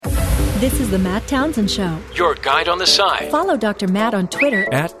This is the Matt Townsend Show. Your guide on the side. Follow Dr. Matt on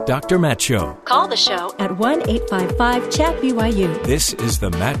Twitter at Dr. Matt Show. Call the show at 1-855-CHAT-BYU. This is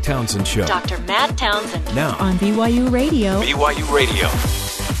the Matt Townsend Show. Dr. Matt Townsend. Now on BYU Radio. BYU Radio.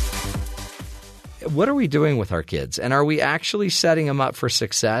 What are we doing with our kids? And are we actually setting them up for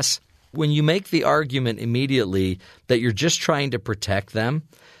success? When you make the argument immediately that you're just trying to protect them,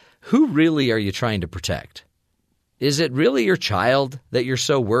 who really are you trying to protect? Is it really your child that you're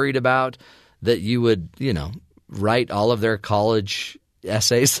so worried about that you would, write all of their college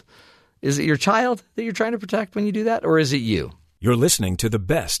essays? Is it your child that you're trying to protect when you do that, or is it you? You're listening to the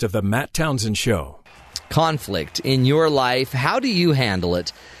best of the Matt Townsend Show. Conflict in your life, how do you handle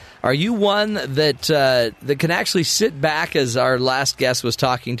it? Are you one that can actually sit back, as our last guest was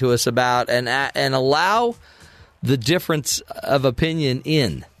talking to us about, and allow the difference of opinion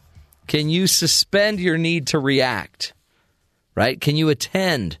in? Can you suspend your need to react, right? Can you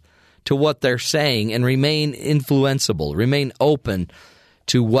attend to what they're saying and remain influenceable, remain open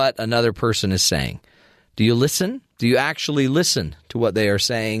to what another person is saying? Do you listen? Do you actually listen to what they are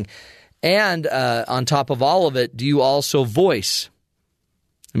saying? And on top of all of it, do you also voice?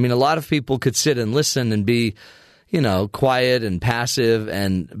 I mean, a lot of people could sit and listen and be, quiet and passive,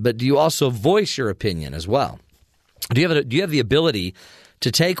 but do you also voice your opinion as well? Do you have the ability to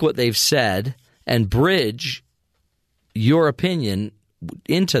take what they've said and bridge your opinion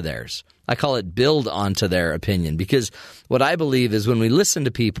into theirs? I call it build onto their opinion, because what I believe is when we listen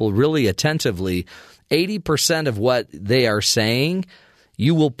to people really attentively, 80% of what they are saying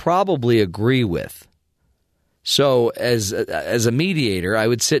you will probably agree with. So as a mediator, I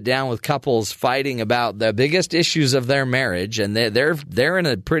would sit down with couples fighting about the biggest issues of their marriage, and they're in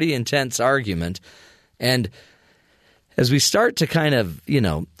a pretty intense argument. And as we start to kind of,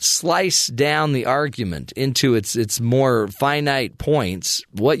 slice down the argument into its more finite points,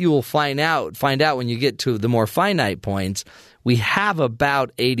 what you will find out when you get to the more finite points, we have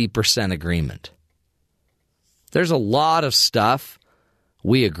about 80% agreement. There's a lot of stuff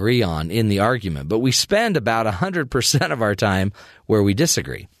we agree on in the argument, but we spend about 100% of our time where we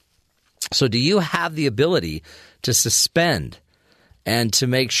disagree. So do you have the ability to suspend and to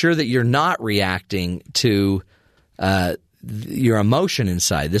make sure that you're not reacting to your emotion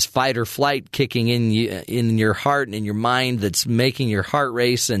inside, this fight or flight kicking in your heart and in your mind that's making your heart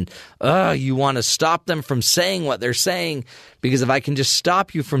race, and you want to stop them from saying what they're saying, because if I can just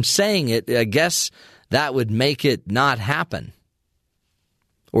stop you from saying it, I guess that would make it not happen,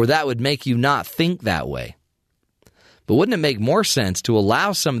 or that would make you not think that way. But wouldn't it make more sense to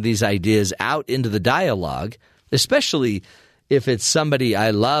allow some of these ideas out into the dialogue, especially if it's somebody I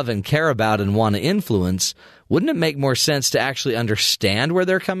love and care about and want to influence? Wouldn't it make more sense to actually understand where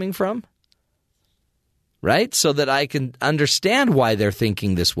they're coming from? Right? So that I can understand why they're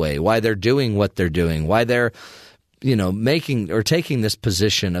thinking this way, why they're doing what they're doing, why they're, making or taking this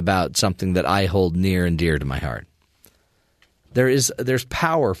position about something that I hold near and dear to my heart. There's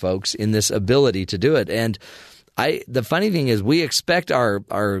power, folks, in this ability to do it. And the funny thing is, we expect our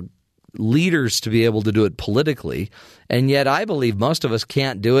leaders to be able to do it politically, and yet I believe most of us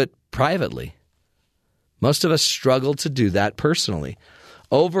can't do it privately. Most of us struggle to do that personally.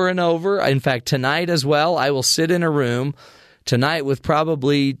 Over and over, in fact, tonight as well, I will sit in a room tonight with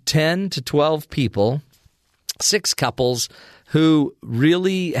probably 10 to 12 people, 6 couples who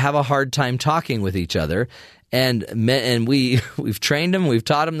really have a hard time talking with each other. And we've trained them, we've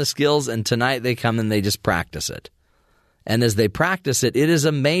taught them the skills, and tonight they come and they just practice it. And as they practice it, it is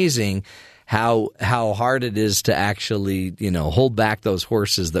amazing how hard it is to actually, hold back those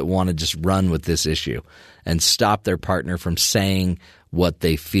horses that want to just run with this issue and stop their partner from saying what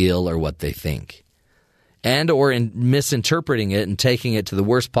they feel or what they think, or in misinterpreting it and taking it to the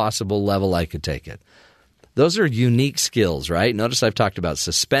worst possible level I could take it. Those are unique skills, right? Notice I've talked about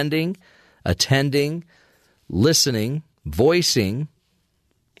suspending, attending, listening, voicing,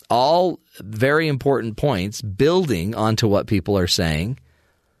 all very important points, building onto what people are saying,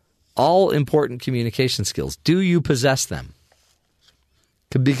 all important communication skills. Do you possess them?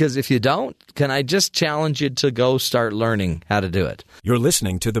 Because if you don't, can I just challenge you to go start learning how to do it? You're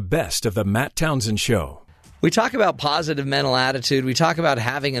listening to the best of the Matt Townsend Show. We talk about positive mental attitude. We talk about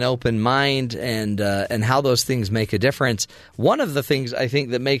having an open mind and how those things make a difference. One of the things I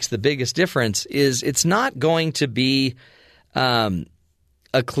think that makes the biggest difference is it's not going to be a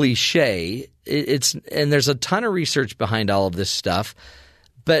cliche. And there's a ton of research behind all of this stuff.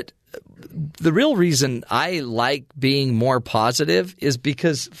 But the real reason I like being more positive is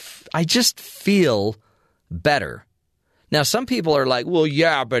because I just feel better. Now, some people are like, well,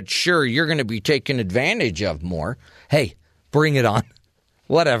 yeah, but sure, you're going to be taken advantage of more. Hey, bring it on.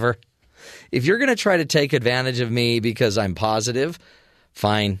 Whatever. If you're going to try to take advantage of me because I'm positive,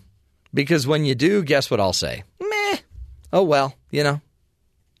 fine. Because when you do, guess what I'll say? Meh. Oh, well,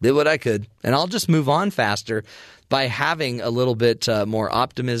 did what I could. And I'll just move on faster by having a little bit more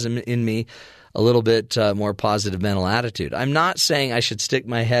optimism in me, a little bit more positive mental attitude. I'm not saying I should stick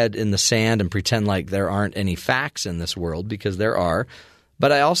my head in the sand and pretend like there aren't any facts in this world, because there are.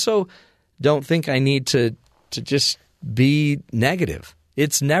 But I also don't think I need to just be negative.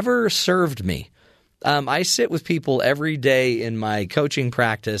 It's never served me. I sit with people every day in my coaching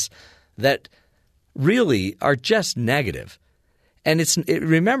practice that really are just negative. And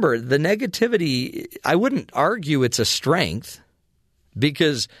remember, the negativity, I wouldn't argue it's a strength,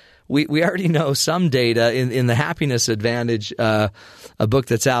 because we already know some data in the Happiness Advantage, a book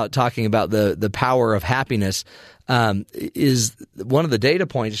that's out talking about the power of happiness, is one of the data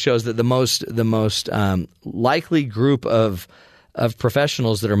points shows that the most likely group of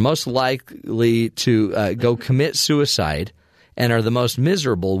professionals that are most likely to go commit suicide and are the most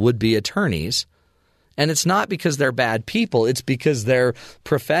miserable would be attorneys. And it's not because they're bad people. It's because their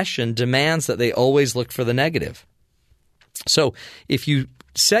profession demands that they always look for the negative. So if you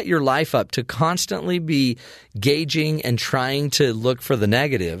set your life up to constantly be gauging and trying to look for the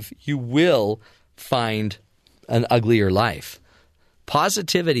negative, you will find an uglier life.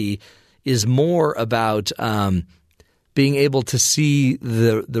 Positivity is more about being able to see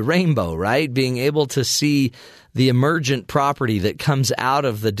the rainbow, right? Being able to see the emergent property that comes out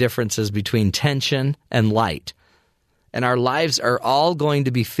of the differences between tension and light. And our lives are all going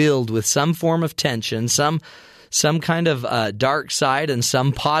to be filled with some form of tension, some kind of dark side and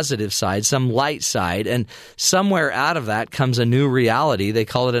some positive side, some light side. And somewhere out of that comes a new reality. They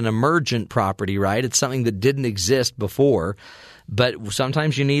call it an emergent property, right? It's something that didn't exist before. But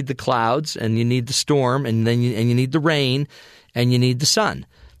sometimes you need the clouds, and you need the storm, and then you need the rain, and you need the sun.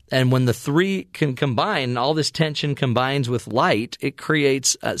 And when the three can combine, and all this tension combines with light, it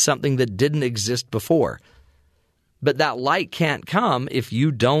creates something that didn't exist before. But that light can't come if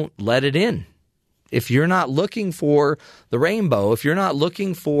you don't let it in. If you're not looking for the rainbow, if you're not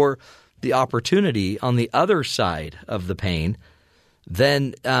looking for the opportunity on the other side of the pain,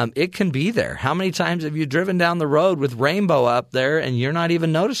 then it can be there. How many times have you driven down the road with rainbow up there and you're not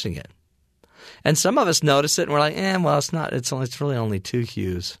even noticing it? And some of us notice it and we're like, well, it's not. It's really only 2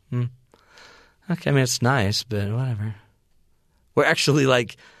 hues. Okay, I mean, it's nice, but whatever. We're actually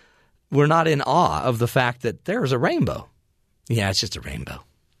we're not in awe of the fact that there's a rainbow. Yeah, it's just a rainbow.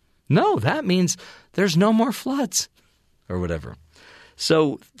 No, that means there's no more floods or whatever.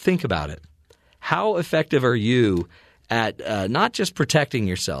 So think about it. How effective are you at not just protecting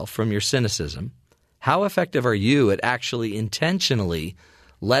yourself from your cynicism? How effective are you at actually intentionally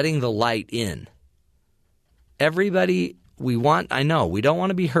letting the light in? Everybody, I know, we don't want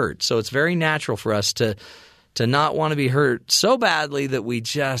to be hurt, so it's very natural for us to not want to be hurt so badly that we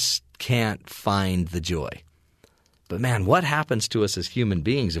just can't find the joy. But man, what happens to us as human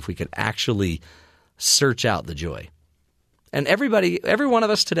beings if we could actually search out the joy? And every one of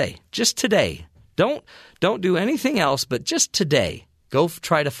us today, just today, don't do anything else, but just today, go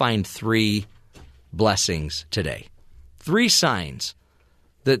try to find 3 blessings today. 3 signs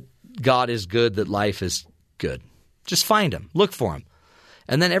that God is good, that life is good. Just find them. Look for them.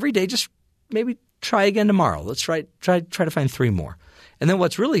 And then every day, just maybe try again tomorrow. Let's try to find 3 more. And then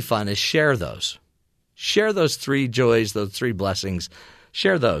what's really fun is share those. Share those 3 joys, those 3 blessings.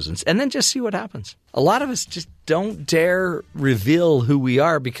 Share those, and then just see what happens. A lot of us just don't dare reveal who we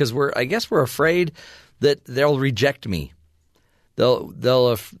are because we're afraid that they'll reject me.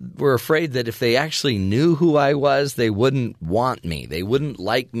 We're afraid that if they actually knew who I was, they wouldn't want me. They wouldn't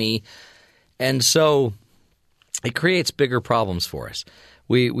like me. And so it creates bigger problems for us.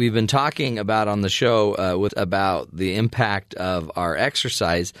 We've been talking about on the show about the impact of our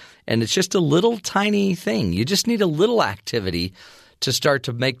exercise, and it's just a little tiny thing. You just need a little activity to start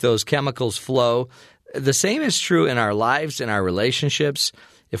to make those chemicals flow. The same is true in our lives, in our relationships.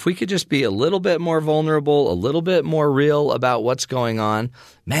 If we could just be a little bit more vulnerable, a little bit more real about what's going on,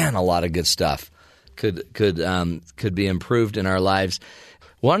 man, a lot of good stuff could be improved in our lives.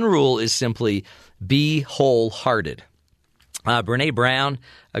 One rule is simply be wholehearted. Brene Brown,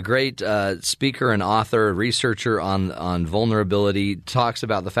 a great speaker and author, researcher on vulnerability, talks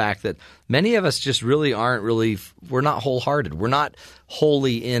about the fact that many of us just really we're not wholehearted. We're not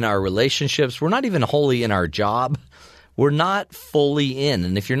wholly in our relationships. We're not even wholly in our job. We're not fully in.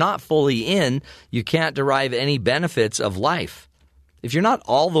 And if you're not fully in, you can't derive any benefits of life. If you're not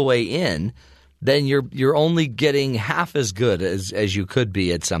all the way in, then you're only getting half as good as you could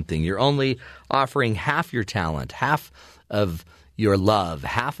be at something. You're only offering half your talent, half of your love,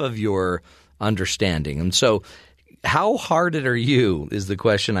 half of your understanding. And so how hearted are you is the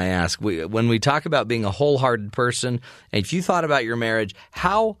question I ask. When we talk about being a wholehearted person, and if you thought about your marriage,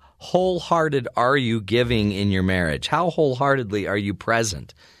 how wholehearted are you giving in your marriage? How wholeheartedly are you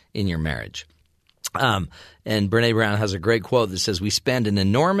present in your marriage? And Brene Brown has a great quote that says, "We spend an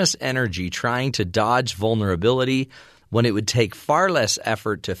enormous energy trying to dodge vulnerability when it would take far less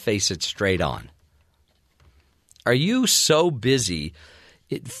effort to face it straight on." Are you so busy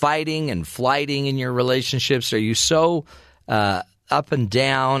fighting and flighting in your relationships? Are you so up and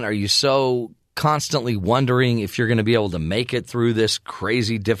down? Are you so constantly wondering if you're going to be able to make it through this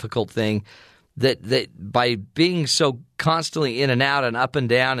crazy, difficult thing that by being so constantly in and out and up and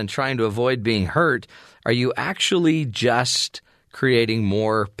down and trying to avoid being hurt, are you actually just creating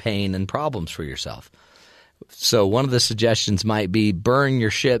more pain and problems for yourself? So one of the suggestions might be burn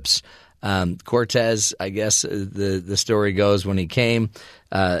your ships. Cortez, I guess the story goes, when he came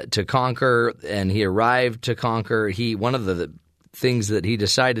to conquer and he arrived to conquer, one of the things that he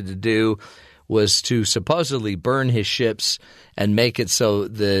decided to do was to supposedly burn his ships and make it so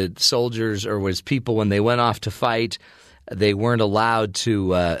the soldiers or his people, when they went off to fight, they weren't allowed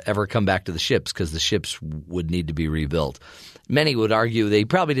to ever come back to the ships because the ships would need to be rebuilt. Many would argue they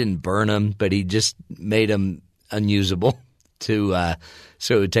probably didn't burn them, but he just made them unusable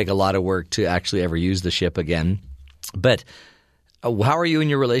so it would take a lot of work to actually ever use the ship again. But how are you in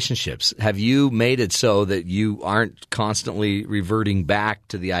your relationships? Have you made it so that you aren't constantly reverting back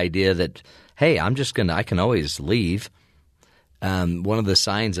to the idea that, hey, I can always leave? One of the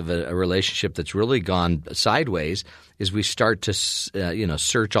signs of a relationship that's really gone sideways is we start to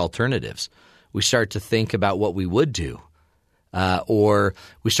search alternatives. We start to think about what we would do. Or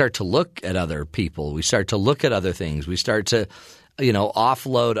we start to look at other people. We start to look at other things. We start to,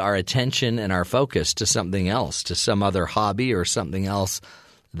 offload our attention and our focus to something else, to some other hobby or something else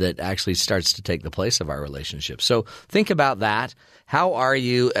that actually starts to take the place of our relationship. So think about that. How are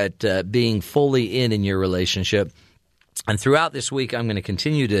you at being fully in your relationship? And throughout this week, I'm going to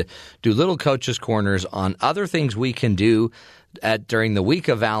continue to do little coaches' corners on other things we can do during the week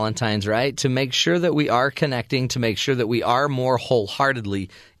of Valentine's, right, to make sure that we are connecting, to make sure that we are more wholeheartedly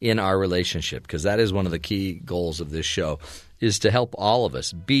in our relationship, because that is one of the key goals of this show, is to help all of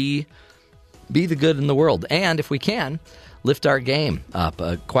us be the good in the world. And if we can, lift our game up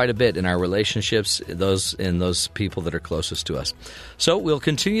quite a bit in our relationships, those people that are closest to us. So we'll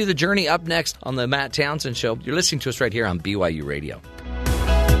continue the journey up next on the Matt Townsend Show. You're listening to us right here on BYU Radio.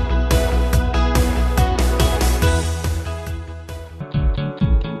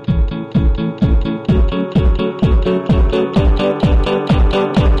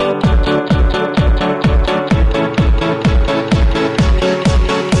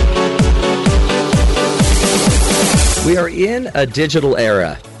 We are in a digital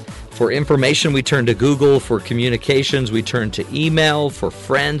era. For information, we turn to Google. For communications, we turn to email. For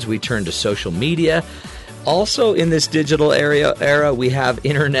friends, we turn to social media. Also in this digital era, we have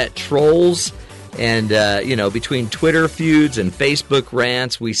internet trolls. And, between Twitter feuds and Facebook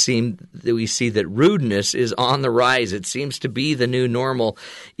rants, we see that rudeness is on the rise. It seems to be the new normal.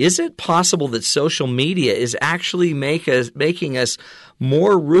 Is it possible that social media is actually making us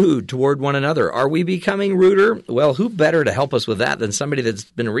more rude toward one another? Are we becoming ruder? Well, who better to help us with that than somebody that's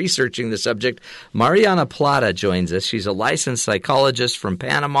been researching the subject? Mariana Plata joins us. She's a licensed psychologist from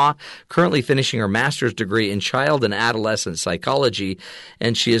Panama, currently finishing her master's degree in child and adolescent psychology,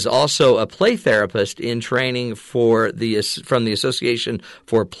 and she is also a play therapist in training from the Association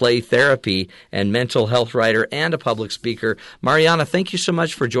for Play Therapy, and mental health writer and a public speaker. Mariana, thank you so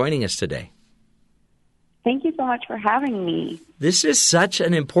much for joining us today. Thank you so much for having me. This is such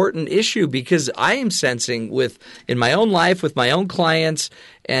an important issue because I am sensing in my own life, with my own clients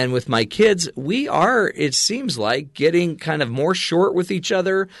and with my kids, we are, it seems like, getting kind of more short with each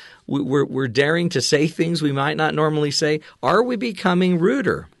other. We're daring to say things we might not normally say. Are we becoming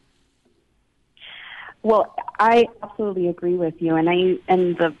ruder? Well, I absolutely agree with you.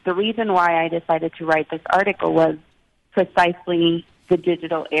 And the reason why I decided to write this article was precisely the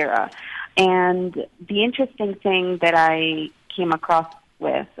digital era. And the interesting thing that I came across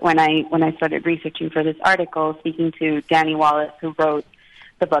with when I started researching for this article, speaking to Danny Wallace, who wrote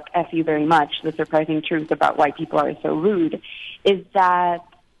the book F You Very Much, The Surprising Truth About Why People Are So Rude, is that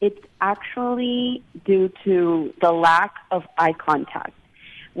it's actually due to the lack of eye contact,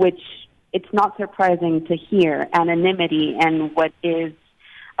 which it's not surprising to hear. Anonymity and what we're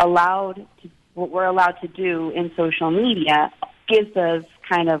allowed to do in social media gives us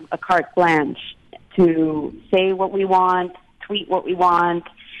kind of a carte blanche to say what we want, tweet what we want,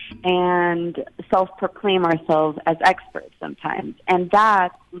 and self-proclaim ourselves as experts sometimes. And that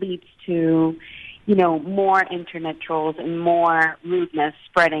leads to, more internet trolls and more rudeness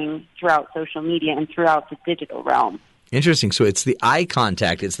spreading throughout social media and throughout the digital realm. Interesting. So it's the eye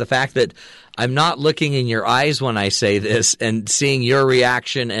contact. It's the fact that I'm not looking in your eyes when I say this and seeing your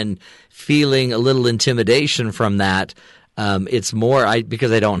reaction and feeling a little intimidation from that. It's more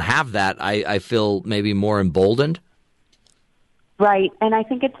because I don't have that, I feel maybe more emboldened. Right. And I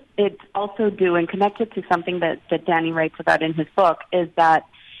think it's also due and connected to something that Danny writes about in his book, is that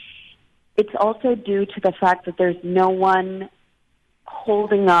it's also due to the fact that there's no one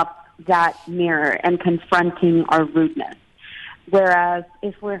holding up that mirror and confronting our rudeness. Whereas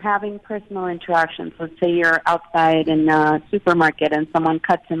if we're having personal interactions, let's say you're outside in a supermarket and someone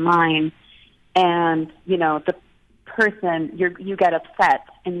cuts in line and, the person, you get upset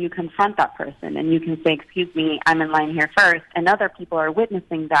and you confront that person and you can say, excuse me, I'm in line here first, and other people are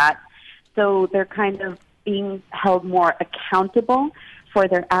witnessing that. So they're kind of being held more accountable for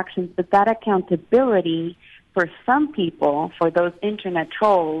their actions. But that accountability for some people, for those internet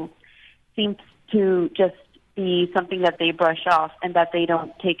trolls, seems to just be something that they brush off and that they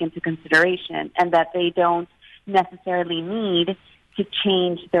don't take into consideration and that they don't necessarily need to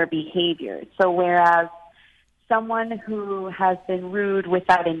change their behavior. So whereas someone who has been rude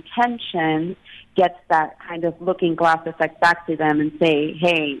without intention gets that kind of looking glass effect back to them and say,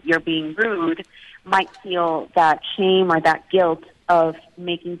 hey, you're being rude, might feel that shame or that guilt of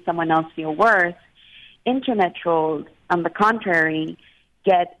making someone else feel worse. Internet trolls, on the contrary,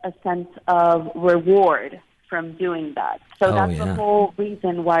 get a sense of reward from doing that. So that's the whole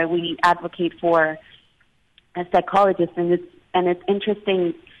reason why we advocate for a psychologist. And it's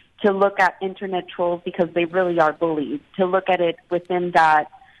interesting to look at internet trolls because they really are bullies, to look at it within that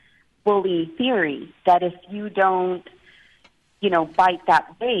bully theory, that if you don't, bite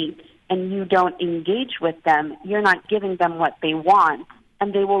that bait and you don't engage with them, you're not giving them what they want,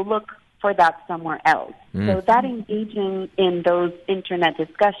 and they will look for that somewhere else. So that engaging in those internet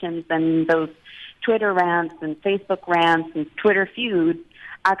discussions and those Twitter rants and Facebook rants and Twitter feuds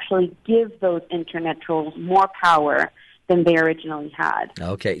actually give those internet trolls more power than they originally had.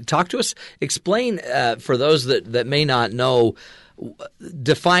 Okay. Talk to us. Explain for those that may not know,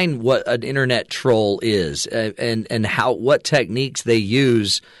 define what an internet troll is and what techniques they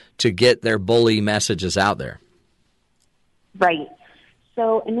use to get their bully messages out there. Right.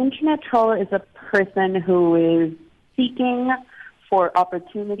 So an internet troll is a person who is seeking for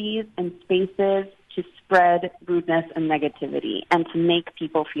opportunities and spaces to spread rudeness and negativity and to make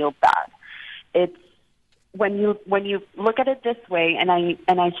people feel bad. It's when you look at it this way, and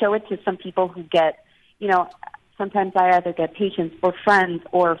I show it to some people who get, sometimes I either get patients or friends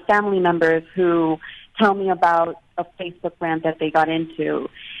or family members who tell me about a Facebook rant that they got into.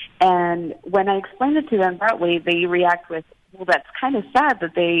 And when I explain it to them that way, they react with, well, that's kind of sad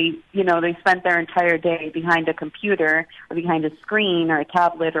that they spent their entire day behind a computer or behind a screen or a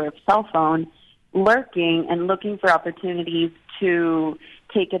tablet or a cell phone lurking and looking for opportunities to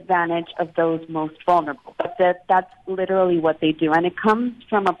take advantage of those most vulnerable. But that's literally what they do. And it comes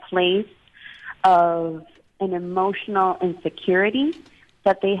from a place of an emotional insecurity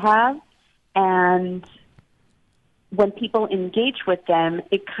that they have. And when people engage with them,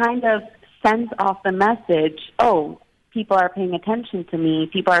 it kind of sends off the message, oh, people are paying attention to me,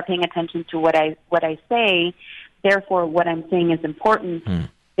 people are paying attention to what I say, therefore what I'm saying is important,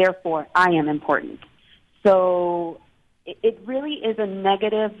 therefore I am important. So it really is a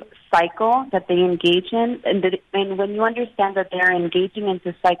negative cycle that they engage in, and when you understand that they're engaging in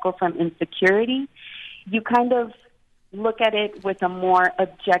this cycle from insecurity, you kind of look at it with a more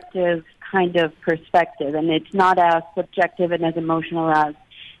objective kind of perspective, and it's not as subjective and as emotional as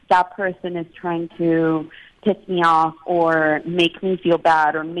that person is trying to piss me off or make me feel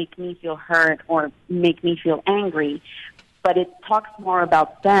bad or make me feel hurt or make me feel angry. But it talks more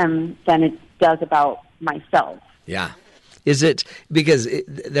about them than it does about myself. Yeah. Is it because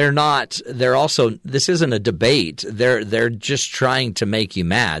they're also, this isn't a debate. They're just trying to make you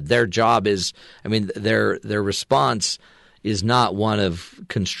mad. Their job is, their response is not one of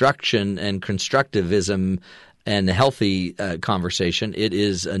construction and constructivism and healthy conversation. It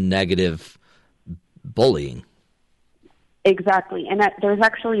is a negative bullying. Exactly. And there's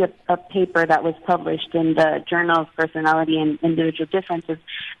actually a paper that was published in the Journal of Personality and Individual Differences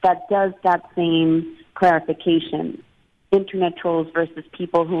that does that same clarification, internet trolls versus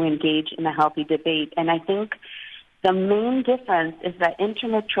people who engage in a healthy debate. And I think the main difference is that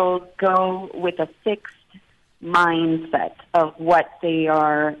internet trolls go with a fixed mindset of what they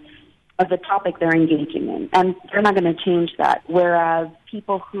are of the topic they're engaging in, and they're not going to change that. Whereas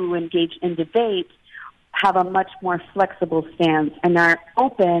people who engage in debate have a much more flexible stance and are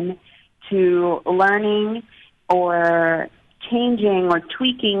open to learning or changing or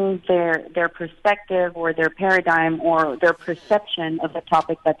tweaking their perspective or their paradigm or their perception of the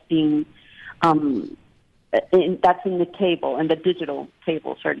topic that's being that's in the table, in the digital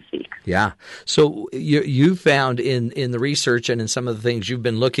table, so to speak. Yeah. So you found in the research and in some of the things you've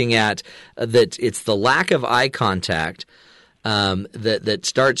been looking at that it's the lack of eye contact that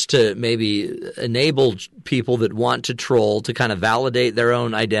starts to maybe enable people that want to troll to kind of validate their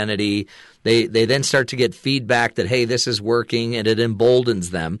own identity. They then start to get feedback that, hey, this is working, and it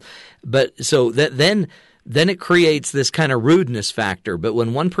emboldens them. But so that then it creates this kind of rudeness factor. But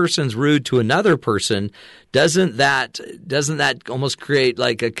when one person's rude to another person, doesn't that almost create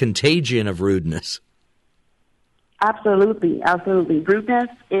like a contagion of rudeness? Absolutely, absolutely. Rudeness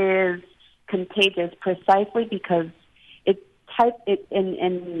is contagious precisely because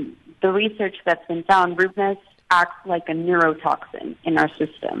in the research that's been found, rudeness acts like a neurotoxin in our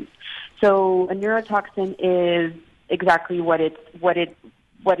system. So a neurotoxin is exactly what it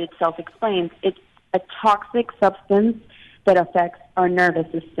self-explains. It's a toxic substance that affects our nervous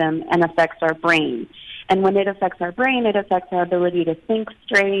system and affects our brain. And when it affects our brain, it affects our ability to think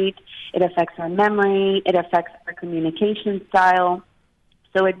straight, it affects our memory, it affects our communication style.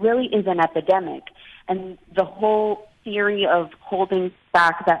 So it really is an epidemic. And the whole theory of holding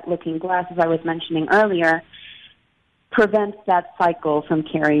back that looking glass, as I was mentioning earlier, prevents that cycle from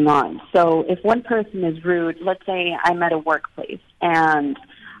carrying on. So if one person is rude, let's say I'm at a workplace and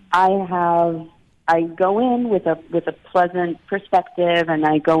I go in with a pleasant perspective and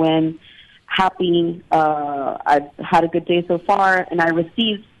I go in happy, I've had a good day so far, and I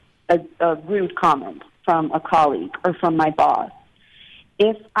receive a rude comment from a colleague or from my boss.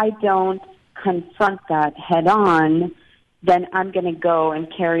 If I don't confront that head on, then I'm going to go and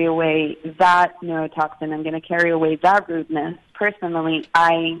carry away that neurotoxin. I'm going to carry away that rudeness. Personally,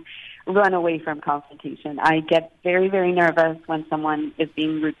 I run away from confrontation. I get very, very nervous when someone is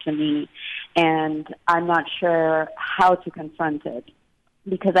being rude to me, and I'm not sure how to confront it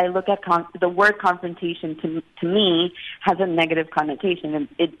because I look at the word confrontation to me has a negative connotation. And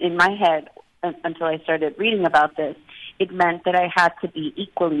in my head, until I started reading about this, it meant that I had to be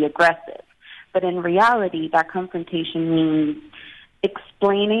equally aggressive. But in reality, that confrontation means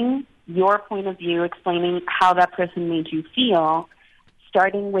explaining your point of view, explaining how that person made you feel,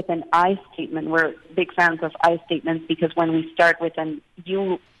 starting with an I statement. We're big fans of I statements because when we start with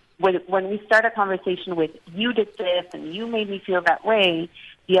when we start a conversation with you did this and you made me feel that way,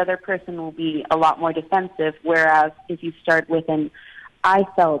 the other person will be a lot more defensive. Whereas if you start with an I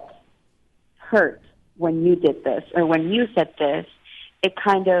felt hurt when you did this or when you said this, it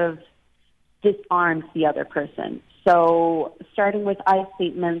kind of disarms the other person. So starting with I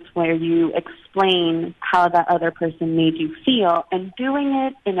statements where you explain how that other person made you feel and doing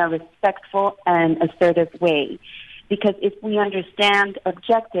it in a respectful and assertive way. Because if we understand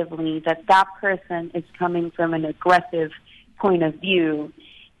objectively that that person is coming from an aggressive point of view,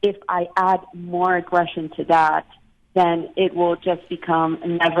 if I add more aggression to that, then it will just become a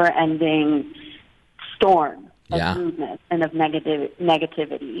never-ending storm of rudeness and of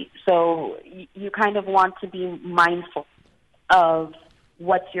negativity. So you kind of want to be mindful of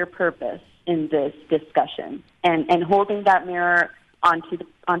what's your purpose in this discussion and holding that mirror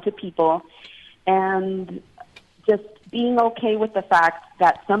onto people and just being okay with the fact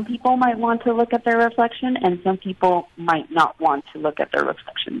that some people might want to look at their reflection and some people might not want to look at their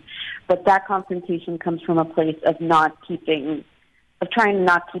reflection. But that confrontation comes from a place of trying to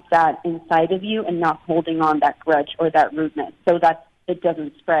not keep that inside of you and not holding on that grudge or that rudeness so that it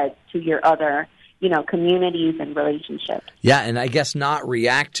doesn't spread to your other, communities and relationships. Yeah, and I guess not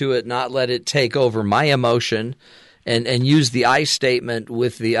react to it, not let it take over my emotion and use the I statement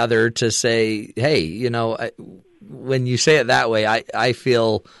with the other to say, hey, when you say it that way, I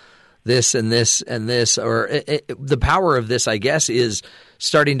feel this and this and this, or the power of this, I guess, is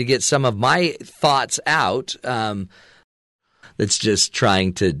starting to get some of my thoughts out. That's just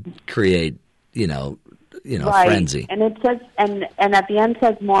trying to create, right. frenzy. And it says, and at the end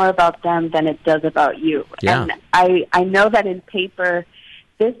says more about them than it does about you. Yeah. And I know that in paper,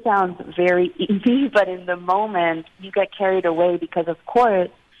 this sounds very easy, but in the moment, you get carried away because, of course,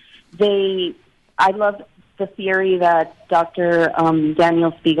 I love the theory that Dr.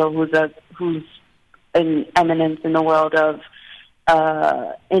 Daniel Spiegel, who's an eminence in the world of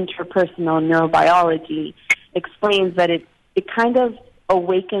interpersonal neurobiology, explains that it kind of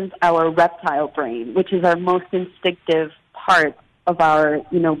awakens our reptile brain, which is our most instinctive part of our,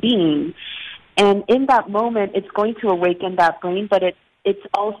 being. And in that moment, it's going to awaken that brain, but it's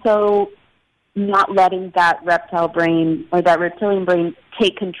also not letting that reptile brain or that reptilian brain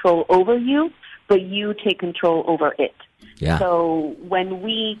take control over you, but you take control over it. Yeah. So when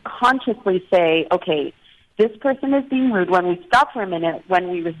we consciously say, okay, this person is being rude, when we stop for a minute when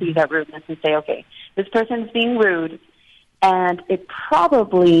we receive that rudeness and say, okay, this person is being rude, and it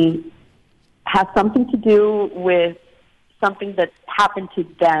probably has something to do with something that happened to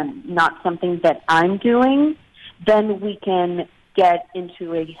them, not something that I'm doing, then we can get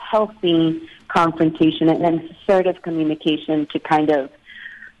into a healthy confrontation and an assertive communication to kind of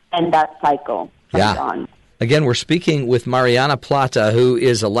end that cycle. On. Again, we're speaking with Mariana Plata, who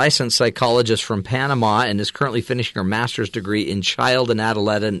is a licensed psychologist from Panama and is currently finishing her master's degree in child and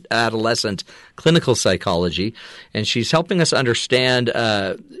adolescent clinical psychology. And she's helping us understand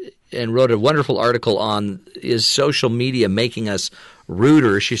and wrote a wonderful article on, is social media making us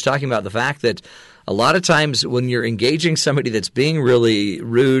ruder? She's talking about the fact that a lot of times when you're engaging somebody that's being really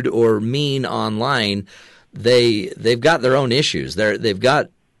rude or mean online, they've got their own issues. They've got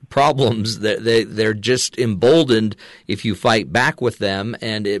problems. They're just emboldened if you fight back with them,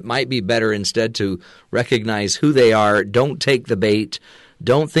 and it might be better instead to recognize who they are. Don't take the bait.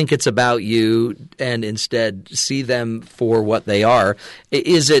 Don't think it's about you, and instead see them for what they are.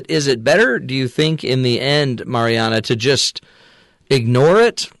 Is it better, do you think, in the end, Mariana, to just ignore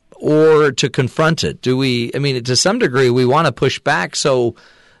it or to confront it? To some degree, we want to push back so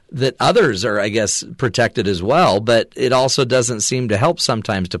that others are, I guess, protected as well, but it also doesn't seem to help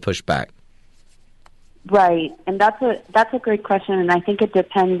sometimes to push back. Right, and that's a great question, and I think it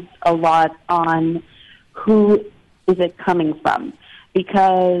depends a lot on who is it coming from.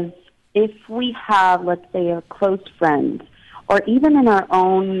 Because if we have, let's say, a close friend, or even in our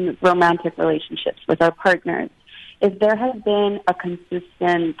own romantic relationships with our partners, if there has been a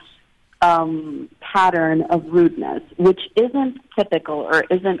consistent pattern of rudeness, which isn't typical or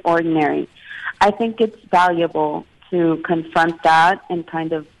isn't ordinary, I think it's valuable to confront that and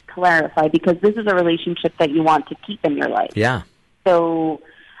kind of clarify, because this is a relationship that you want to keep in your life. Yeah. So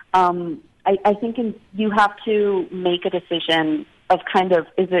I think you have to make a decision of kind of,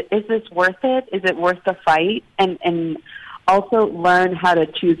 is this worth it? Is it worth the fight? And also learn how to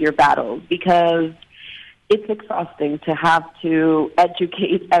choose your battles, because it's exhausting to have to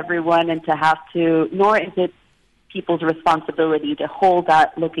educate everyone and to have to, nor is it people's responsibility to hold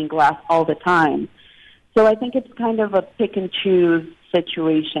that looking glass all the time. So I think it's kind of a pick and choose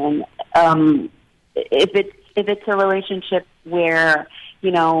situation. If it's a relationship where,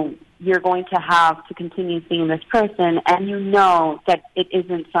 you're going to have to continue seeing this person, and you know that it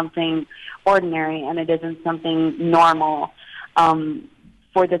isn't something ordinary and it isn't something normal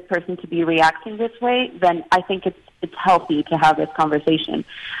for this person to be reacting this way, then I think it's healthy to have this conversation.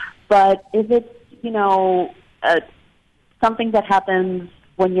 But if it's, something that happens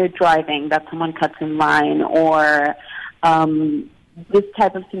when you're driving, that someone cuts in line, or this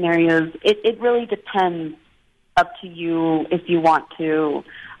type of scenarios, it really depends, up to you if you want to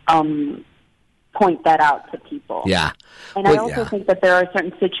point that out to people. Yeah. And I also think that there are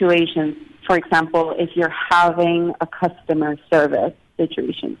certain situations, for example, if you're having a customer service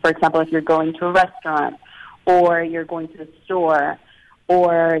situation, for example, if you're going to a restaurant or you're going to the store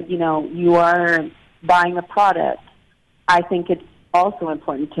or, you are buying a product, I think it's also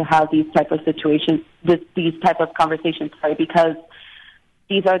important to have these type of situations, these type of conversations, because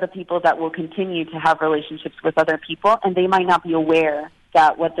these are the people that will continue to have relationships with other people, and they might not be aware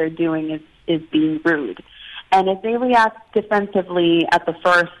that what they're doing is being rude. And if they react defensively at the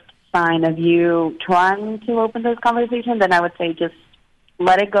first sign of you trying to open this conversation, then I would say just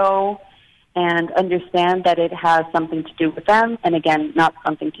let it go and understand that it has something to do with them, and again, not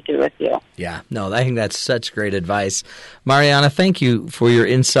something to do with you. Yeah, no, I think that's such great advice. Mariana, thank you for your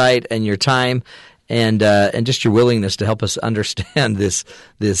insight and your time. And just your willingness to help us understand this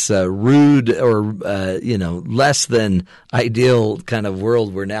rude or less than ideal kind of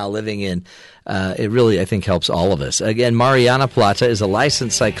world we're now living in. It really, I think, helps all of us. Again, Mariana Plata is a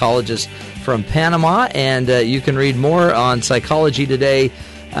licensed psychologist from Panama, and you can read more on Psychology Today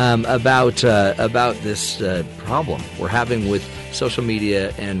about this problem we're having with social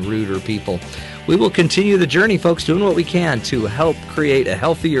media and ruder people. We will continue the journey, folks, doing what we can to help create a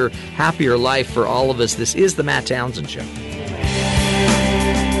healthier, happier life for all of us. This is the Matt Townsend Show.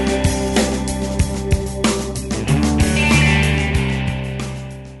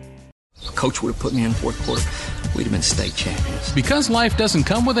 Coach would have put me in fourth quarter, we'd have been state champions. Because life doesn't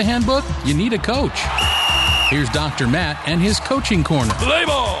come with a handbook, you need a coach. Here's Dr. Matt and his coaching corner. Play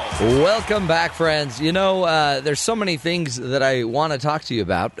ball! Welcome back, friends. You know, there's so many things that I want to talk to you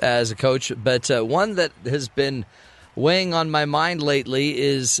about as a coach, but one that has been weighing on my mind lately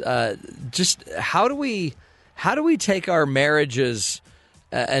is just how do we take our marriages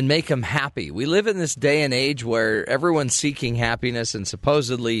and make them happy? We live in this day and age where everyone's seeking happiness, and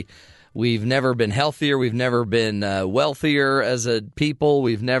supposedly we've never been healthier. We've never been wealthier as a people.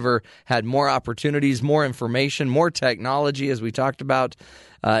 We've never had more opportunities, more information, more technology, as we talked about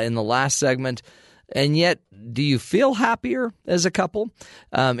in the last segment. And yet, do you feel happier as a couple?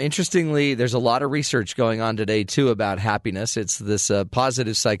 Interestingly, there's a lot of research going on today, too, about happiness. It's this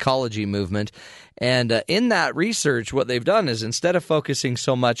positive psychology movement. And in that research, what they've done is instead of focusing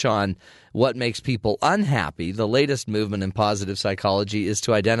so much on what makes people unhappy, the latest movement in positive psychology is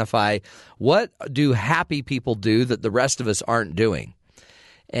to identify what do happy people do that the rest of us aren't doing.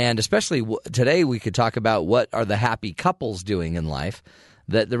 And especially today, we could talk about what are the happy couples doing in life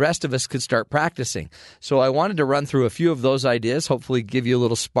that the rest of us could start practicing. So I wanted to run through a few of those ideas, hopefully give you a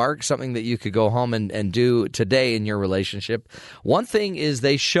little spark, something that you could go home and do today in your relationship. One thing is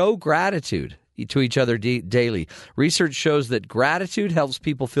they show gratitude to each other daily. Research shows that gratitude helps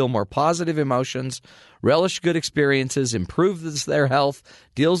people feel more positive emotions, relish good experiences, improves their health,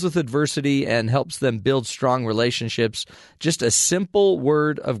 deals with adversity, and helps them build strong relationships. Just a simple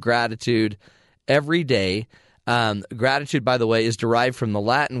word of gratitude every day. Gratitude, by the way, is derived from the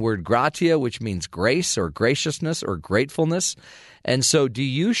Latin word gratia, which means grace or graciousness or gratefulness. And so do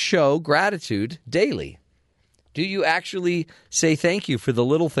you show gratitude daily? Do you actually say thank you for the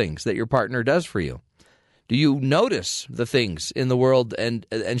little things that your partner does for you? Do you notice the things in the world and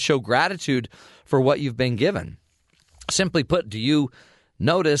show gratitude for what you've been given? Simply put, do you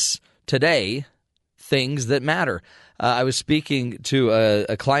notice today things that matter? I was speaking to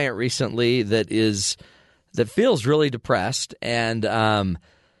a client recently that feels really depressed, and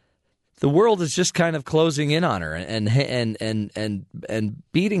the world is just kind of closing in on her and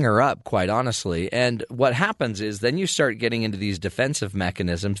beating her up, quite honestly. And what happens is then you start getting into these defensive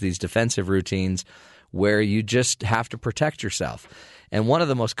mechanisms, these defensive routines, where you just have to protect yourself. And one of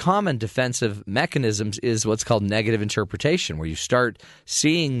the most common defensive mechanisms is what's called negative interpretation, where you start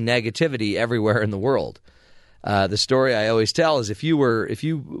seeing negativity everywhere in the world. The story I always tell is if you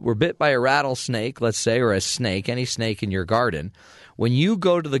were bit by a rattlesnake, let's say, or a snake, any snake in your garden, when you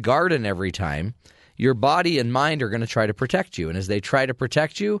go to the garden every time, your body and mind are going to try to protect you. And as they try to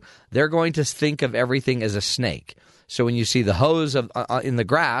protect you, they're going to think of everything as a snake. So when you see the hose in the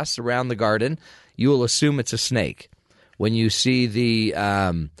grass around the garden, you will assume it's a snake. When you see the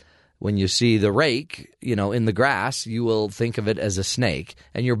rake, in the grass, you will think of it as a snake.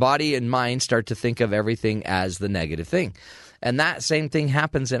 And your body and mind start to think of everything as the negative thing. And that same thing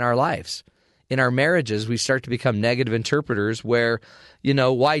happens in our lives. In our marriages, we start to become negative interpreters where,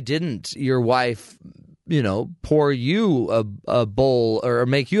 why didn't your wife, pour you a bowl or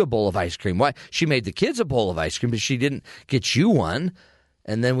make you a bowl of ice cream? Why? She made the kids a bowl of ice cream, but she didn't get you one.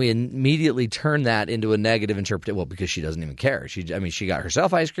 And then we immediately turn that into a negative interpretation. Well, because she doesn't even care. She got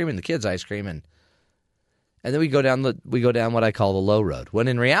herself ice cream and the kids ice cream, and then we go down what I call the low road. When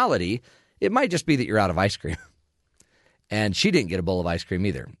in reality, it might just be that you're out of ice cream, and she didn't get a bowl of ice cream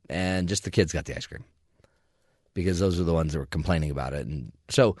either, and just the kids got the ice cream because those are the ones that were complaining about it. And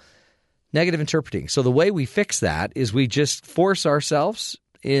so, negative interpreting. So the way we fix that is we just force ourselves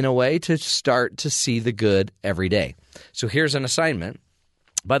in a way to start to see the good every day. So here's an assignment.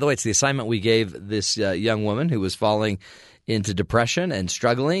 By the way, it's the assignment we gave this young woman who was falling into depression and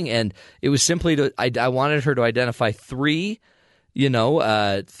struggling, and it was simply I wanted her to identify three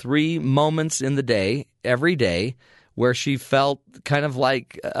moments in the day, every day, where she felt kind of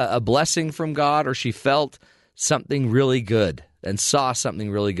like a blessing from God, or she felt something really good and saw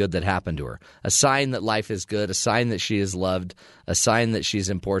something really good that happened to her. A sign that life is good, a sign that she is loved, a sign that she's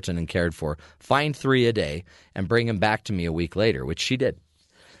important and cared for. Find 3 a day and bring them back to me a week later, which she did.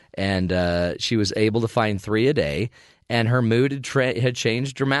 And she was able to find 3 a day, and her mood had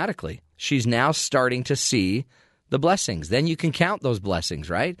changed dramatically. She's now starting to see the blessings. Then you can count those blessings,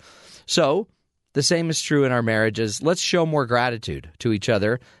 right? So the same is true in our marriages. Let's show more gratitude to each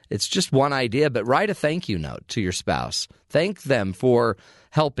other. It's just one idea, but write a thank you note to your spouse. Thank them for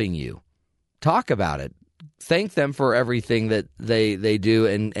helping you. Talk about it. Thank them for everything that they do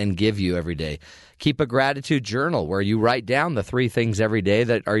and give you every day. Keep a gratitude journal where you write down the 3 things every day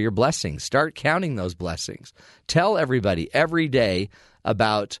that are your blessings. Start counting those blessings. Tell everybody every day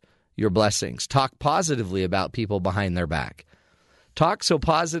about your blessings. Talk positively about people behind their back. Talk so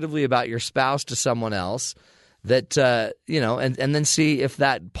positively about your spouse to someone else that, and then see if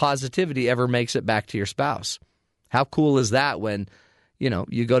that positivity ever makes it back to your spouse. How cool is that when,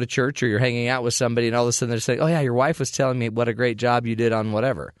 you go to church or you're hanging out with somebody and all of a sudden they're saying, oh, yeah, your wife was telling me what a great job you did on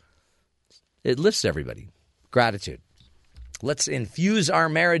whatever. It lifts everybody. Gratitude. Let's infuse our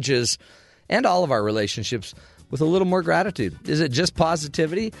marriages and all of our relationships with a little more gratitude. Is it just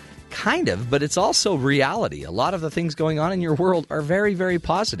positivity? Kind of, but it's also reality. A lot of the things going on in your world are very, very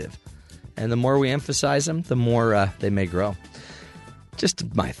positive. And the more we emphasize them, the more they may grow.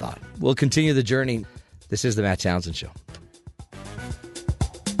 Just my thought. We'll continue the journey. This is the Matt Townsend Show.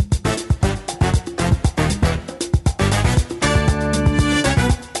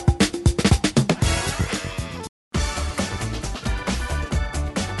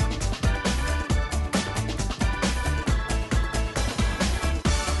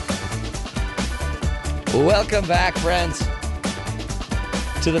 Welcome back, friends,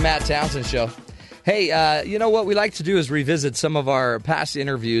 to the Matt Townsend Show. Hey, you know what we like to do is revisit some of our past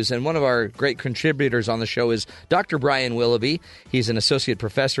interviews, and one of our great contributors on the show is Dr. Brian Willoughby. He's an associate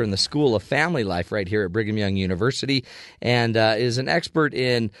professor in the School of Family Life right here at Brigham Young University, and is an expert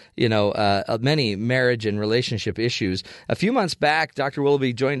in, many marriage and relationship issues. A few months back, Dr.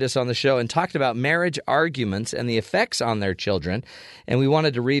 Willoughby joined us on the show and talked about marriage arguments and the effects on their children, and we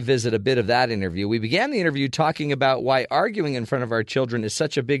wanted to revisit a bit of that interview. We began the interview talking about why arguing in front of our children is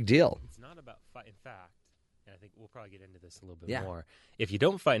such a big deal. Probably get into this a little bit more. If you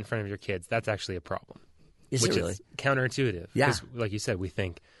don't fight in front of your kids, that's actually a problem. Is it really? Is counterintuitive. Yeah. Because, like you said, we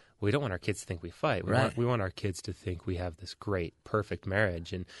think, we don't want our kids to think we fight. We want our kids to think we have this great, perfect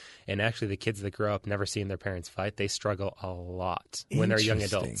marriage. And actually, the kids that grow up never seeing their parents fight, they struggle a lot when they're young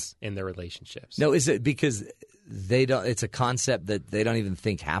adults in their relationships. No, is it because they don't? It's a concept that they don't even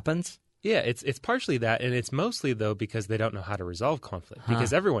think happens? Yeah, it's partially that, and it's mostly, though, because they don't know how to resolve conflict.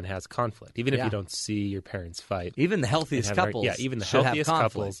 Because everyone has conflict, even if you don't see your parents fight. Even the healthiest couples even the healthiest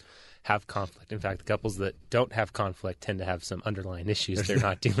couples have conflict. In fact, the couples that don't have conflict tend to have some underlying issues they're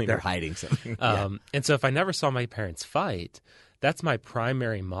not dealing with. They're hiding something. And so if I never saw my parents fight, that's my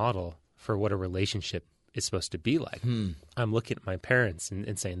primary model for what a relationship is supposed to be like. I'm looking at my parents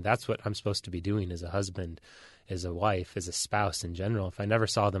and saying that's what I'm supposed to be doing as a husband, as a wife, as a spouse in general. If I never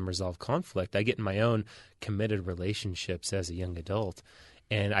saw them resolve conflict, I get in my own committed relationships as a young adult,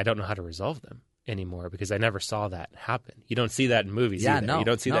 and I don't know how to resolve them anymore because I never saw that happen. You don't see that in movies either. You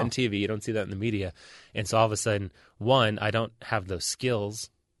don't see that in TV. You don't see that in the media. And so all of a sudden, one, I don't have those skills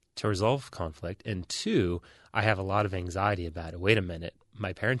to resolve conflict, and two, I have a lot of anxiety about it. Wait a minute.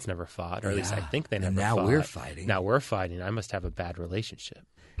 My parents never fought, or at least I think they never fought. Now we're fighting. Now we're fighting. I must have a bad relationship.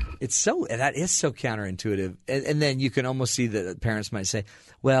 That is so counterintuitive. And then you can almost see that parents might say,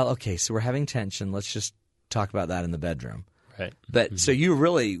 well, okay, so we're having tension. Let's just talk about that in the bedroom. Right. But so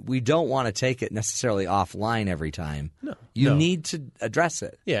we don't want to take it necessarily offline every time. No. You need to address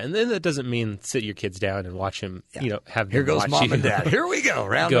it. Yeah, and then that doesn't mean sit your kids down and watch them, have them Here goes watch mom you. and dad. Here we go.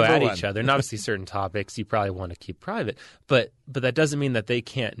 Round go number at one. each other. And obviously certain topics you probably want to keep private. But that doesn't mean that they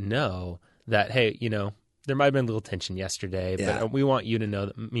can't know that, hey, there might have been a little tension yesterday, but we want you to know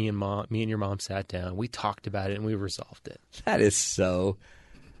that me and your mom sat down. We talked about it and we resolved it. That is so.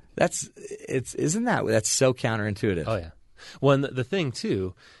 That's so counterintuitive. Oh yeah. Well, and the thing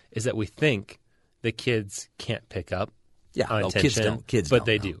too is that we think the kids can't pick up on tension, but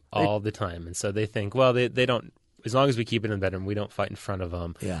they do all the time, and so they think, well, they don't. As long as we keep it in the bedroom, we don't fight in front of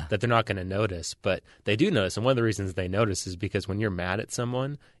them, that they're not going to notice. But they do notice. And one of the reasons they notice is because when you're mad at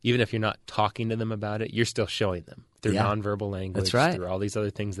someone, even if you're not talking to them about it, you're still showing them through nonverbal language, through all these other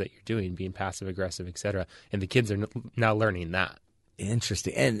things that you're doing, being passive-aggressive, et cetera. And the kids are now learning that.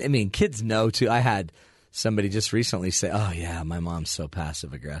 Interesting. And, I mean, kids know, too. I had somebody just recently say, oh, yeah, my mom's so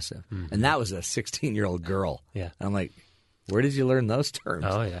passive-aggressive. Mm-hmm. And that was a 16-year-old girl. Yeah. And I'm like, where did you learn those terms?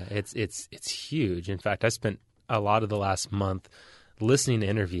 Oh, yeah. It's huge. In fact, I spent a lot of the last month listening to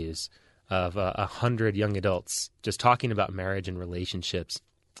interviews of 100 young adults just talking about marriage and relationships.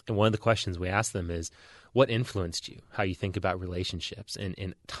 And one of the questions we ask them is, what influenced you, how you think about relationships?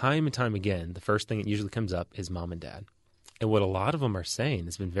 And time again, the first thing that usually comes up is mom and dad. And what a lot of them are saying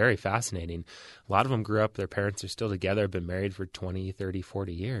has been very fascinating. A lot of them grew up, their parents are still together, have been married for 20, 30,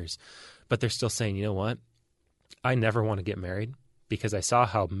 40 years. But they're still saying, you know what? I never want to get married because I saw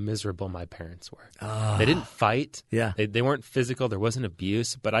how miserable my parents were. They didn't fight. Yeah. They weren't physical. There wasn't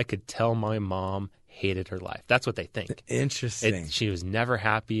abuse. But I could tell my mom hated her life. That's what they think. Interesting. She was never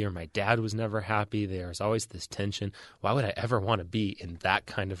happy, or my dad was never happy. There was always this tension. Why would I ever want to be in that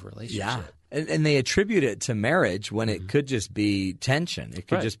kind of relationship? Yeah. And they attribute it to marriage when it could just be tension. It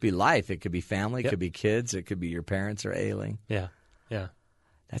could just be life. It could be family. It could be kids. It could be your parents are ailing. Yeah. Yeah.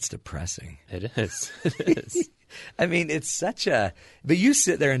 That's depressing. It is. It is. I mean, it's such a – but you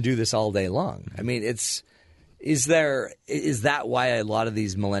sit there and do this all day long. I mean, is that why a lot of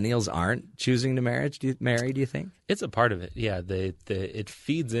these millennials aren't choosing to marry, do you think? It's a part of it, yeah. It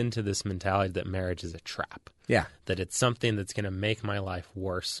feeds into this mentality that marriage is a trap. Yeah. That it's something that's going to make my life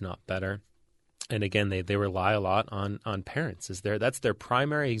worse, not better. And again, they rely a lot on parents. That's their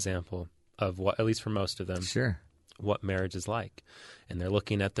primary example of what, at least for most of them, sure, what marriage is like. And they're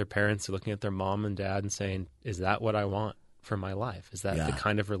looking at their parents, they're looking at their mom and dad and saying, is that what I want for my life? Is that the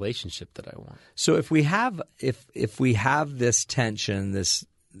kind of relationship that I want? So if we have this tension,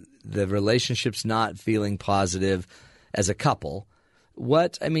 the relationship's not feeling positive as a couple,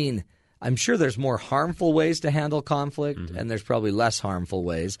 I'm sure there's more harmful ways to handle conflict, and there's probably less harmful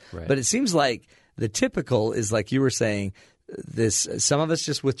ways. Right. But it seems like the typical is, like you were saying, some of us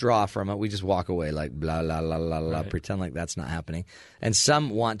just withdraw from it. We just walk away, like blah, blah, blah, blah, blah, pretend like that's not happening. And some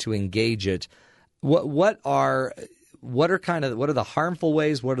want to engage it. What are the harmful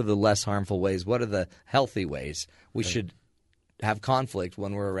ways? What are the less harmful ways? What are the healthy ways we should have conflict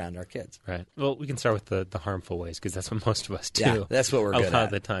when we're around our kids? Right. Well, we can start with the harmful ways, because that's what most of us do. Yeah, that's what we're good at. A lot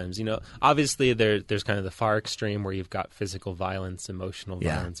of the times. Obviously there's kind of the far extreme where you've got physical violence, emotional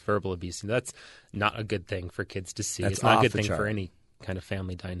violence, verbal abuse. That's not a good thing for kids to see. It's not a good thing for any kind of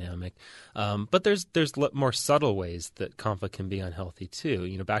family dynamic. But there's more subtle ways that conflict can be unhealthy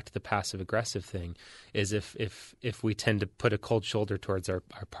too. Back to the passive aggressive thing is if we tend to put a cold shoulder towards our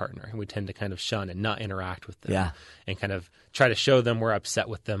partner, and we tend to kind of shun and not interact with them, and kind of try to show them we're upset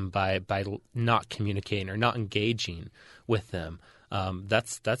with them by not communicating or not engaging with them.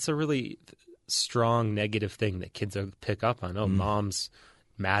 That's a really strong negative thing that kids pick up on. Mom's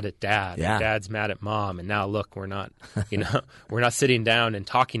mad at dad, or dad's mad at mom, and now look, we're not sitting down and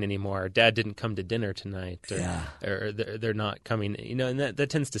talking anymore. Dad didn't come to dinner tonight, or they're not coming, and that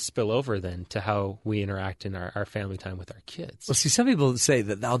tends to spill over then to how we interact in our family time with our kids. Well, see, some people say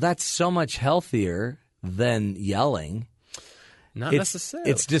that that's so much healthier than yelling. Not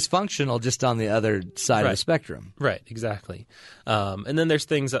necessarily. It's dysfunctional just on the other side of the spectrum. Right, exactly. And then there's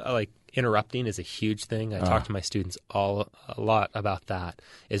things like interrupting is a huge thing. I talk to my students a lot about that,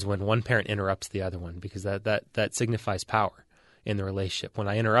 is when one parent interrupts the other one, because that signifies power in the relationship. When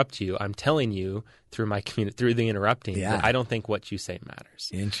I interrupt you, I'm telling you through the interrupting that I don't think what you say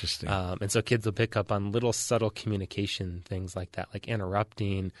matters. Interesting. And so kids will pick up on little subtle communication things like that, like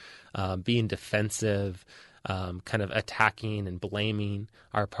interrupting, being defensive, kind of attacking and blaming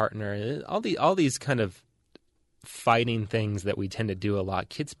our partner. All these kind of fighting things that we tend to do a lot.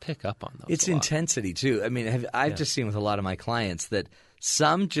 Kids pick up on those. It's intensity too. I mean, I've just seen with a lot of my clients that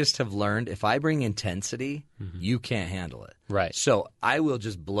some just have learned, if I bring intensity, you can't handle it. Right. So I will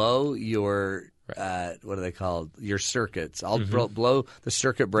just blow your what are they called? Your circuits. I'll blow the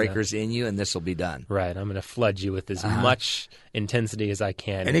circuit breakers in you, and this will be done. Right. I'm going to flood you with as much intensity as I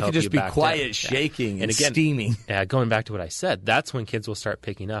can. And it could just be quiet shaking and again, steaming. Yeah, going back to what I said, that's when kids will start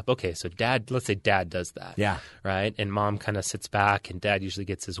picking up. Okay, so let's say dad does that. Yeah. Right? And mom kind of sits back, and dad usually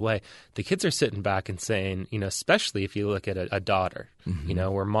gets his way. The kids are sitting back and saying, especially if you look at a daughter,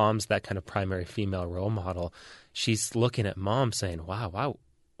 where mom's that kind of primary female role model, she's looking at mom saying, wow,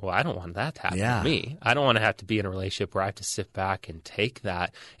 well, I don't want that to happen to me. I don't want to have to be in a relationship where I have to sit back and take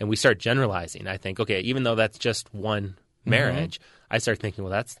that. And we start generalizing. I think, okay, even though that's just one marriage, I start thinking,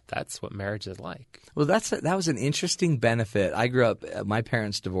 well, that's what marriage is like. Well, that was an interesting benefit. I grew up, my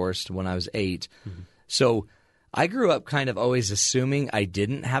parents divorced when I was 8. So I grew up kind of always assuming I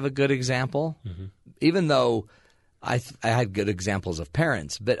didn't have a good example, even though I had good examples of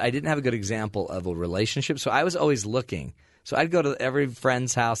parents, but I didn't have a good example of a relationship. So I was always looking. So I'd go to every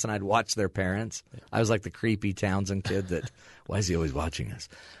friend's house and I'd watch their parents. I was like the creepy Townsend kid that, why is he always watching us?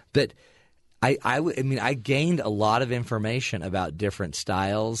 But I gained a lot of information about different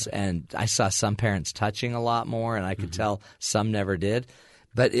styles, and I saw some parents touching a lot more, and I could tell some never did.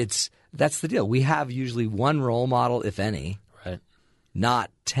 But that's the deal. We have usually one role model, if any, right? Not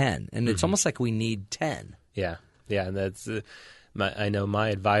 10. And it's almost like we need 10. Yeah. Yeah, and that's I know my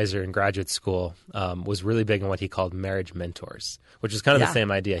advisor in graduate school was really big on what he called marriage mentors, which is kind of the same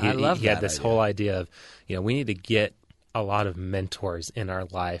idea. He had this whole idea of, we need to get a lot of mentors in our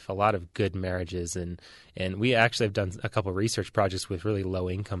life, a lot of good marriages, and we actually have done a couple of research projects with really low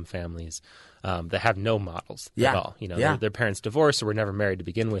income families that have no models at all. Their parents divorced or were never married to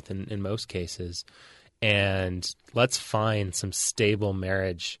begin with in most cases, and let's find some stable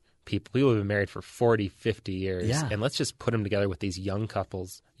marriage people who have been married for 40, 50 years, and let's just put them together with these young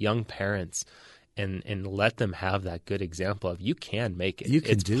couples, young parents, and let them have that good example of you can make it. You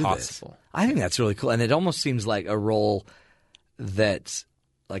can it's do possible. This. I think that's really cool. And it almost seems like a role that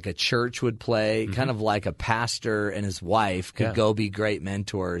like a church would play, kind of like a pastor and his wife could go be great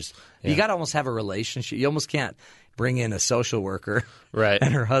mentors. You got to almost have a relationship. You almost can't bring in a social worker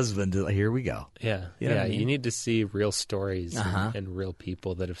and her husband to, here we go. Yeah. You know what I mean? You need to see real stories and real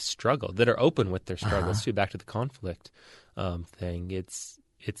people that have struggled, that are open with their struggles too. Back to the conflict thing. It's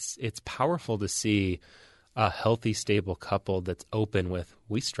powerful to see a healthy, stable couple that's open with,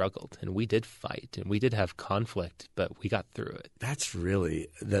 we struggled and we did fight and we did have conflict, but we got through it. That's really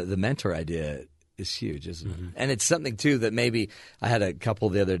the mentor idea is huge, isn't it? And it's something too that maybe I had a couple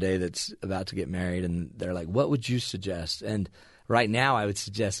the other day that's about to get married, and they're like, "What would you suggest?" And right now, I would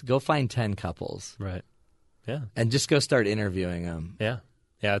suggest go find 10 couples, Right? Yeah, and just go start interviewing them. yeah.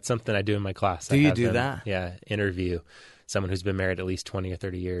 It's something I do in my class. Do you do that? Yeah, interview someone who's been married at least 20 or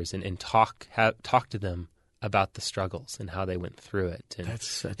 30 years, and talk to them about the struggles and how they went through it,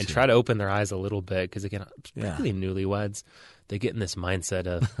 and try to open their eyes a little bit, because again, particularly newlyweds, they get in this mindset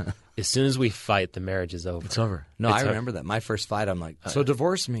of as soon as we fight, the marriage is over. It's over. No, I remember that. My first fight, I'm like, so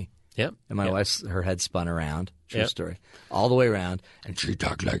divorce me. Yep. And my wife's, her head spun around, true story, all the way around, and she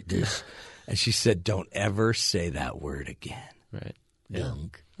talked like this. And she said, don't ever say that word again. Right.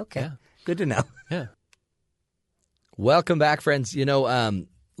 Dunk. Okay. Yeah. Good to know. Yeah. Welcome back, friends. You know,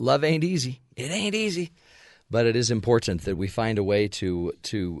 love ain't easy. It ain't easy. But it is important that we find a way to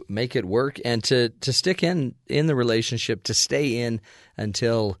make it work and to stick in the relationship, to stay in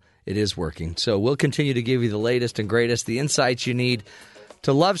until it is working. So we'll continue to give you the latest and greatest, the insights you need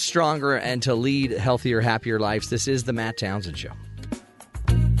to love stronger and to lead healthier, happier lives. This is the Matt Townsend Show.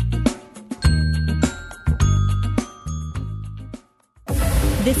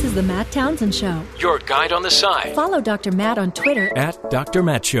 This is the Matt Townsend Show. Your guide on the side. Follow Dr. Matt on Twitter At Dr.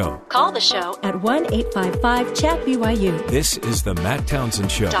 Matt Show. Call the show at 1-855-CHAT-BYU. This is the Matt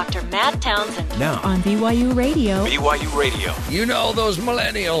Townsend Show. Dr. Matt Townsend Now on BYU Radio. BYU Radio. You know those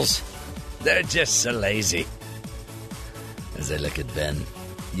millennials, they're just so lazy. As I look at Ben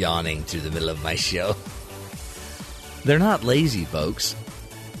yawning through the middle of my show. They're not lazy, folks.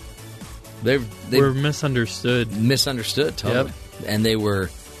 We're misunderstood. Misunderstood, totally. Yep. And they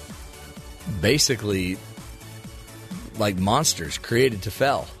were basically like monsters created to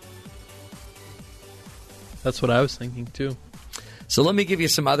fail. That's what I was thinking too. So let me give you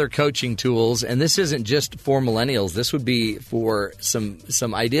some other coaching tools, and this isn't just for millennials. This would be for some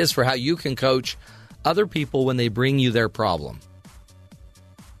ideas for how you can coach other people when they bring you their problem,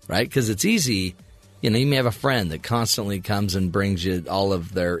 right? Because it's easy. You know, you may have a friend that constantly comes and brings you all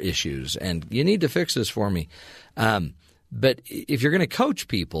of their issues, and you need to fix this for me. But if you're going to coach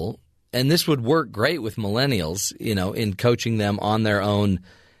people, and this would work great with millennials, you know, in coaching them on their own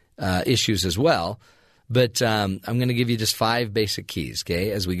issues as well. But I'm going to give you just 5 basic keys,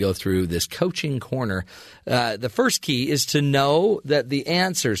 okay, as we go through this coaching corner. The first key is to know that the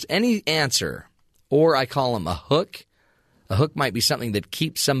answers, any answer, or I call them a hook might be something that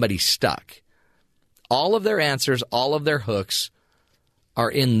keeps somebody stuck. All of their answers, all of their hooks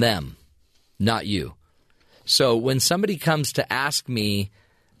are in them, not you. So when somebody comes to ask me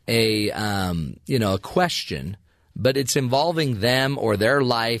a question, but it's involving them or their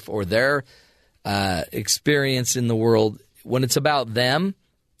life or their experience in the world, when it's about them,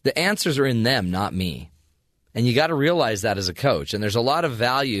 the answers are in them, not me. And you got to realize that as a coach. And there's a lot of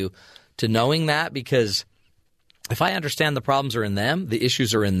value to knowing that, because if I understand the problems are in them, the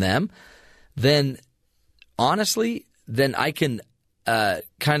issues are in them, then honestly, then I can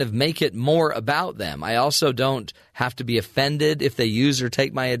kind of make it more about them. I also don't have to be offended if they use or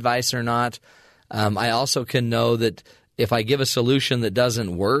take my advice or not. I also can know that if I give a solution that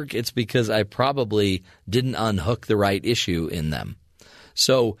doesn't work, it's because I probably didn't unhook the right issue in them.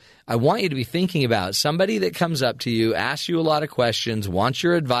 So I want you to be thinking about somebody that comes up to you, asks you a lot of questions, wants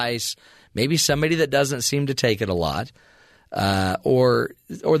your advice, maybe somebody that doesn't seem to take it a lot, or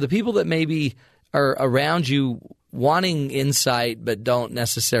the people that maybe are around you wanting insight but don't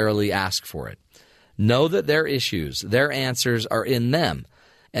necessarily ask for it. Know that their issues, their answers are in them.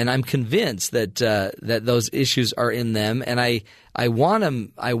 And I'm convinced that that those issues are in them, and I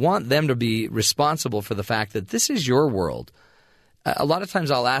want them to be responsible for the fact that this is your world. A lot of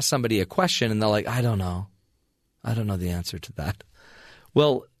times I'll ask somebody a question and they're like, I don't know the answer to that.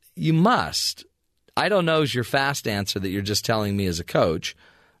 Well, you must. I don't know is your fast answer that you're just telling me as a coach,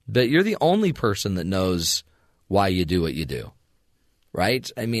 but you're the only person that knows why you do what you do, right?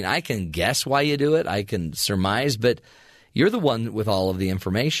 I mean, I can guess why you do it. I can surmise, but you're the one with all of the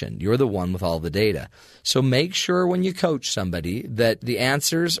information. You're the one with all the data. So make sure when you coach somebody that the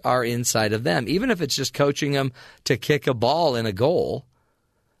answers are inside of them, even if it's just coaching them to kick a ball in a goal.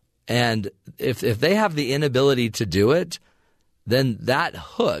 And if they have the inability to do it, then that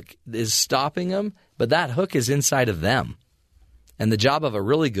hook is stopping them, but that hook is inside of them. And the job of a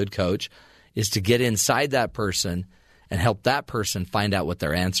really good coach is to get inside that person and help that person find out what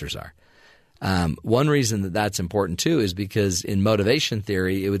their answers are. One reason that that's important, too, is because in motivation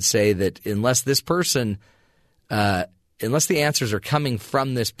theory, it would say that unless this person unless the answers are coming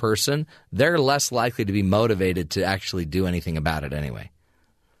from this person, they're less likely to be motivated to actually do anything about it anyway.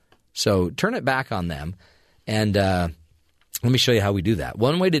 So turn it back on them, and let me show you how we do that.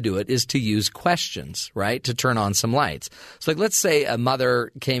 One way to do it is to use questions, right, to turn on some lights. So like let's say a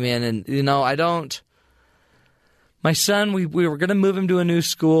mother came in and, my son, we were going to move him to a new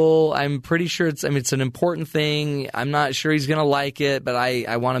school. I'm pretty sure it's an important thing. I'm not sure he's going to like it, but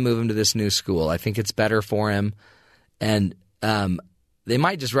I want to move him to this new school. I think it's better for him. And they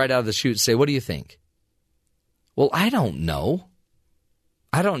might just right out of the chute say, what do you think? Well, I don't know.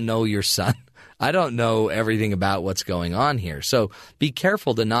 I don't know your son. I don't know everything about what's going on here. So be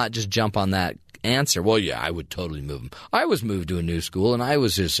careful to not just jump on that answer. Well, yeah, I would totally move him. I was moved to a new school, and I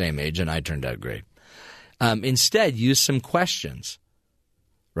was his same age, and I turned out great. Instead, use some questions,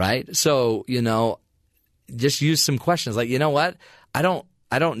 right? So, just use some questions. Like, you know what? I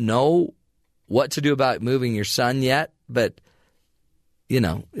don't know what to do about moving your son yet, but,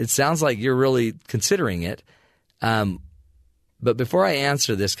 it sounds like you're really considering it. But before I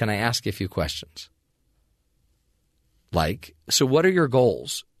answer this, can I ask you a few questions? Like, so what are your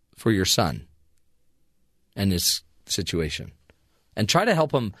goals for your son and his situation? And try to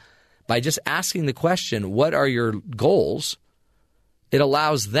help him by just asking the question, what are your goals? It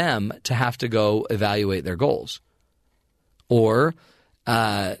allows them to have to go evaluate their goals. Or,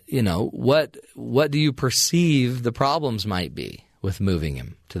 what do you perceive the problems might be with moving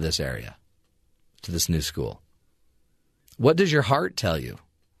him to this area, to this new school? What does your heart tell you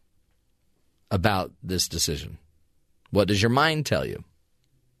about this decision? What does your mind tell you?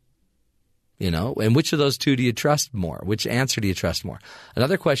 And which of those two do you trust more? Which answer do you trust more?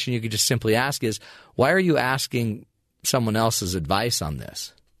 Another question you could just simply ask is, why are you asking someone else's advice on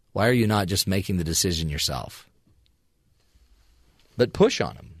this? Why are you not just making the decision yourself? But push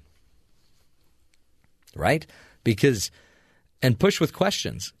on them, right? And push with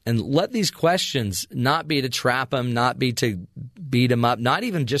questions. And let these questions not be to trap them, not be to beat them up, not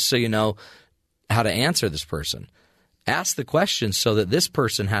even just so you know how to answer this person. Ask the questions so that this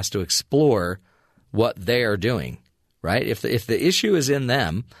person has to explore what they are doing, right? If the issue is in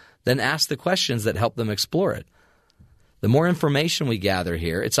them, then ask the questions that help them explore it. The more information we gather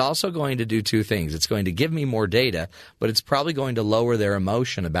here, it's also going to do two things. It's going to give me more data, but it's probably going to lower their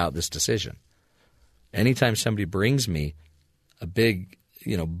emotion about this decision. Anytime somebody brings me a big,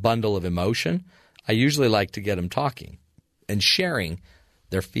 bundle of emotion, I usually like to get them talking and sharing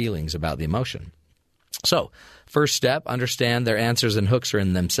their feelings about the emotion. So, first step, understand their answers and hooks are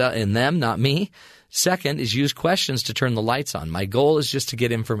in them, not me. Second is use questions to turn the lights on. My goal is just to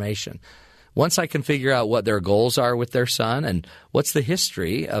get information. Once I can figure out what their goals are with their son and what's the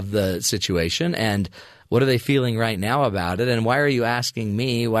history of the situation and what are they feeling right now about it and why are you asking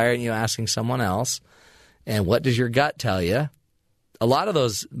me, why aren't you asking someone else, and what does your gut tell you? A lot of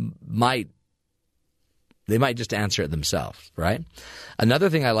those might just answer it themselves, right? Another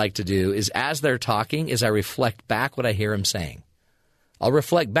thing I like to do is as they're talking is I reflect back what I hear them saying. I'll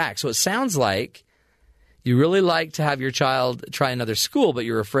reflect back. So it sounds like you really like to have your child try another school, but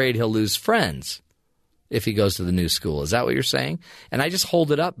you're afraid he'll lose friends if he goes to the new school. Is that what you're saying? And I just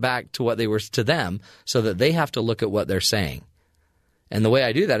hold it up back to what they were to them so that they have to look at what they're saying. And the way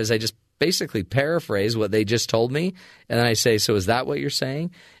I do that is I just basically paraphrase what they just told me, and then I say, so is that what you're saying?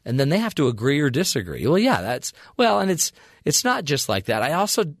 And then they have to agree or disagree. Well, yeah, and it's not just like that.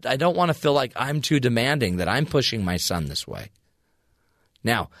 I don't want to feel like I'm too demanding, that I'm pushing my son this way.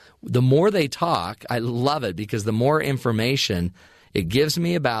 Now, the more they talk, I love it because the more information it gives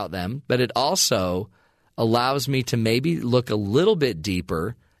me about them, but it also allows me to maybe look a little bit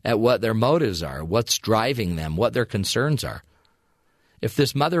deeper at what their motives are, what's driving them, what their concerns are. If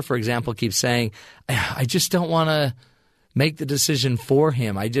this mother, for example, keeps saying, I just don't want to make the decision for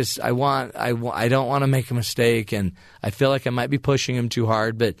him. I don't want to make a mistake, and I feel like I might be pushing him too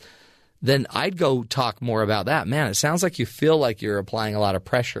hard, but then I'd go talk more about that. Man, it sounds like you feel like you're applying a lot of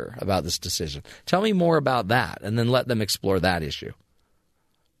pressure about this decision. Tell me more about that, and then let them explore that issue.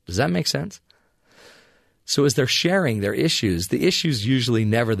 Does that make sense? So as they're sharing their issues, the issue's usually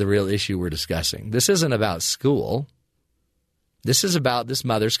never the real issue we're discussing. This isn't about school. This is about this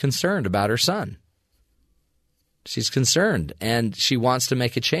mother's concerned about her son. She's concerned, and she wants to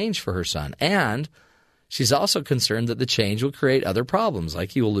make a change for her son. And she's also concerned that the change will create other problems, like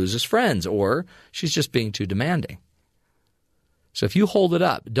he will lose his friends, or she's just being too demanding. So if you hold it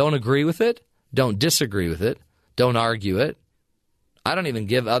up, don't agree with it, don't disagree with it, don't argue it. I don't even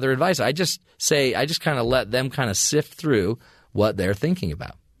give other advice. I just kind of let them kind of sift through what they're thinking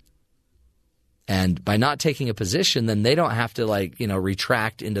about. And by not taking a position, then they don't have to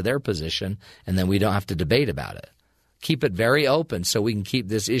retract into their position, and then we don't have to debate about it. Keep it very open so we can keep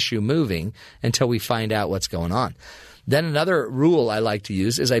this issue moving until we find out what's going on. Then another rule I like to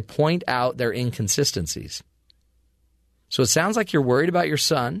use is I point out their inconsistencies. So it sounds like you're worried about your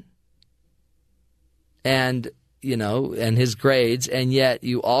son and his grades, and yet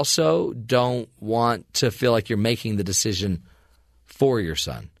you also don't want to feel like you're making the decision for your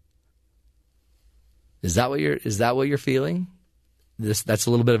son. Is that what you're feeling? That's a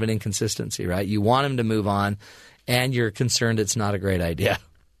little bit of an inconsistency, right? You want him to move on, and you're concerned it's not a great idea.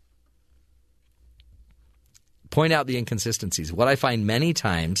 Point out the inconsistencies. What I find many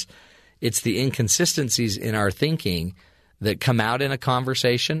times, it's the inconsistencies in our thinking that come out in a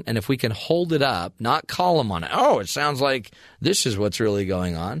conversation, and if we can hold it up, not call them on it. Oh, it sounds like this is what's really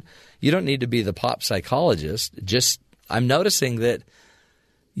going on. You don't need to be the pop psychologist. Just I'm noticing that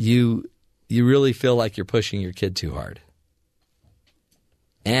you really feel like you're pushing your kid too hard.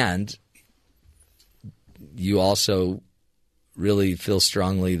 And you also really feel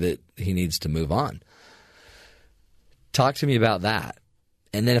strongly that he needs to move on. Talk to me about that.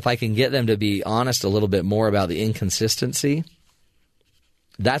 And then if I can get them to be honest a little bit more about the inconsistency,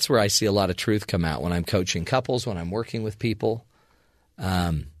 that's where I see a lot of truth come out when I'm coaching couples, when I'm working with people.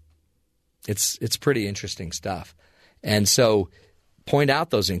 It's pretty interesting stuff. And so point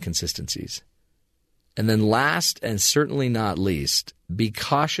out those inconsistencies. And then last and certainly not least, be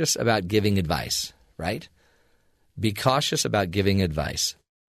cautious about giving advice, right? Be cautious about giving advice.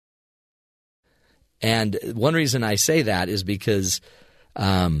 And one reason I say that is because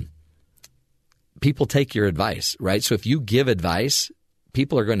people take your advice, right? So if you give advice,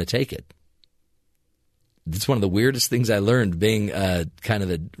 people are going to take it. It's one of the weirdest things I learned being kind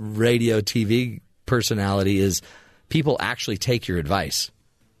of a radio TV personality is people actually take your advice.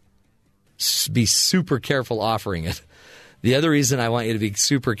 Be super careful offering it. The other reason I want you to be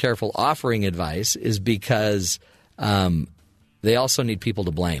super careful offering advice is because they also need people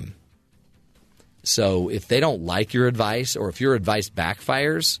to blame. So if they don't like your advice or if your advice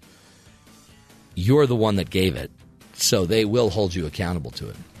backfires, you're the one that gave it. So they will hold you accountable to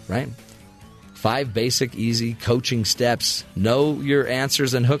it, right? 5 basic, easy coaching steps. Know your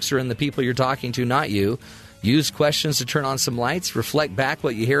answers and hooks are in the people you're talking to, not you. Use questions to turn on some lights. Reflect back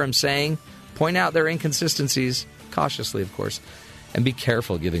what you hear them saying. Point out their inconsistencies, cautiously, of course. And be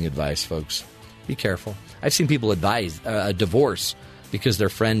careful giving advice, folks. Be careful. I've seen people advise a divorce because their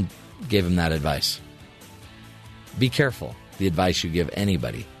friend gave them that advice. Be careful the advice you give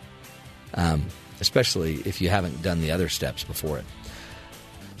anybody, especially if you haven't done the other steps before it.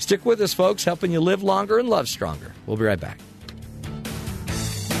 Stick with us, folks, helping you live longer and love stronger. We'll be right back.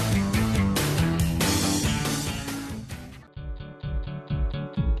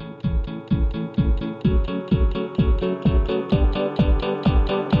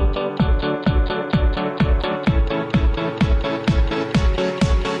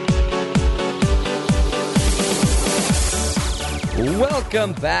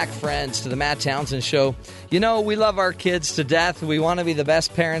 Welcome back, friends, to the Matt Townsend Show. You know, we love our kids to death. We want to be the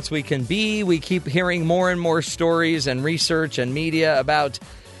best parents we can be. We keep hearing more and more stories and research and media about,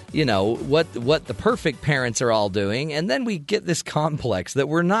 what the perfect parents are all doing. And then we get this complex that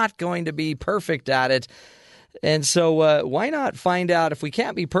we're not going to be perfect at it. And so why not find out if we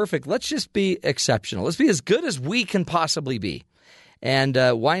can't be perfect, let's just be exceptional. Let's be as good as we can possibly be. And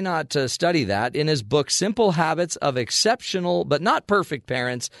why not study that? In his book, Simple Habits of Exceptional But Not Perfect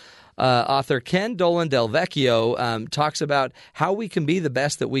Parents, author Ken Dolan Del Vecchio talks about how we can be the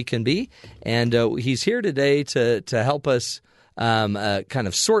best that we can be. And he's here today to help us kind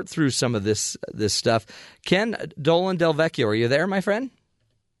of sort through some of this stuff. Ken Dolan Del Vecchio, are you there, my friend?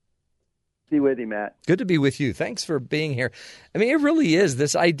 Be with you, Matt. Good to be with you. Thanks for being here. I mean, it really is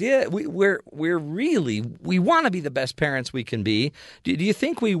this idea. We want to be the best parents we can be. Do you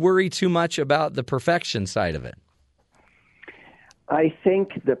think we worry too much about the perfection side of it? I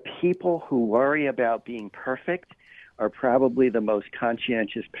think the people who worry about being perfect are probably the most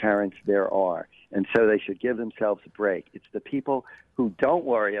conscientious parents there are, and so they should give themselves a break. It's the people who don't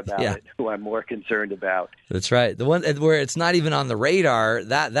worry about it who I'm more concerned about. That's right. The one where it's not even on the radar,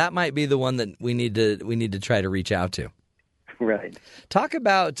 that might be the one that we need to try to reach out to. Right. Talk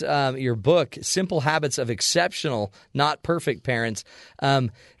about your book, Simple Habits of Exceptional, Not Perfect Parents.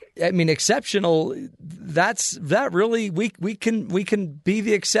 I mean, exceptional. That really we can be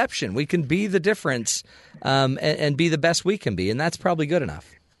the exception. We can be the difference, and be the best we can be, and that's probably good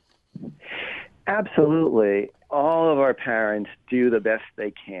enough. Absolutely. All of our parents do the best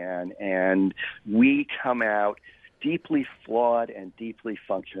they can, and we come out deeply flawed and deeply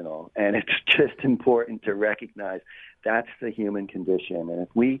functional. And it's just important to recognize that's the human condition. And if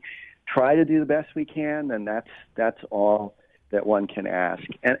we try to do the best we can, then that's all that one can ask.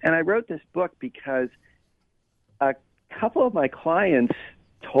 And I wrote this book because a couple of my clients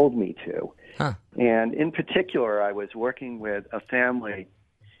told me to. Huh. And in particular, I was working with a family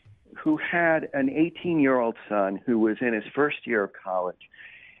who had an 18-year-old son who was in his first year of college.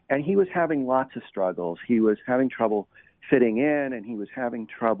 And he was having lots of struggles. He was having trouble fitting in, and he was having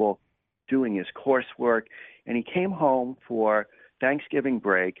trouble doing his coursework. And he came home for Thanksgiving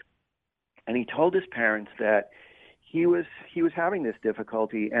break, and he told his parents that he was having this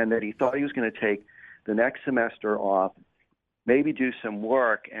difficulty and that he thought he was going to take the next semester off, maybe do some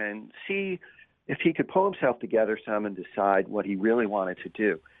work, and see if he could pull himself together some and decide what he really wanted to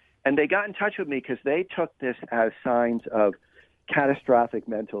do. And they got in touch with me because they took this as signs of catastrophic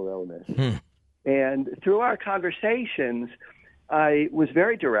mental illness. And through our conversations, I was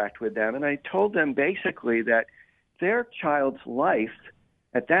very direct with them, and I told them basically that their child's life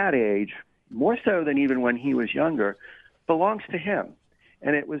at that age, more so than even when he was younger, belongs to him.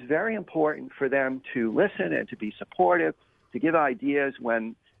 And it was very important for them to listen and to be supportive, to give ideas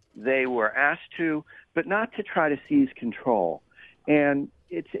when they were asked to, but not to try to seize control. And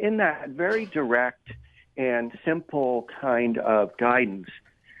it's in that very direct and simple kind of guidance.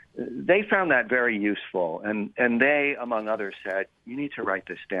 They found that very useful, and they, among others, said, you need to write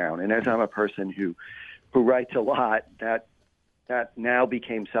this down. And as I'm a person who writes a lot, that now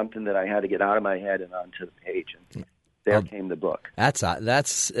became something that I had to get out of my head and onto the page. And there came the book.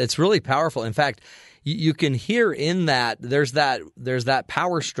 It's really powerful. In fact, you can hear in that there's that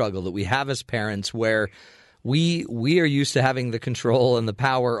power struggle that we have as parents where we are used to having the control and the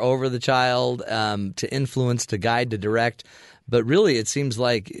power over the child, to influence, to guide, to direct. But really, it seems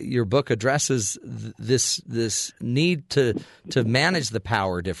like your book addresses this need to manage the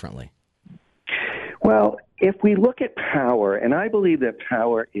power differently. Well, if we look at power, and I believe that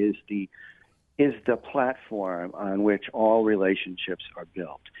power is the platform on which all relationships are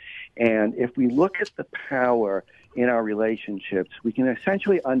built. And if we look at the power in our relationships, we can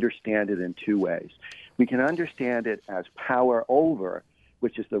essentially understand it in two ways. We can understand it as power over,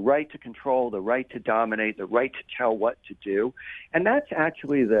 which is the right to control, the right to dominate, the right to tell what to do. And that's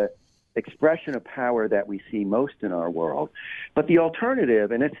actually the expression of power that we see most in our world. But the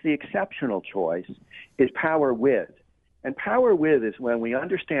alternative, and it's the exceptional choice, is power with. And power with is when we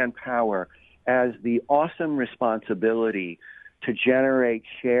understand power as the awesome responsibility to generate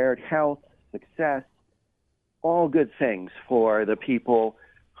shared health, success, all good things for the people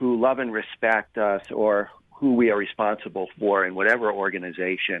who love and respect us or who we are responsible for in whatever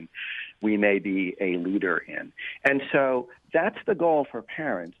organization we may be a leader in. And so that's the goal for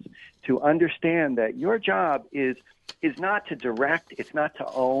parents, to understand that your job is not to direct, it's not to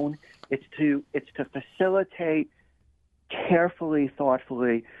own, it's to facilitate carefully,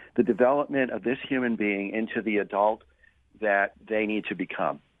 thoughtfully the development of this human being into the adult that they need to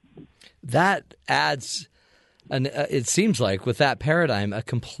become. That adds, it seems like with that paradigm, a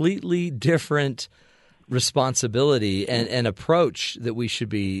completely different responsibility and approach that we should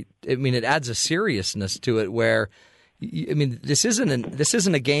be. I mean, it adds a seriousness to it where, I mean, this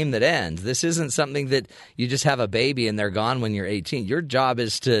isn't a game that ends. This isn't something that you just have a baby and they're gone when you're 18. Your job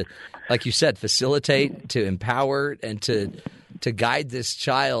is to, like you said, facilitate, to empower, and to guide this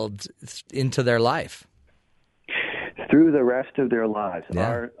child into their life. Through the rest of their lives.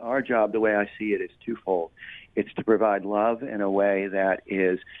 Yeah. Our job, the way I see it, is twofold. It's to provide love in a way that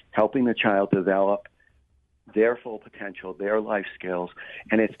is helping the child develop their full potential, their life skills,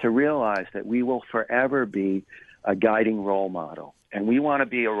 and it's to realize that we will forever be a guiding role model. And we want to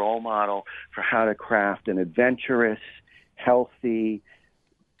be a role model for how to craft an adventurous, healthy,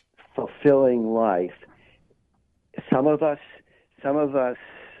 fulfilling life. Some of us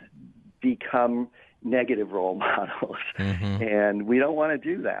become negative role models, and we don't want to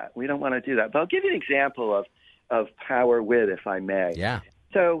do that. But I'll give you an example of power with, if I may. Yeah.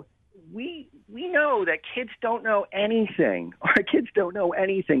 So we know that kids don't know anything. Our kids don't know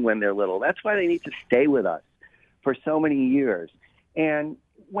anything when they're little. That's why they need to stay with us for so many years. And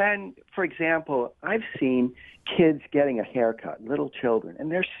when, for example, I've seen kids getting a haircut, little children,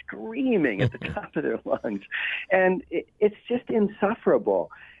 and they're screaming at the top of their lungs. And it's just insufferable.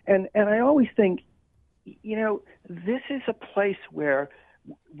 And I always think, you know, this is a place where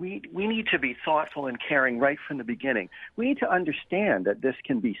we need to be thoughtful and caring right from the beginning. We need to understand that this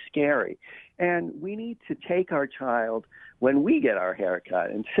can be scary. And we need to take our child when we get our haircut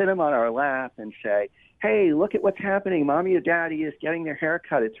and sit him on our lap and say, hey, look at what's happening. Mommy or daddy is getting their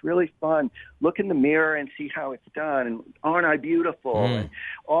haircut. It's really fun. Look in the mirror and see how it's done. And aren't I beautiful? And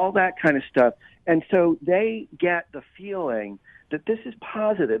all that kind of stuff. And so they get the feeling that this is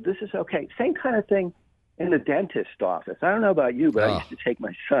positive. This is okay. Same kind of thing in the dentist office. I don't know about you, but I used to take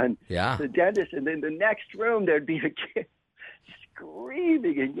my son to the dentist, and then the next room there'd be a kid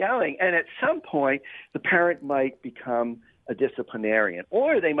screaming and yelling. And at some point, the parent might become a disciplinarian,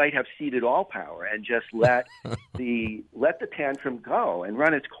 or they might have ceded all power and just let the tantrum go and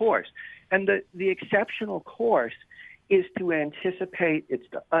run its course. And the exceptional course is to anticipate, it's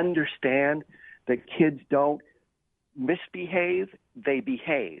to understand that kids don't misbehave, they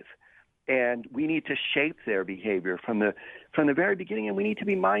behave. And we need to shape their behavior from the very beginning, and we need to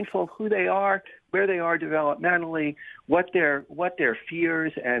be mindful of who they are, where they are developmentally, what their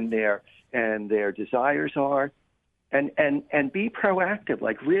fears and their desires are, and be proactive,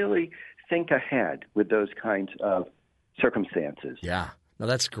 like really think ahead with those kinds of circumstances. Yeah. No,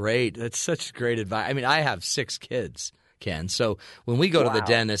 that's great. That's such great advice. I mean, I have 6 kids, Ken. So when we go to the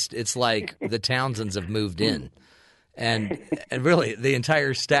dentist, it's like the Townsends have moved in. And really, the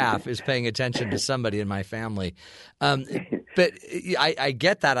entire staff is paying attention to somebody in my family. But I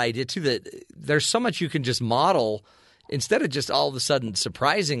get that idea, too, that there's so much you can just model. Instead of just all of a sudden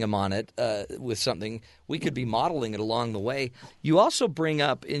surprising them on it with something, we could be modeling it along the way. You also bring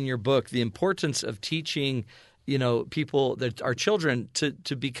up in your book the importance of teaching people, that our children,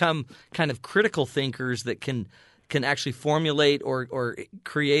 to become kind of critical thinkers that can actually formulate or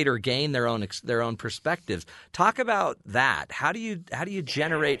create or gain their own perspectives. Talk about that. How do you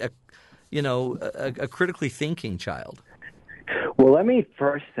generate a critically thinking child? Well, let me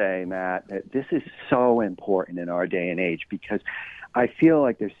first say, Matt, that this is so important in our day and age, because I feel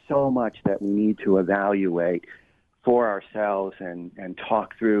like there's so much that we need to evaluate for ourselves and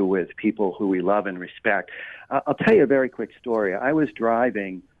talk through with people who we love and respect. I'll tell you a very quick story. I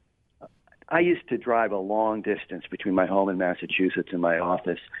used to drive a long distance between my home in Massachusetts and my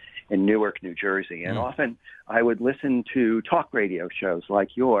office in Newark, New Jersey. And often I would listen to talk radio shows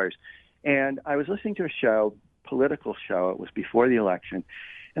like yours. And I was listening to a political show. It was before the election.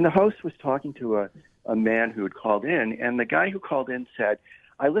 And the host was talking to a man who had called in. And the guy who called in said,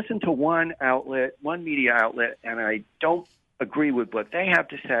 I listened to one media outlet, and I don't agree with what they have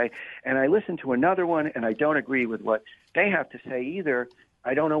to say. And I listened to another one, and I don't agree with what they have to say either.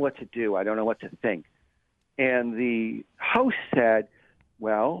 I don't know what to do. I don't know what to think. And the host said,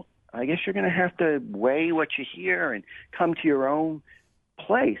 well, I guess you're going to have to weigh what you hear and come to your own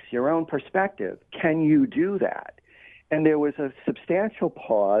place, your own perspective. Can you do that? And there was a substantial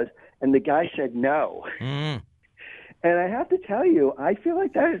pause, and the guy said no. And I have to tell you, I feel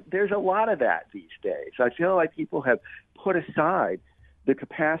like there's a lot of that these days. I feel like people have put aside the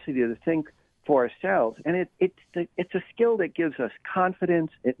capacity to think for ourselves, and it's a skill that gives us confidence.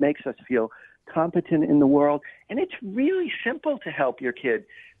 It makes us feel competent in the world, and it's really simple to help your kid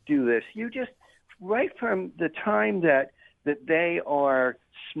do this. You just, right from the time that they are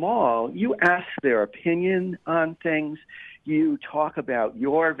small, you ask their opinion on things. You talk about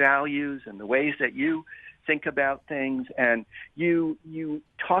your values and the ways that you think about things, and you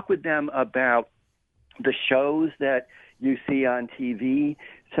talk with them about the shows that you see on TV.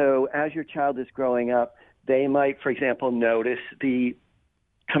 So as your child is growing up, they might, for example, notice the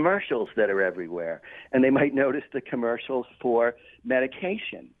commercials that are everywhere, and they might notice the commercials for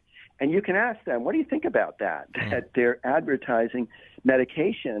medication. And you can ask them, what do you think about that they're advertising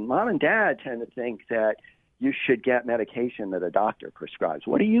medication? Mom and dad tend to think that you should get medication that a doctor prescribes.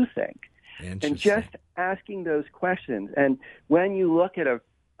 What do you think? And just asking those questions. And when you look at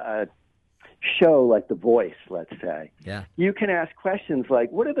a show like The Voice, let's say, you can ask questions like,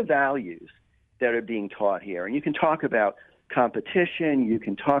 what are the values that are being taught here? And you can talk about competition. You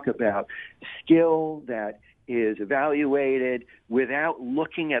can talk about skill that is evaluated without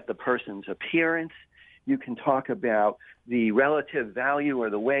looking at the person's appearance. You can talk about the relative value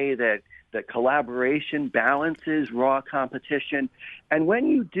or the way that collaboration balances raw competition. And when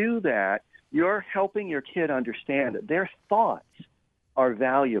you do that, you're helping your kid understand that their thoughts are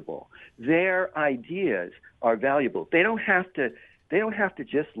valuable. Their ideas are valuable. They don't have to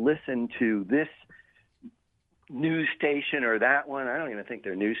just listen to this news station or that one. I don't even think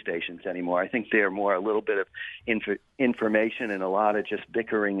they're news stations anymore. I think they're more a little bit of information and a lot of just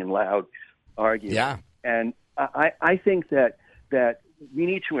bickering and loud arguing. Yeah. And I think that we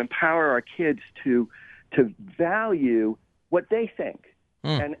need to empower our kids to value what they think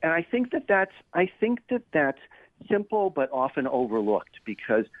And I think that's simple but often overlooked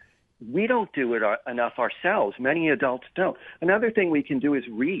because we don't do it enough ourselves. Many adults don't. Another thing we can do is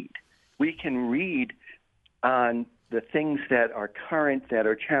read. We can read on the things that are current, that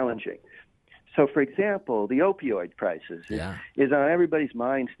are challenging. So, for example, the opioid crisis is on everybody's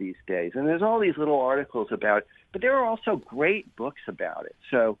minds these days. And there's all these little articles about, but there are also great books about it.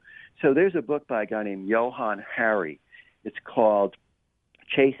 So there's a book by a guy named Johann Hari. It's called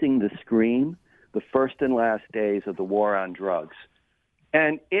Chasing the Scream, The First and Last Days of the War on Drugs.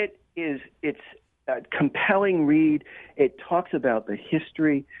 And it's a compelling read. It talks about the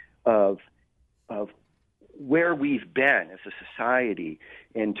history of where we've been as a society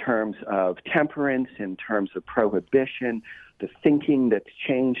in terms of temperance, in terms of prohibition, the thinking that's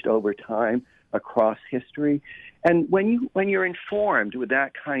changed over time across history. And when you're informed with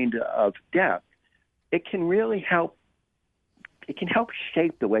that kind of depth, it can really help. It can help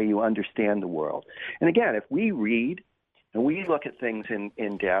shape the way you understand the world. And again, if we read and we look at things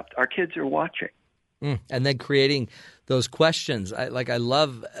in depth, our kids are watching. And then creating those questions. I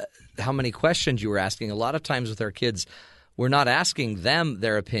love how many questions you were asking. A lot of times with our kids, we're not asking them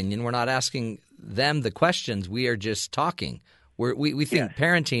their opinion. We're not asking them the questions. We are just talking. We think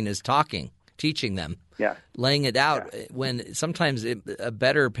parenting is talking, teaching them, laying it out. When sometimes a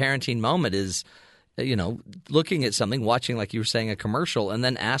better parenting moment is, looking at something, watching, like you were saying, a commercial, and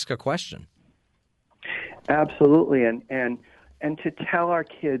then ask a question. Absolutely. And to tell our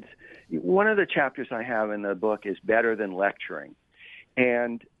kids, one of the chapters I have in the book is better than lecturing.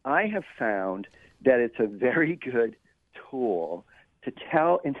 And I have found that it's a very good tool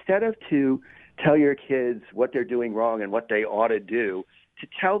to instead of to tell your kids what they're doing wrong and what they ought to do, to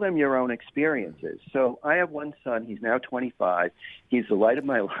tell them your own experiences. So I have one son, he's now 25. He's the light of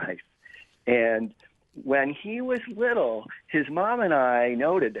my life. And when he was little, his mom and I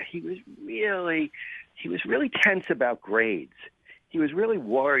noted that he was really tense about grades. He was really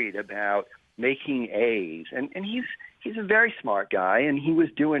worried about making A's. And he's a very smart guy, and he was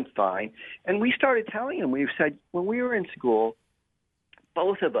doing fine. And we started telling him, we said, when we were in school,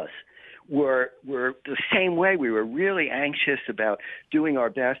 both of us were the same way. We were really anxious about doing our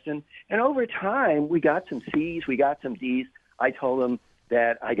best. And over time, we got some C's, we got some D's. I told him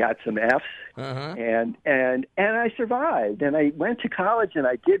that I got some F's, and I survived. And I went to college, and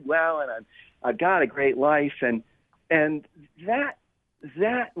I did well, and I've got a great life. And that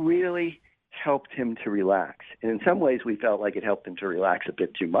really helped him to relax. And in some ways, we felt like it helped him to relax a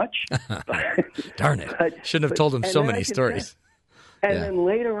bit too much. Darn it. Shouldn't have told him so many stories. Then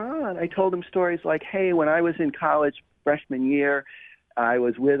later on, I told him stories like, hey, when I was in college freshman year, I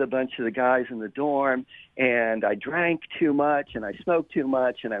was with a bunch of the guys in the dorm, and I drank too much, and I smoked too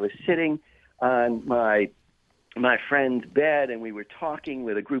much, and I was sitting on my friend's bed, and we were talking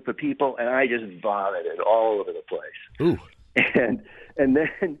with a group of people, and I just vomited all over the place. Ooh.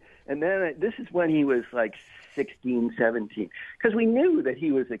 And then this is when he was like 16, 17, because we knew that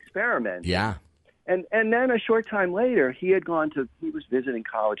he was experimenting. Yeah. And then a short time later, he was visiting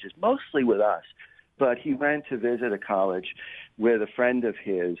colleges, mostly with us, but he went to visit a college with a friend of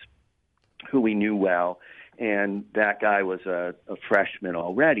his who we knew well, and that guy was a freshman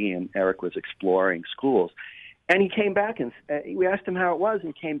already, and Eric was exploring schools. And he came back, and we asked him how it was,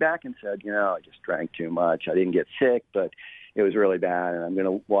 and he came back and said, I just drank too much. I didn't get sick, but it was really bad, and I'm going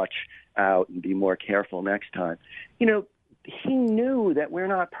to watch out and be more careful next time. He knew that we're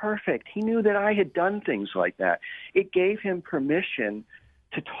not perfect. He knew that I had done things like that. It gave him permission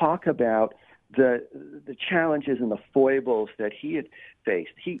to talk about the challenges and the foibles that he had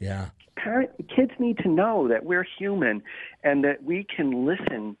faced. Kids need to know that we're human and that we can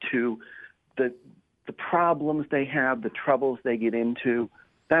listen to the problems they have, the troubles they get into,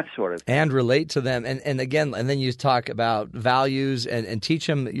 that sort of thing. And relate to them. And then you talk about values and teach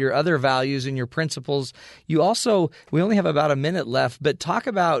them your other values and your principles. You also, we only have about a minute left, but talk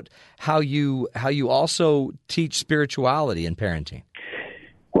about how you also teach spirituality in parenting.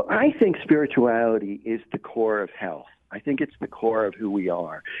 Well, I think spirituality is the core of health. I think it's the core of who we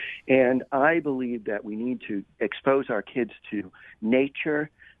are. And I believe that we need to expose our kids to nature.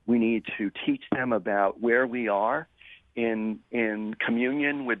 We need to teach them about where we are in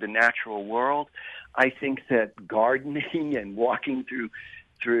communion with the natural world. I think that gardening and walking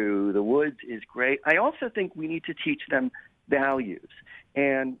through the woods is great. I also think we need to teach them values.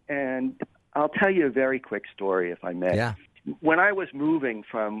 And I'll tell you a very quick story, if I may. Yeah. When I was moving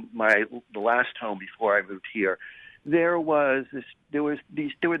from the last home before I moved here, there were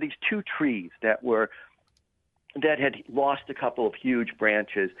these two trees that had lost a couple of huge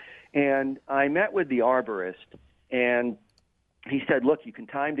branches, and I met with the arborist, and he said, look, you can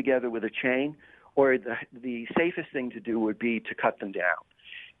tie them together with a chain, or the safest thing to do would be to cut them down.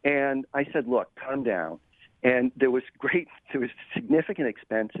 And I said, look, cut them down. And there was significant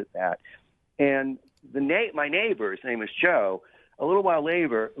expense at that. And my neighbor, his name was Joe, a little while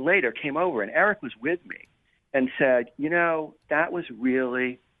later came over, and Eric was with me and said, that was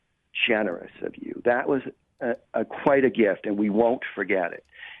really generous of you. That was quite a gift, and we won't forget it.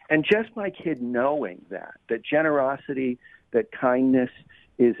 And just my kid knowing that generosity, that kindness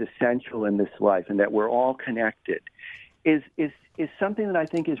is essential in this life, and that we're all connected, is something that I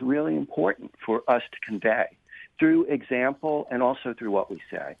think is really important for us to convey through example and also through what we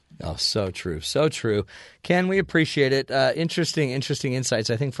say. Oh, so true. So true. Ken, we appreciate it. Interesting insights,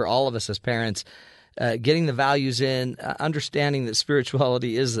 I think, for all of us as parents. Getting the values in, understanding that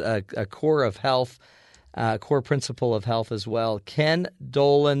spirituality is a core of health, core principle of health as well. Ken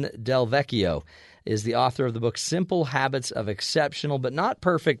Dolan Del Vecchio is the author of the book Simple Habits of Exceptional But Not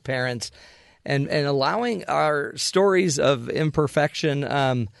Perfect Parents, and allowing our stories of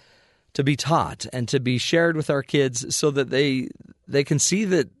imperfection to be taught and to be shared with our kids so that they can see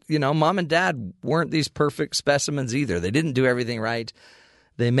that, mom and dad weren't these perfect specimens either. They didn't do everything right.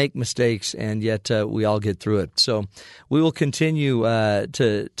 They make mistakes, and yet we all get through it. So we will continue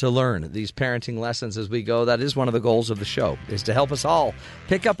to learn these parenting lessons as we go. That is one of the goals of the show, is to help us all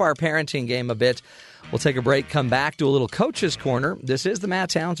pick up our parenting game a bit. We'll take a break, come back, do a little Coach's Corner. This is the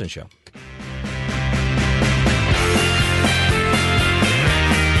Matt Townsend Show.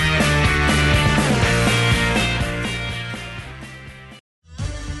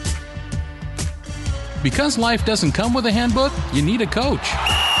 Because life doesn't come with a handbook, you need a coach.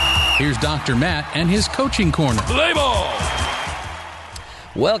 Here's Dr. Matt and his Coaching Corner. Play ball!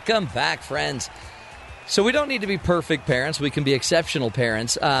 Welcome back, friends. So we don't need to be perfect parents. We can be exceptional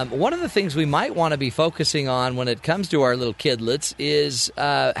parents. One of the things we might want to be focusing on when it comes to our little kidlets is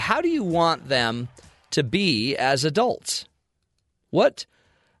how do you want them to be as adults? What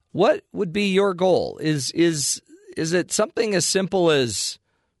would be your goal? Is it something as simple as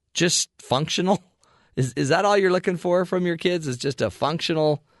just functional? Is that all you're looking for from your kids? Is just a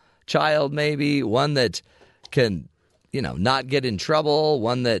functional child, maybe one that can, not get in trouble,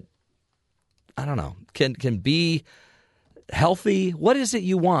 one that, I don't know, can be healthy? What is it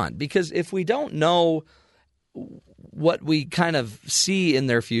you want? Because if we don't know what we kind of see in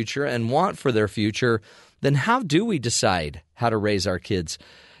their future and want for their future, then how do we decide how to raise our kids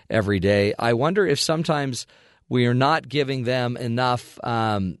every day? I wonder if sometimes we are not giving them enough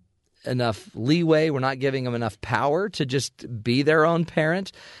leeway. We're not giving them enough power to just be their own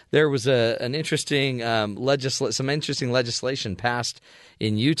parent. There was some interesting legislation passed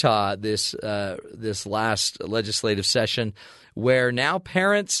in Utah this last legislative session, where now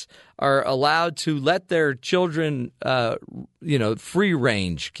parents are allowed to let their children, free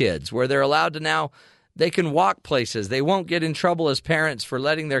range kids, where they're allowed to now they can walk places. They won't get in trouble as parents for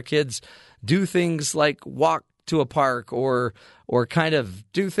letting their kids do things like walk to a park or kind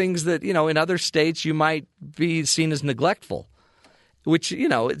of do things that, in other states you might be seen as neglectful, which,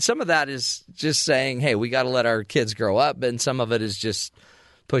 some of that is just saying, hey, we got to let our kids grow up. And some of it is just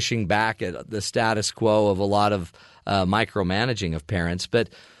pushing back at the status quo of a lot of micromanaging of parents. But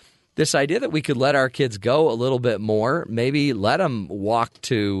this idea that we could let our kids go a little bit more, maybe let them walk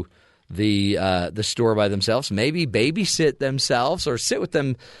to the store by themselves, maybe babysit themselves or sit with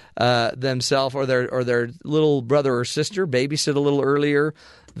them themselves or their little brother or sister, babysit a little earlier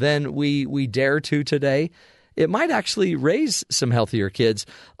than we dare to today. It might actually raise some healthier kids.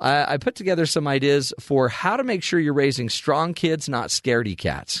 I put together some ideas for how to make sure you're raising strong kids, not scaredy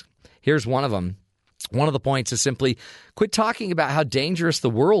cats. Here's one of them. One of the points is simply quit talking about how dangerous the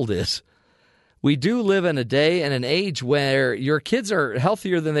world is. We do live in a day and an age where your kids are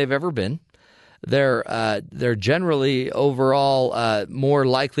healthier than they've ever been. They're generally overall more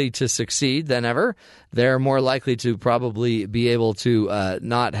likely to succeed than ever. They're more likely to probably be able to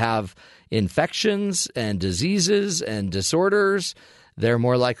not have infections and diseases and disorders. They're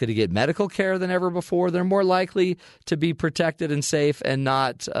more likely to get medical care than ever before. They're more likely to be protected and safe and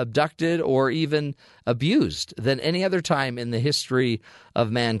not abducted or even abused than any other time in the history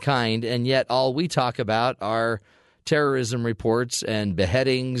of mankind. And yet all we talk about are terrorism reports and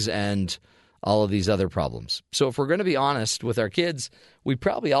beheadings and all of these other problems. So if we're going to be honest with our kids, we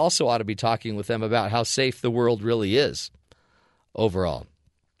probably also ought to be talking with them about how safe the world really is overall,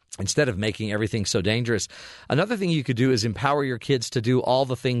 instead of making everything so dangerous. Another thing you could do is empower your kids to do all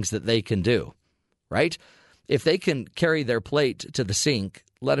the things that they can do, right? If they can carry their plate to the sink,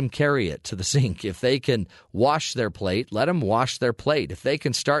 let them carry it to the sink. If they can wash their plate, let them wash their plate. If they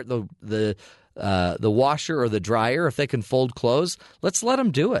can start the the washer or the dryer, if they can fold clothes, let's let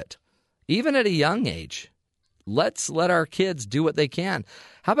them do it. Even at a young age, let's let our kids do what they can.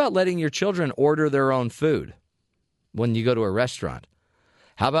 How about letting your children order their own food when you go to a restaurant?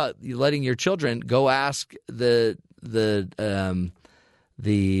 How about you letting your children go ask the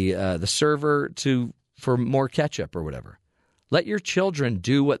server for more ketchup or whatever? Let your children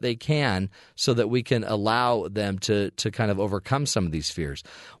do what they can so that we can allow them to kind of overcome some of these fears.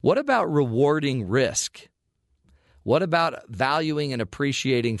 What about rewarding risk? What about valuing and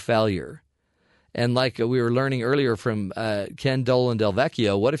appreciating failure? And like we were learning earlier from Ken Dolan Del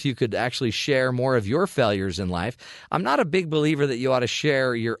Vecchio, what if you could actually share more of your failures in life? I'm not a big believer that you ought to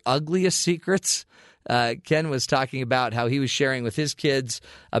share your ugliest secrets. Ken was talking about how he was sharing with his kids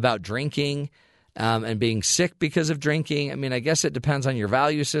about drinking and being sick because of drinking. I mean, I guess it depends on your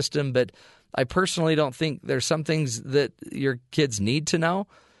value system, but I personally don't think there's some things that your kids need to know.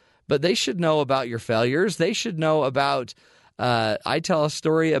 But they should know about your failures. They should know about I tell a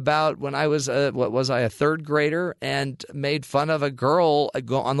story about when I was, a third grader and made fun of a girl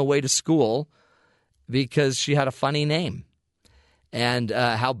on the way to school because she had a funny name, and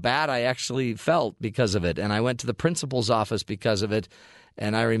how bad I actually felt because of it. And I went to the principal's office because of it,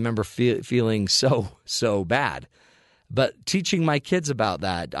 and I remember feeling so bad. But teaching my kids about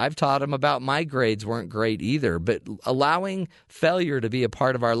that, I've taught them about my grades weren't great either, but allowing failure to be a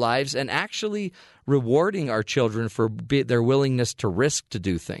part of our lives and actually rewarding our children for their willingness to risk to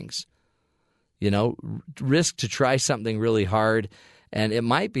do things. You know, risk to try something really hard, and it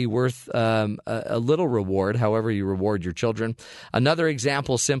might be worth a little reward, however you reward your children. Another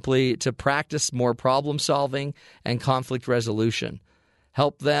example, simply to practice more problem solving and conflict resolution.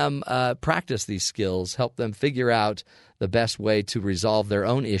 Help them practice these skills, help them figure out the best way to resolve their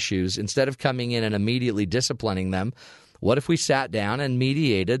own issues. Instead of coming in and immediately disciplining them, what if we sat down and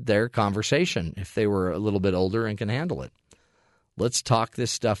mediated their conversation if they were a little bit older and can handle it? Let's talk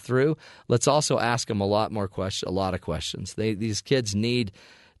this stuff through. Let's also ask them a lot of questions. These kids need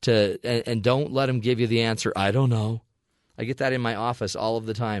to, and don't let them give you the answer, I don't know. I get that in my office all of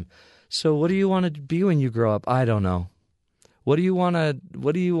the time. So what do you want to be when you grow up? I don't know. What do you want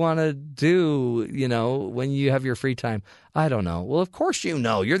to do, when you have your free time? I don't know. Well, of course you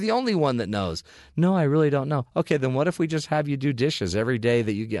know. You're the only one that knows. No, I really don't know. Okay, then what if we just have you do dishes every day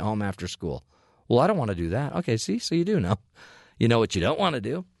that you get home after school? Well, I don't want to do that. Okay, see? So you do know. You know what you don't want to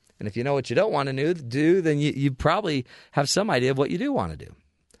do. And if you know what you don't want to do, then you probably have some idea of what you do want to do.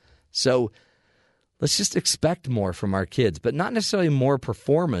 So let's just expect more from our kids, but not necessarily more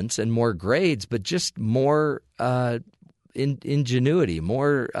performance and more grades, but just more ingenuity,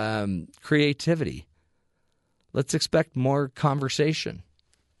 more creativity. Let's expect more conversation,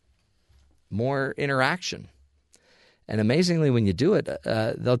 more interaction. And amazingly, when you do it,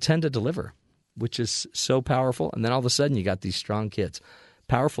 they'll tend to deliver, which is so powerful. And then all of a sudden, you got these strong kids.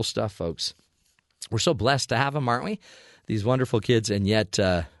 Powerful stuff, folks. We're so blessed to have them, aren't we? These wonderful kids, and yet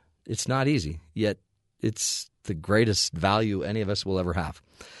it's not easy. Yet it's the greatest value any of us will ever have.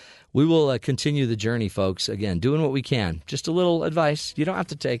 We will continue the journey, folks. Again, doing what we can. Just a little advice. You don't have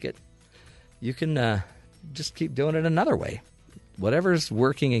to take it. You can just keep doing it another way. Whatever's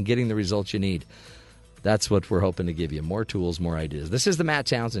working and getting the results you need. That's what we're hoping to give you. More tools, more ideas. This is the Matt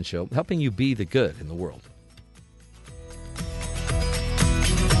Townsend Show, helping you be the good in the world.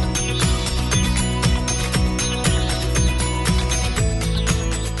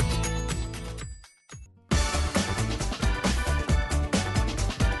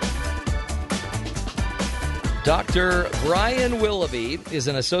 Dr. Brian Willoughby is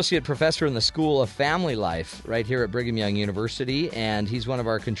an associate professor in the School of Family Life right here at Brigham Young University, and he's one of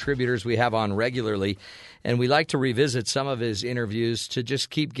our contributors we have on regularly. And we like to revisit some of his interviews to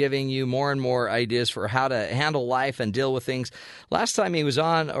just keep giving you more and more ideas for how to handle life and deal with things. Last time he was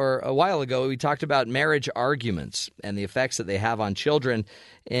on, or a while ago, we talked about marriage arguments and the effects that they have on children.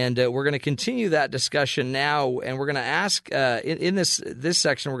 And we're going to continue that discussion now, and we're going to ask in this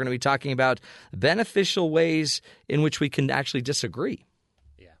section, we're going to be talking about beneficial ways in which we can actually disagree.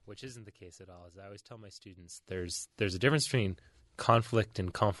 Yeah, which isn't the case at all. As I always tell my students, there's a difference between conflict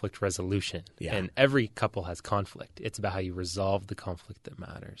and conflict resolution. Yeah. And every couple has conflict. It's about how you resolve the conflict that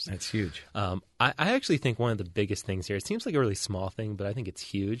matters. That's huge. I actually think one of the biggest things here, it seems like a really small thing, but I think it's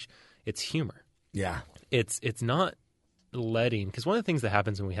huge. It's humor. Yeah. It's not letting, because one of the things that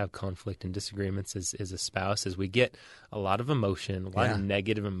happens when we have conflict and disagreements as a spouse is we get a lot of emotion, a lot of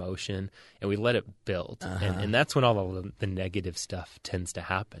negative emotion, and we let it build. And that's when all of the negative stuff tends to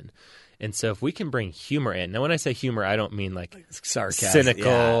happen. And so if we can bring humor in, now when I say humor, I don't mean like sarcastic,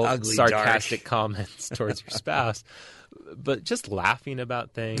 cynical, ugly, sarcastic comments towards your spouse, But just laughing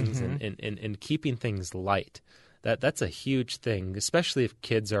about things and keeping things light. That's a huge thing, especially if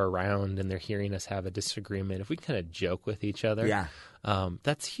kids are around and they're hearing us have a disagreement. If we kind of joke with each other,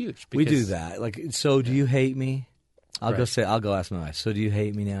 that's huge. We do that. Like, so do you hate me? I'll Right. I'll go ask my wife, so do you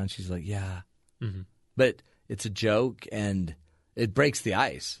hate me now? And she's like, yeah. Mm-hmm. But it's a joke and it breaks the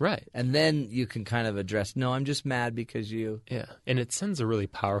ice. Right. And then you can kind of address, no, I'm just mad because you. Yeah. And it sends a really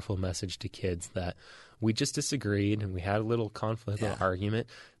powerful message to kids that we just disagreed and we had a little conflict, a little argument,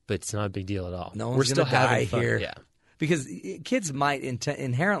 but it's not a big deal at all. No one's We're still gonna die having fun. here. Yeah. Because kids might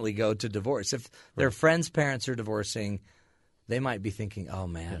inherently go to divorce. If their friends' parents are divorcing, they might be thinking, oh,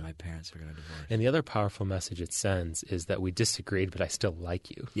 man, my parents are going to divorce. And the other powerful message it sends is that we disagreed, but I still like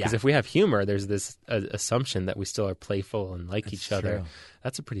you. Because Yeah. if we have humor, there's this assumption that we still are playful and like each other. true.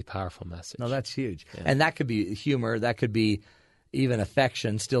 That's a pretty powerful message. No, that's huge. Yeah. And that could be humor. That could be even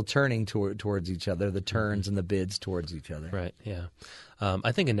affection, still turning towards each other, the turns and the bids towards each other. Right, yeah.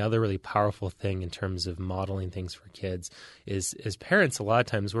 I think another really powerful thing in terms of modeling things for kids is as parents, a lot of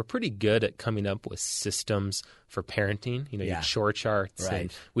times we're pretty good at coming up with systems for parenting. You know, you have chore charts. Right.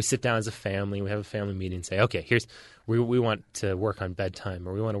 And we sit down as a family, we have a family meeting and say, okay, we want to work on bedtime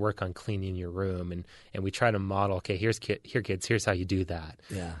or we want to work on cleaning your room. And we try to model, okay, here kids, here's how you do that.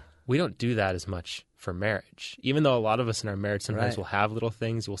 Yeah. We don't do that as much for marriage. Even though a lot of us in our marriage sometimes Right. will have little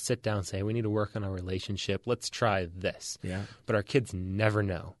things, we'll sit down and say, we need to work on our relationship. Let's try this. Yeah. But our kids never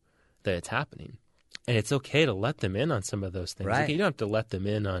know that it's happening. And it's okay to let them in on some of those things. Right. Like, you don't have to let them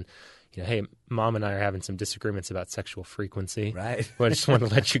in on, hey, Mom and I are having some disagreements about sexual frequency. Right. Well, I just want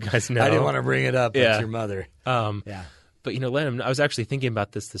to let you guys know. I didn't want to bring it up. Yeah. It's your mother. Yeah. But, let them know. I was actually thinking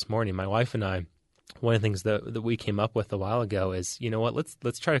about this morning. My wife and I, one of the things that we came up with a while ago is, you know what,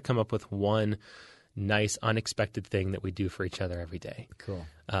 let's try to come up with one nice, unexpected thing that we do for each other every day. Cool.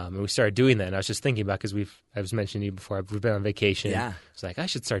 And we started doing that. And I was just thinking about, because I was mentioning to you before, we've been on vacation. Yeah. It's like, I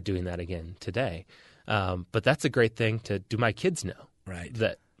should start doing that again today. But that's a great thing to do. My kids know Right.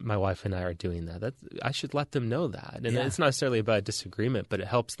 that my wife and I are doing that. I should let them know that. And Yeah. it's not necessarily about a disagreement, but it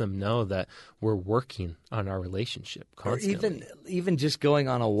helps them know that we're working on our relationship constantly. Or even just going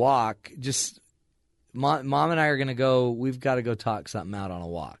on a walk, just Mom and I are going to go, we've got to go talk something out on a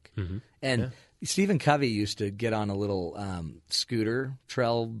walk. Mm-hmm. And Stephen Covey used to get on a little scooter,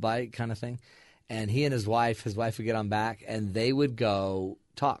 trail bike kind of thing. And he and his wife would get on back and they would go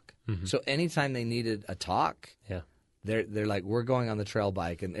talk. Mm-hmm. So anytime they needed a talk, they're like, we're going on the trail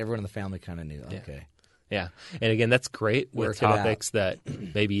bike. And everyone in the family kind of knew, okay. Yeah. And again, that's great with Work it out. topics that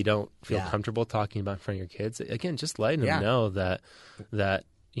maybe you don't feel comfortable talking about in front of your kids. Again, just letting them know that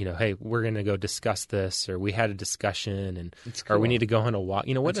hey, we're going to go discuss this, or we had a discussion, and or we need to go on a walk.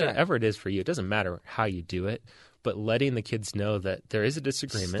 Whatever it is for you, it doesn't matter how you do it, but letting the kids know that there is a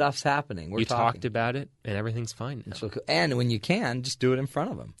disagreement. Stuff's happening. You talked about it, and everything's fine now. So cool. And when you can, just do it in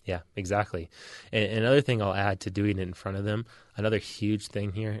front of them. Yeah, exactly. And another thing I'll add to doing it in front of them, another huge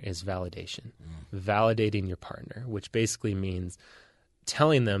thing here is validation. Validating your partner, which basically means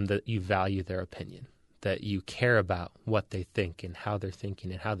telling them that you value their opinion, that you care about what they think and how they're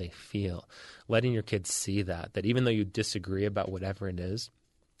thinking and how they feel. Letting your kids see that even though you disagree about whatever it is,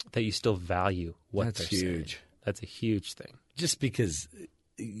 that you still value what they're saying. That's a huge thing. Just because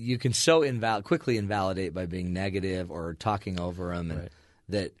you can so quickly invalidate by being negative or talking over them, and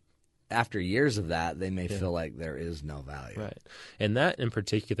that after years of that, they may feel like there is no value. Right. And that in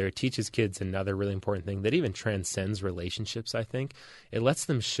particular teaches kids another really important thing that even transcends relationships, I think. It lets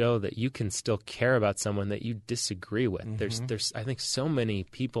them show that you can still care about someone that you disagree with. Mm-hmm. There's I think so many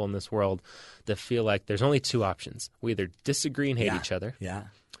people in this world that feel like there's only two options. We either disagree and hate each other. Yeah.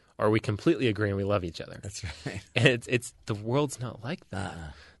 Or we completely agree and we love each other. That's right. And it's the world's not like that.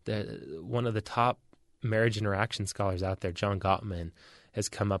 One of the top marriage interaction scholars out there, John Gottman, has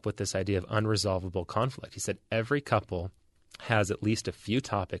come up with this idea of unresolvable conflict. He said every couple has at least a few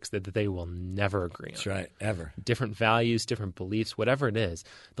topics that they will never agree on. That's right, ever. Different values, different beliefs, whatever it is,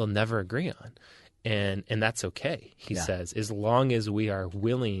 they'll never agree on. And that's okay, he says, as long as we are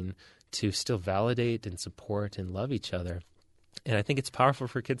willing to still validate and support and love each other. And I think it's powerful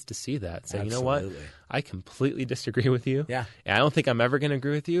for kids to see that. Say, Absolutely. You know what? I completely disagree with you. Yeah. And I don't think I'm ever going to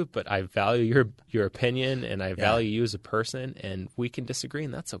agree with you, but I value your opinion and I value you as a person, and we can disagree,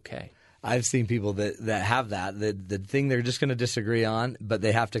 and that's okay. I've seen people that have that the thing they're just going to disagree on, but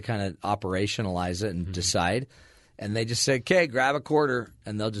they have to kind of operationalize it and decide. And they just say, okay, grab a quarter,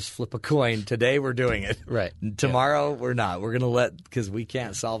 and they'll just flip a coin. Today we're doing it. Right. Tomorrow we're not. We're going to because we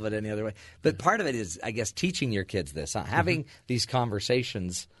can't solve it any other way. But part of it is, I guess, teaching your kids this, having these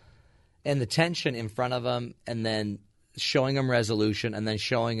conversations and the tension in front of them, and then showing them resolution, and then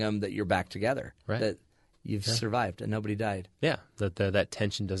showing them that you're back together. Right. That you've survived and nobody died. Yeah, that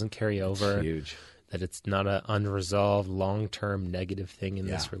tension doesn't carry over. It's huge. That it's not an unresolved, long-term negative thing in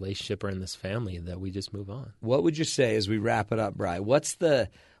this relationship or in this family, that we just move on. What would you say as we wrap it up, Bri? What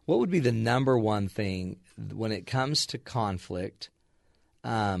would be the number one thing when it comes to conflict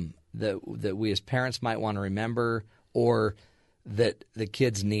that we as parents might want to remember, or that the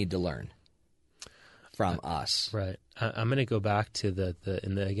kids need to learn from us? Right. I'm going to go back to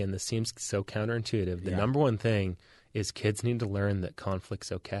again, this seems so counterintuitive. The number one thing is kids need to learn that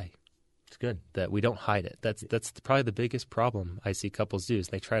conflict's okay. It's good. That we don't hide it. That's probably the biggest problem I see couples do, is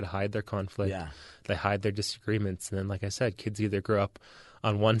they try to hide their conflict. Yeah. They hide their disagreements. And then, like I said, kids either grow up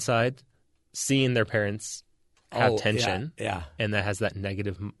on one side seeing their parents have tension, and that has that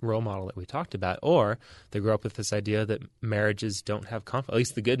negative role model that we talked about, or they grow up with this idea that marriages don't have conflict. At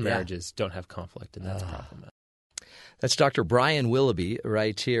least the good marriages don't have conflict, and that's problematic. That's Dr. Brian Willoughby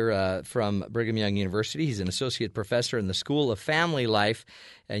right here from Brigham Young University. He's an associate professor in the School of Family Life,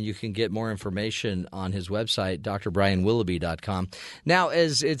 and you can get more information on his website, drbrianwilloughby.com. Now,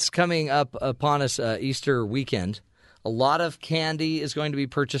 as it's coming up upon us Easter weekend, a lot of candy is going to be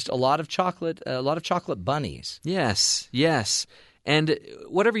purchased, a lot of chocolate bunnies. Yes. And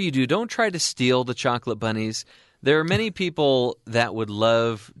whatever you do, don't try to steal the chocolate bunnies. There are many people that would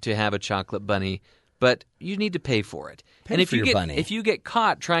love to have a chocolate bunny, but you need to pay for it. If you get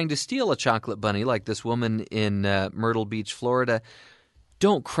caught trying to steal a chocolate bunny, like this woman in Myrtle Beach, Florida,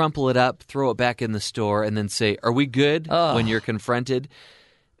 don't crumple it up, throw it back in the store, and then say, "Are we good?" when you're confronted.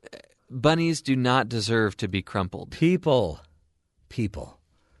 Bunnies do not deserve to be crumpled. People.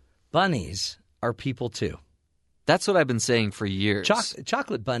 Bunnies are people too. That's what I've been saying for years.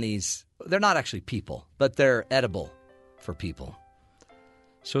 Chocolate bunnies, they're not actually people, but they're edible for people.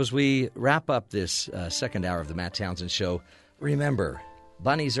 So as we wrap up this second hour of the Matt Townsend Show, remember,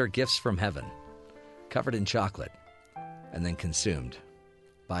 bunnies are gifts from heaven, covered in chocolate, and then consumed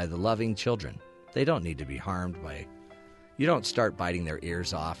by the loving children. They don't need to be harmed by... You don't start biting their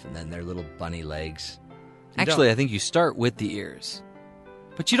ears off and then their little bunny legs. Actually, I think you start with the ears.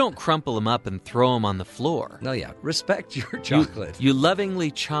 But you don't crumple them up and throw them on the floor. No, respect your chocolate. You lovingly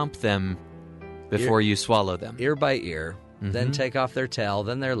chomp them before you swallow them. Ear by ear. Then take off their tail,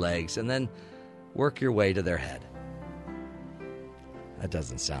 then their legs, and then work your way to their head. That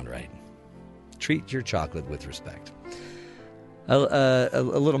doesn't sound right. Treat your chocolate with respect. A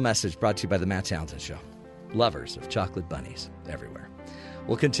little message brought to you by the Matt Townsend Show. Lovers of chocolate bunnies everywhere.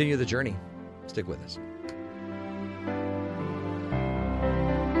 We'll continue the journey. Stick with us.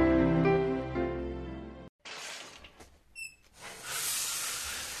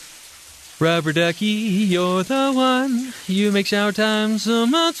 Rubber ducky, you're the one. You make shower time so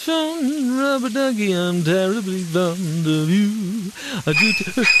much fun. Rubber ducky, I'm terribly fond of you.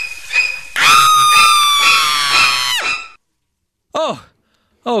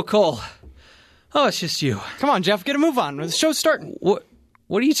 Oh, Cole. Oh, it's just you. Come on, Jeff, get a move on. The show's starting. What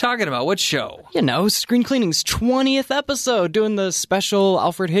are you talking about? What show? You know, Screen Cleaning's 20th episode, doing the special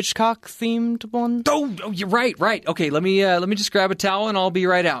Alfred Hitchcock-themed one. Oh, you're right. Okay, let me just grab a towel and I'll be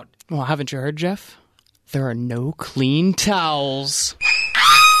right out. Well, haven't you heard, Jeff? There are no clean towels.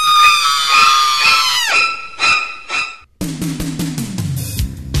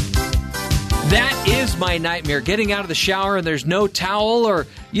 That is my nightmare, getting out of the shower and there's no towel, or,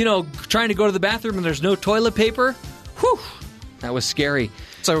 trying to go to the bathroom and there's no toilet paper. Whew, that was scary.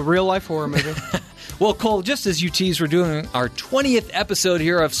 It's a real-life horror movie. Well, Cole, just as you teased, we're doing our 20th episode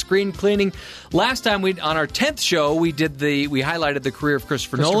here of Screen Cleaning. Last time on our 10th show, we highlighted the career of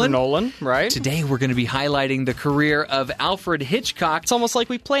Christopher Nolan, right? Today, we're going to be highlighting the career of Alfred Hitchcock. It's almost like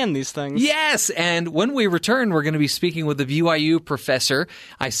we planned these things. Yes, and when we return, we're going to be speaking with the BYU professor.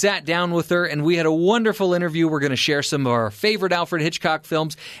 I sat down with her, and we had a wonderful interview. We're going to share some of our favorite Alfred Hitchcock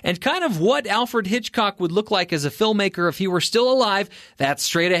films and kind of what Alfred Hitchcock would look like as a filmmaker if he were still alive. That's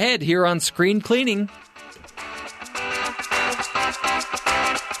straight ahead here on Screen Cleaning.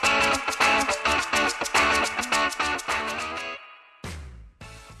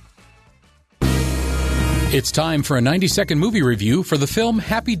 It's time for a 90-second movie review for the film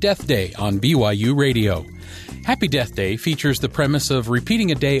Happy Death Day on BYU Radio. Happy Death Day features the premise of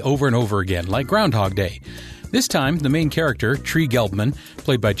repeating a day over and over again, like Groundhog Day. This time, the main character, Tree Gelbman,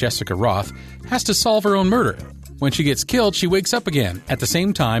 played by Jessica Roth, has to solve her own murder. When she gets killed, she wakes up again, at the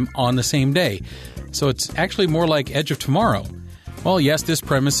same time, on the same day. So it's actually more like Edge of Tomorrow. Well, yes, this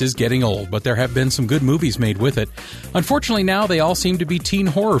premise is getting old, but there have been some good movies made with it. Unfortunately, now they all seem to be teen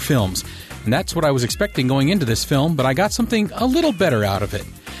horror films. And that's what I was expecting going into this film, but I got something a little better out of it.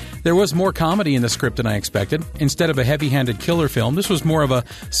 There was more comedy in the script than I expected. Instead of a heavy-handed killer film, this was more of a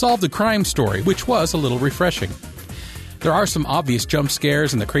solve-the-crime story, which was a little refreshing. There are some obvious jump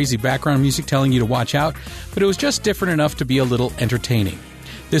scares and the crazy background music telling you to watch out, but it was just different enough to be a little entertaining.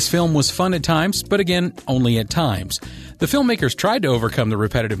 This film was fun at times, but again, only at times. The filmmakers tried to overcome the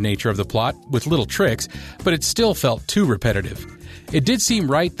repetitive nature of the plot with little tricks, but it still felt too repetitive. It did seem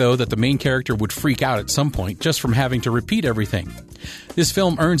right, though, that the main character would freak out at some point just from having to repeat everything. This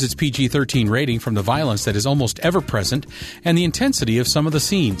film earns its PG-13 rating from the violence that is almost ever present and the intensity of some of the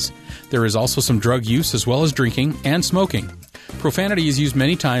scenes. There is also some drug use as well as drinking and smoking. Profanity is used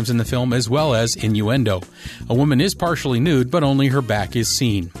many times in the film as well as innuendo. A woman is partially nude, but only her back is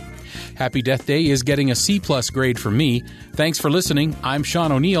seen. Happy Death Day is getting a C+ grade from me. Thanks for listening. I'm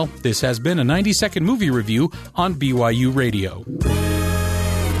Sean O'Neill. This has been a 90-second movie review on BYU Radio.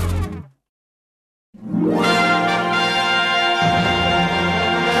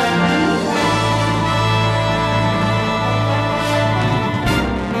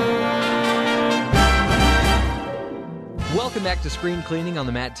 Welcome back to Screen Cleaning on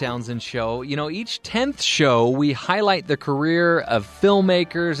the Matt Townsend Show. You know, each 10th show, we highlight the career of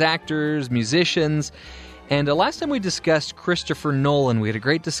filmmakers, actors, musicians. And last time we discussed Christopher Nolan. We had a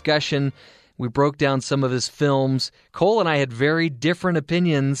great discussion. We broke down some of his films. Cole and I had very different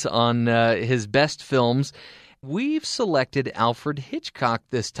opinions on his best films. We've selected Alfred Hitchcock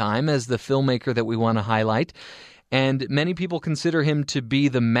this time as the filmmaker that we want to highlight. And many people consider him to be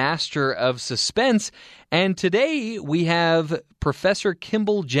the master of suspense. And today we have Professor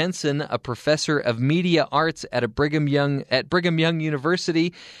Kimball Jensen, a professor of media arts at Brigham Young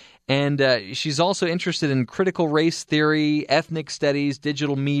University. And she's also interested in critical race theory, ethnic studies,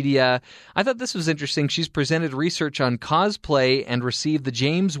 digital media. I thought this was interesting. She's presented research on cosplay and received the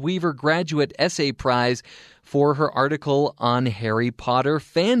James Weaver Graduate Essay Prize for her article on Harry Potter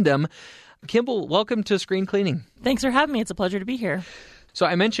fandom. Kimball, welcome to Screen Cleaning. Thanks for having me. It's a pleasure to be here. So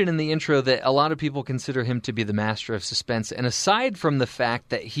I mentioned in the intro that a lot of people consider him to be the master of suspense. And aside from the fact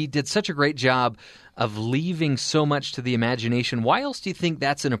that he did such a great job of leaving so much to the imagination, why else do you think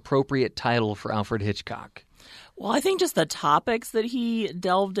that's an appropriate title for Alfred Hitchcock? Well, I think just the topics that he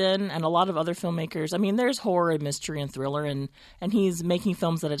delved in, and a lot of other filmmakers. I mean, there's horror, mystery, and thriller, and he's making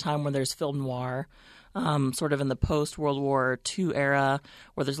films at a time when there's film noir. Sort of in the post-World War II era,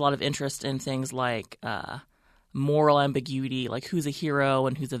 where there's a lot of interest in things like moral ambiguity, like who's a hero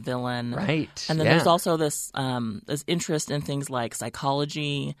and who's a villain. Right. And then there's also this interest in things like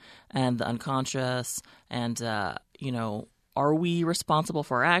psychology and the unconscious and, are we responsible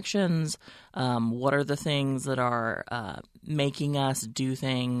for our actions? What are the things that are making us do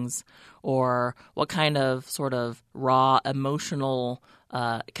things? Or what kind of sort of raw emotional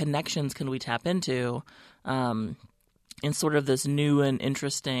connections can we tap into in sort of this new and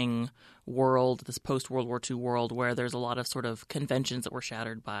interesting world, this post-World War II world, where there's a lot of sort of conventions that were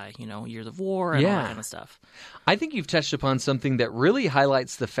shattered by, years of war and all that kind of stuff. I think you've touched upon something that really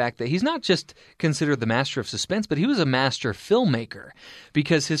highlights the fact that he's not just considered the master of suspense, but he was a master filmmaker,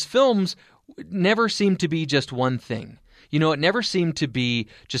 because his films never seemed to be just one thing. It never seemed to be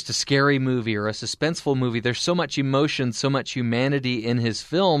just a scary movie or a suspenseful movie. There's so much emotion, so much humanity in his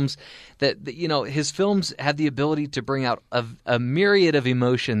films that his films had the ability to bring out a myriad of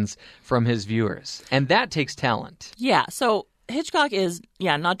emotions from his viewers. And that takes talent. Yeah, so Hitchcock is,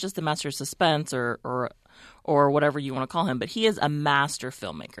 not just the master of suspense or whatever you want to call him, but he is a master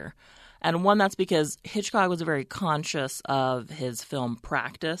filmmaker. And one, that's because Hitchcock was very conscious of his film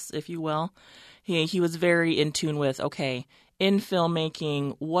practice, if you will. He was very in tune with, okay, in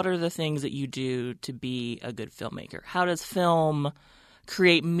filmmaking, what are the things that you do to be a good filmmaker? How does film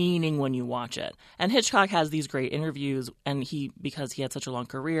create meaning when you watch it? And Hitchcock has these great interviews, and because he had such a long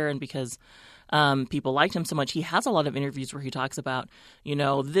career and because people liked him so much, he has a lot of interviews where he talks about,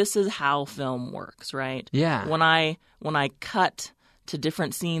 this is how film works, right? Yeah. When I cut to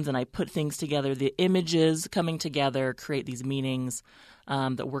different scenes and I put things together, the images coming together create these meanings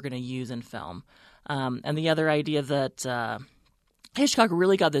that we're going to use in film. And the other idea that Hitchcock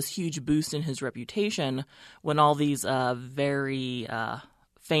really got this huge boost in his reputation when all these very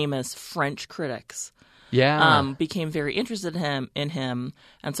famous French critics became very interested in him.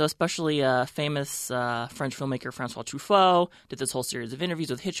 And so especially famous French filmmaker Francois Truffaut did this whole series of interviews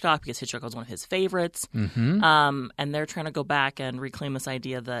with Hitchcock because Hitchcock was one of his favorites. Mm-hmm. And they're trying to go back and reclaim this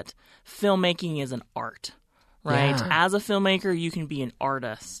idea that filmmaking is an art, right? Yeah. As a filmmaker, you can be an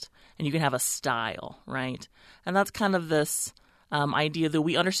artist and you can have a style, right? And that's kind of this idea that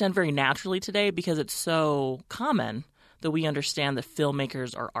we understand very naturally today because it's so common that we understand that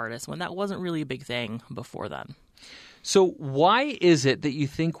filmmakers are artists when that wasn't really a big thing before then. So why is it that you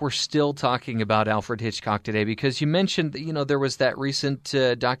think we're still talking about Alfred Hitchcock today? Because you mentioned, there was that recent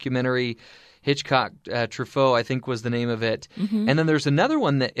documentary, Hitchcock, Truffaut, I think was the name of it. Mm-hmm. And then there's another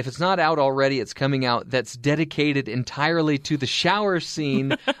one that, if it's not out already, it's coming out, that's dedicated entirely to the shower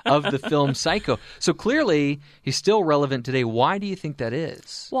scene of the film Psycho. So clearly, he's still relevant today. Why do you think that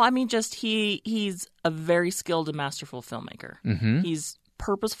is? Well, I mean, just he's a very skilled and masterful filmmaker. Mm-hmm. He's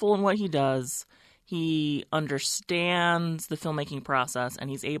purposeful in what he does. He understands the filmmaking process, and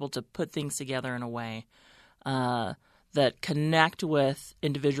he's able to put things together in a way that connect with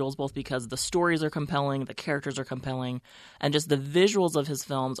individuals, both because the stories are compelling, the characters are compelling, and just the visuals of his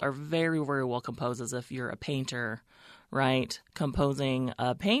films are very, very well composed, as if you're a painter, right, composing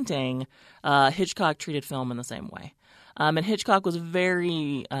a painting. Hitchcock treated film in the same way. And Hitchcock was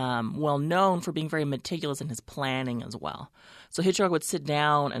very well known for being very meticulous in his planning as well. So Hitchcock would sit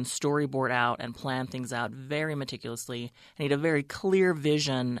down and storyboard out and plan things out very meticulously, and he had a very clear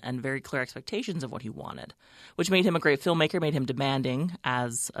vision and very clear expectations of what he wanted, which made him a great filmmaker, made him demanding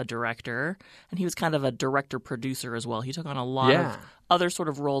as a director, and he was kind of a director-producer as well. He took on a lot of other sort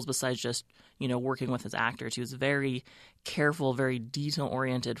of roles besides just, working with his actors. He was very careful, very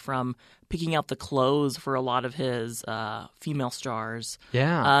detail-oriented, from picking out the clothes for a lot of his female stars.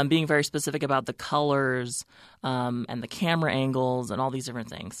 Yeah. Being very specific about the colors and the camera angles and all these different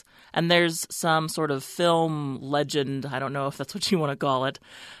things. And there's some sort of film legend, I don't know if that's what you want to call it,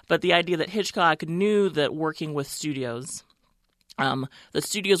 but the idea that Hitchcock knew that working with studios, the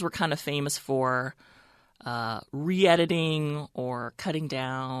studios were kind of famous for re-editing or cutting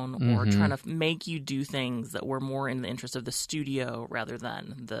down or trying to make you do things that were more in the interest of the studio rather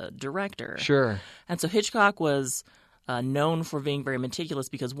than the director. Sure. And so Hitchcock was known for being very meticulous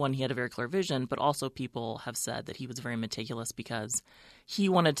because, one, he had a very clear vision, but also people have said that he was very meticulous because he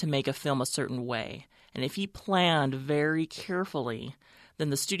wanted to make a film a certain way. And if he planned very carefully, then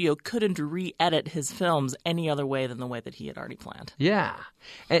the studio couldn't re-edit his films any other way than the way that he had already planned. Yeah.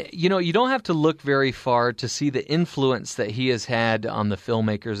 You don't have to look very far to see the influence that he has had on the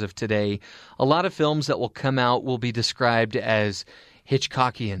filmmakers of today. A lot of films that will come out will be described as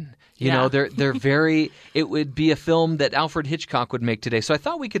Hitchcockian. They're very – it would be a film that Alfred Hitchcock would make today. So I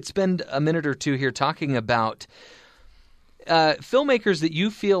thought we could spend a minute or two here talking about filmmakers that you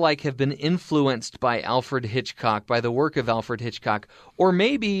feel like have been influenced by Alfred Hitchcock, by the work of Alfred Hitchcock, or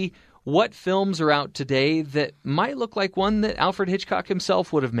maybe what films are out today that might look like one that Alfred Hitchcock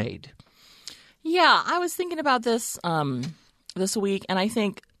himself would have made. Yeah, I was thinking about this this week, and I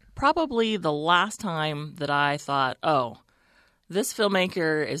think probably the last time that I thought, this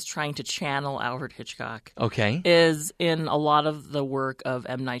filmmaker is trying to channel Alfred Hitchcock, is in a lot of the work of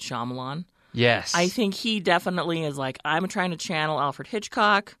M. Night Shyamalan. Yes. I think he definitely is like, I'm trying to channel Alfred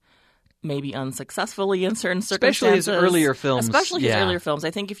Hitchcock, maybe unsuccessfully in certain circumstances. Especially his earlier films. Especially his earlier films.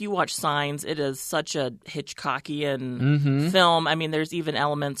 I think if you watch Signs, it is such a Hitchcockian film. I mean, there's even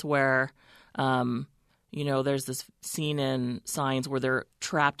elements where, there's this scene in Signs where they're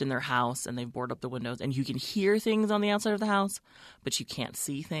trapped in their house and they've boarded up the windows and you can hear things on the outside of the house, but you can't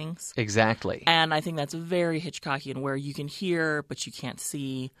see things. Exactly. And I think that's very Hitchcockian, where you can hear, but you can't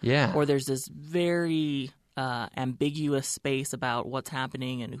see. Yeah. Or there's this very ambiguous space about what's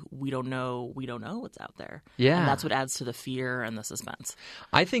happening, and we don't know what's out there. Yeah. And that's what adds to the fear and the suspense.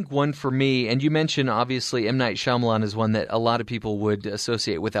 I think one for me, and you mentioned obviously M. Night Shyamalan is one that a lot of people would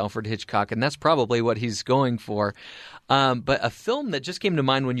associate with Alfred Hitchcock, and that's probably what he's going for. But a film that just came to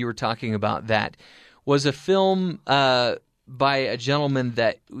mind when you were talking about that was a film by a gentleman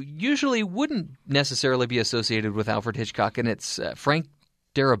that usually wouldn't necessarily be associated with Alfred Hitchcock, and it's Frank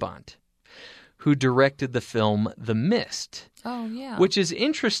Darabont, who directed the film The Mist. Oh, yeah. Which is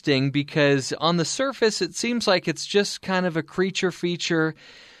interesting because on the surface it seems like it's just kind of a creature feature,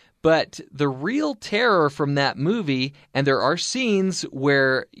 but the real terror from that movie, and there are scenes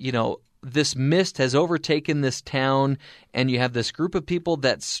where, this mist has overtaken this town and you have this group of people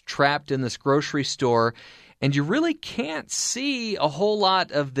that's trapped in this grocery store, and you really can't see a whole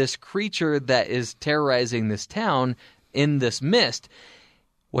lot of this creature that is terrorizing this town in this mist.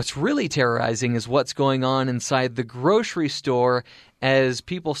 What's really terrorizing is what's going on inside the grocery store as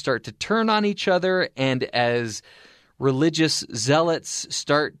people start to turn on each other and as religious zealots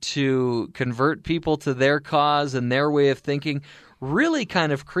start to convert people to their cause and their way of thinking. Really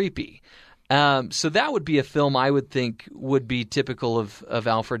kind of creepy. So that would be a film I would think would be typical of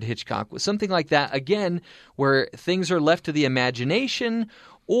Alfred Hitchcock. Something like that, again, where things are left to the imagination,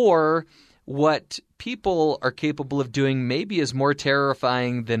 or what people are capable of doing maybe is more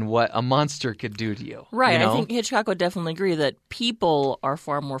terrifying than what a monster could do to you. Right. You know? I think Hitchcock would definitely agree that people are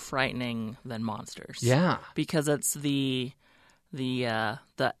far more frightening than monsters. Yeah. Because it's the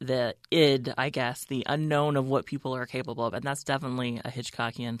id, I guess, the unknown of what people are capable of, and that's definitely a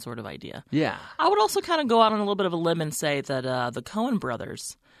Hitchcockian sort of idea. Yeah. I would also kind of go out on a little bit of a limb and say that the Coen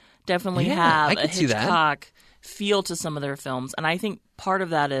brothers definitely Yeah, have I a could see that. Hitchcock feel to some of their films, and I think part of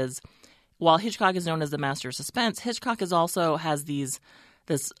that is while Hitchcock is known as the master of suspense, Hitchcock is also has this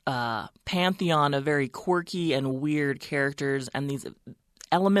pantheon of very quirky and weird characters and these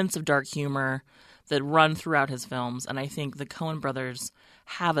elements of dark humor that run throughout his films. And I think the Coen brothers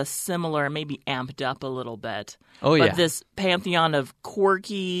have a similar, maybe amped up a little bit. Oh, yeah. But this pantheon of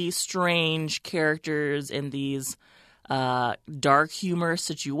quirky, strange characters in these dark humor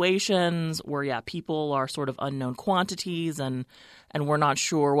situations where, people are sort of unknown quantities and we're not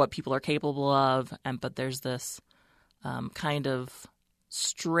sure what people are capable of. But there's this kind of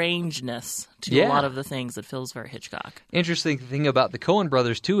strangeness to a lot of the things that feels very Hitchcock. Interesting thing about the Coen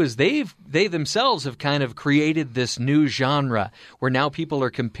brothers too is they themselves have kind of created this new genre where now people are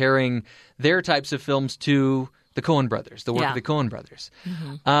comparing their types of films to the Coen brothers, the work of the Coen brothers.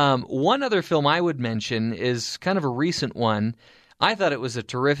 Mm-hmm. One other film I would mention is kind of a recent one. I thought it was a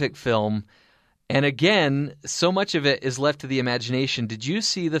terrific film. And again, so much of it is left to the imagination. Did you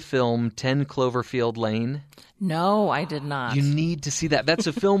see the film 10 Cloverfield Lane? No, I did not. You need to see that. That's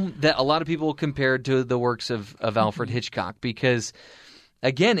a film that a lot of people compared to the works of Alfred Hitchcock because,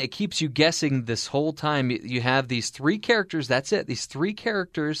 again, it keeps you guessing this whole time. You have these three characters. That's it. These three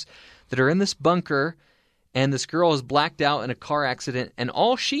characters that are in this bunker, and this girl is blacked out in a car accident, and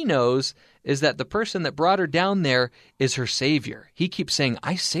all she knows is that the person that brought her down there is her savior. He keeps saying,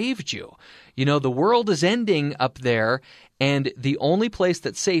 I saved you. You know, the world is ending up there, and the only place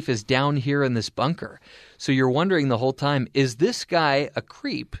that's safe is down here in this bunker. So you're wondering the whole time, is this guy a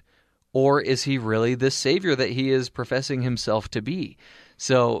creep, or is he really this savior that he is professing himself to be?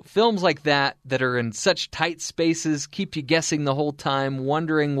 So films like that are in such tight spaces, keep you guessing the whole time,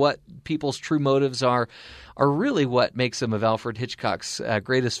 wondering what people's true motives are really what makes some of Alfred Hitchcock's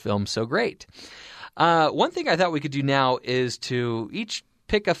greatest films so great. One thing I thought we could do now is to each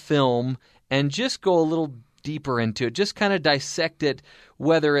pick a film and just go a little deeper into it, just kind of dissect it,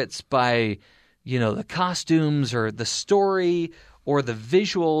 whether it's by, the costumes or the story or the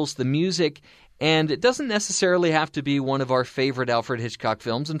visuals, the music. And it doesn't necessarily have to be one of our favorite Alfred Hitchcock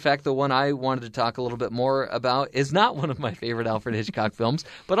films. In fact, the one I wanted to talk a little bit more about is not one of my favorite Alfred Hitchcock films,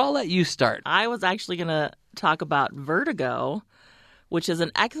 but I'll let you start. I was actually going to talk about Vertigo, which is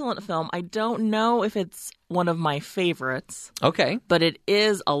an excellent film. I don't know if it's one of my favorites. Okay. But it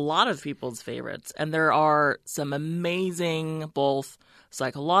is a lot of people's favorites. And there are some amazing both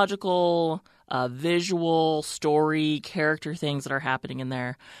psychological, visual, story, character things that are happening in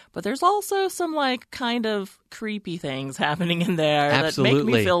there. But there's also some kind of creepy things happening in there that make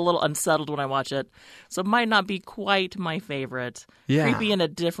me feel a little unsettled when I watch it. So it might not be quite my favorite. Yeah. Creepy in a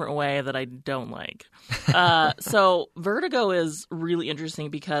different way that I don't like. So Vertigo is really interesting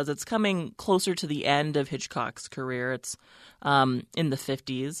because it's coming closer to the end of Hitchcock's career. It's in the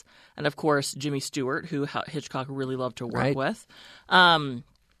 50s. And of course, Jimmy Stewart, who Hitchcock really loved to work with.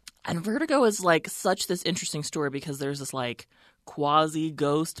 And Vertigo is such this interesting story because there's this quasi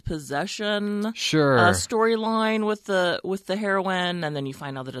ghost possession storyline with the heroine, and then you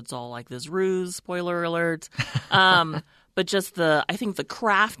find out that it's all this ruse. Spoiler alert! But just I think the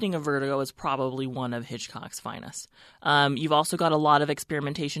crafting of Vertigo is probably one of Hitchcock's finest. You've also got a lot of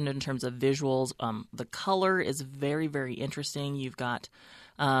experimentation in terms of visuals. The color is very, very interesting. You've got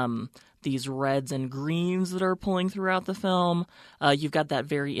these reds and greens that are pulling throughout the film. You've got that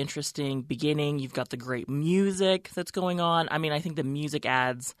very interesting beginning. You've got the great music that's going on. I mean, I think the music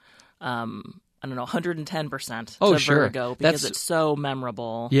adds, 110% to Vertigo because it's so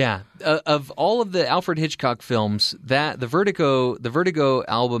memorable. Yeah. Of all of the Alfred Hitchcock films, the Vertigo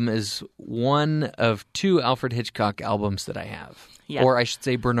album is one of two Alfred Hitchcock albums that I have. Yeah. Or I should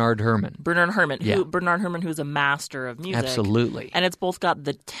say Bernard Herrmann. Bernard Herrmann, who's a master of music. Absolutely. And it's both got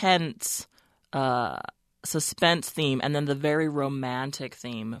the tense suspense theme and then the very romantic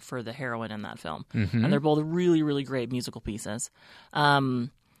theme for the heroine in that film. Mm-hmm. And they're both really, really great musical pieces. And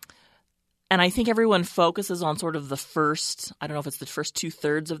I think everyone focuses on sort of the first, I don't know if it's the first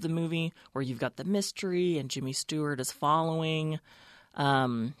 2/3 of the movie, where you've got the mystery and Jimmy Stewart is following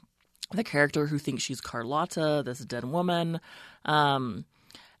the character who thinks she's Carlotta, this dead woman.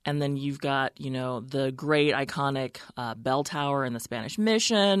 And then you've got, the great iconic bell tower in the Spanish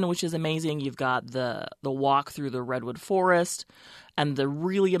Mission, which is amazing. You've got the walk through the redwood forest and the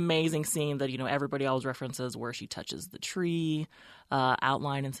really amazing scene that, everybody always references where she touches the tree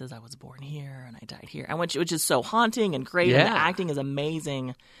outline and says, "I was born here and I died here," and which is so haunting and great. And the acting is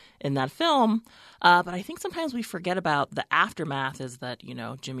amazing in that film. But I think sometimes we forget about the aftermath is that,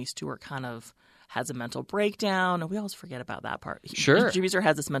 Jimmy Stewart kind of has a mental breakdown, and we always forget about that part. Sure. Jimmy Stewart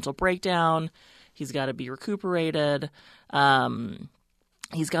has this mental breakdown. He's got to be recuperated.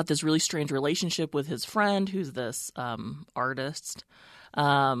 He's got this really strange relationship with his friend, who's this artist.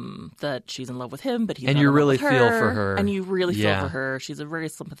 That she's in love with him, but he's and not you in love really with her. feel for her, and you really feel for her. She's a very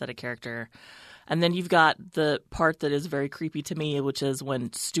sympathetic character. And then you've got the part that is very creepy to me, which is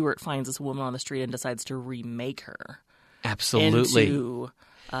when Stewart finds this woman on the street and decides to remake her. Absolutely. Into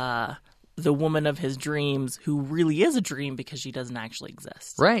the woman of his dreams, who really is a dream because she doesn't actually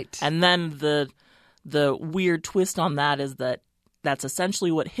exist. Right. And then the weird twist on that is that that's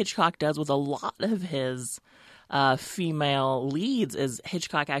essentially what Hitchcock does with a lot of his female leads. Is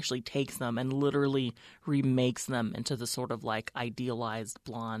Hitchcock actually takes them and literally remakes them into the sort of like idealized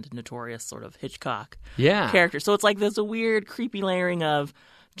blonde, notorious sort of Hitchcock character. So it's like this weird, creepy layering of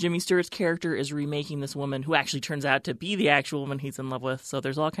Jimmy Stewart's character is remaking this woman who actually turns out to be the actual woman he's in love with. So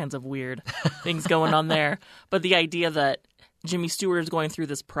there's all kinds of weird things going on there. But the idea that Jimmy Stewart is going through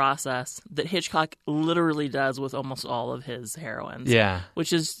this process that Hitchcock literally does with almost all of his heroines. Yeah.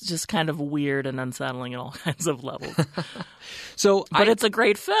 Which is just kind of weird and unsettling in all kinds of levels. But it's a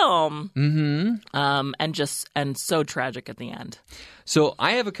great film. Mm-hmm. And so tragic at the end. So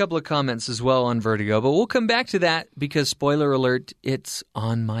I have a couple of comments as well on Vertigo, but we'll come back to that because, spoiler alert, it's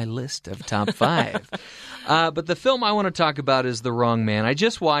on my list of top 5. But the film I want to talk about is The Wrong Man. I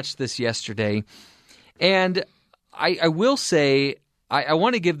just watched this yesterday, and I will say I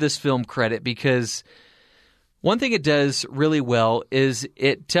want to give this film credit because one thing it does really well is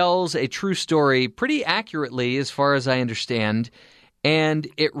it tells a true story pretty accurately as far as I understand, and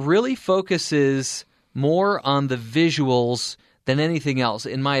it really focuses more on the visuals than anything else,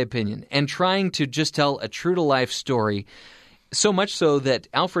 in my opinion, and trying to just tell a true-to-life story. So much so that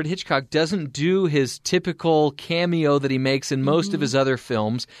Alfred Hitchcock doesn't do his typical cameo that he makes in most of his other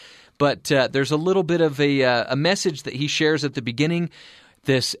films, but there's a little bit of a message that he shares at the beginning.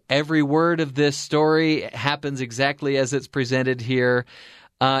 Every word of this story happens exactly as it's presented here,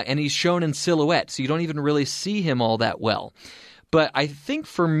 and he's shown in silhouette, so you don't even really see him all that well. But I think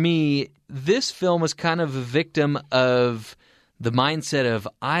for me, this film was kind of a victim of the mindset of,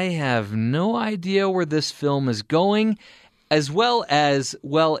 I have no idea where this film is going, as well as,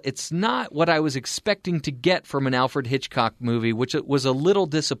 well, it's not what I was expecting to get from an Alfred Hitchcock movie, which was a little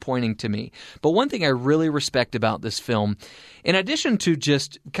disappointing to me. But one thing I really respect about this film, in addition to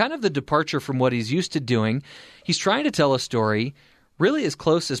just kind of the departure from what he's used to doing, he's trying to tell a story really as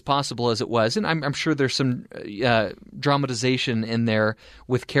close as possible as it was. And I'm sure there's some dramatization in there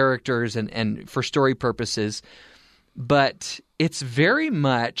with characters and for story purposes. But it's very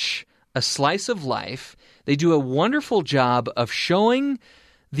much a slice of life. They do a wonderful job of showing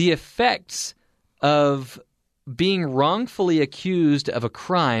the effects of being wrongfully accused of a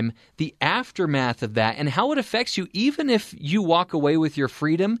crime, the aftermath of that, and how it affects you even if you walk away with your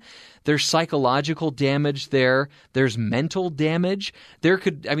freedom. There's psychological damage there. There's mental damage.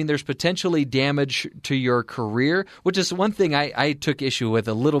 There's potentially damage to your career, which is one thing I took issue with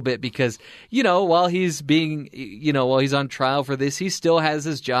a little bit because, while he's on trial for this, he still has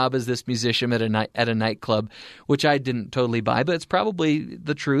his job as this musician at a nightclub, which I didn't totally buy, but it's probably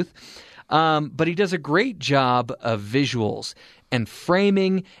the truth. But he does a great job of visuals and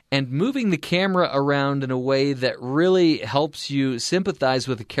framing and moving the camera around in a way that really helps you sympathize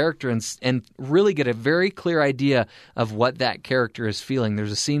with the character and really get a very clear idea of what that character is feeling.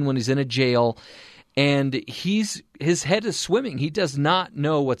 There's a scene when he's in a jail and his head is swimming. He does not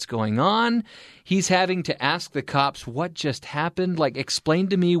know what's going on. He's having to ask the cops what just happened, like explain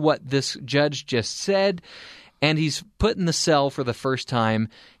to me what this judge just said. And he's put in the cell for the first time,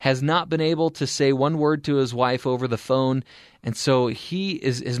 has not been able to say one word to his wife over the phone. And so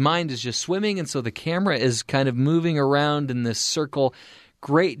his mind is just swimming. And so the camera is kind of moving around in this circle.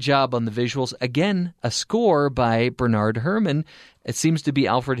 Great job on the visuals. Again, a score by Bernard Herrmann. It seems to be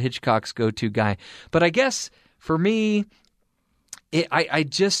Alfred Hitchcock's go-to guy. But I guess for me, I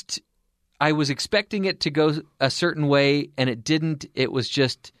was expecting it to go a certain way, and it didn't. It was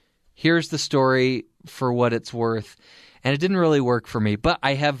just, here's the story for what it's worth, and it didn't really work for me. But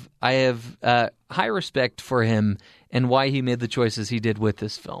I have high respect for him and why he made the choices he did with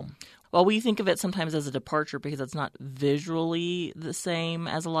this film. while we think of it sometimes as a departure because it's not visually the same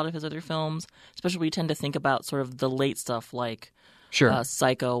as a lot of his other films, especially we tend to think about sort of the late stuff like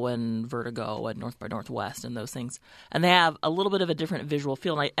Psycho and Vertigo and North by Northwest and those things. And they have a little bit of a different visual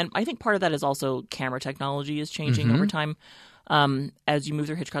feel. And I think part of that is also camera technology is changing over time as you move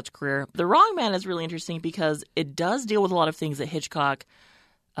through Hitchcock's career. The Wrong Man is really interesting because it does deal with a lot of things that Hitchcock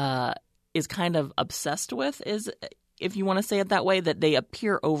is kind of obsessed with, if you want to say it that way, that they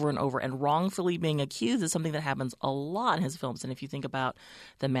appear over and over, and wrongfully being accused is something that happens a lot in his films. And if you think about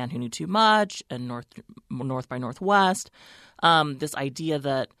The Man Who Knew Too Much and North by Northwest, this idea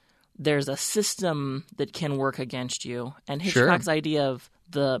that there's a system that can work against you, and Hitchcock's idea of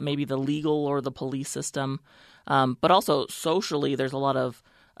maybe the legal or the police system, but also socially, there's a lot of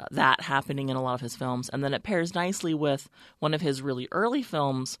that happening in a lot of his films. And then it pairs nicely with one of his really early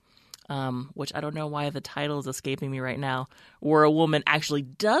films, which I don't know why the title is escaping me right now, where a woman actually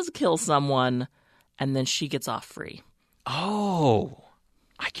does kill someone and then she gets off free. Oh,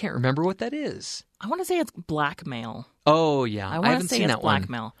 I can't remember what that is. I want to say it's Blackmail. Oh, yeah. I haven't seen that one.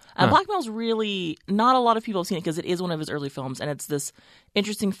 Blackmail. Blackmail's really, not a lot of people have seen it because it is one of his early films, and it's this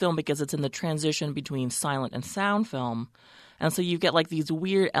interesting film because it's in the transition between silent and sound film. And so you get like these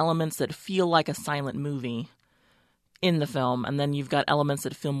weird elements that feel like a silent movie in the film, and then you've got elements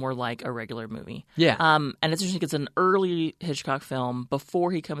that feel more like a regular movie. Yeah. And it's interesting. It's an early Hitchcock film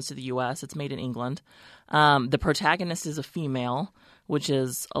before he comes to the U.S. It's made in England. The protagonist is a female, which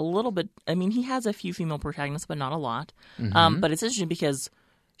is a little bit... I mean, he has a few female protagonists, but not a lot. But it's interesting because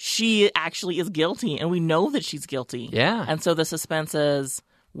she actually is guilty, and we know that she's guilty. Yeah. And so the suspense is,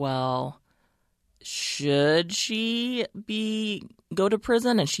 well, should she go to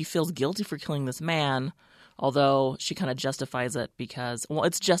prison? And she feels guilty for killing this man, although she kind of justifies it because, well,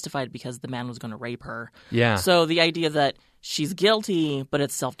 it's justified because the man was going to rape her. Yeah. So the idea that she's guilty, but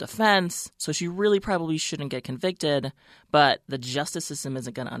it's self-defense, so she really probably shouldn't get convicted, but the justice system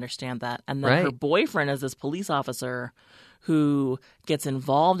isn't going to understand that. And then her boyfriend is this police officer who gets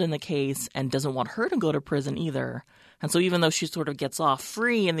involved in the case and doesn't want her to go to prison either. And so even though she sort of gets off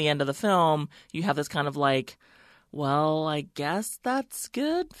free in the end of the film, you have this kind of like, well, I guess that's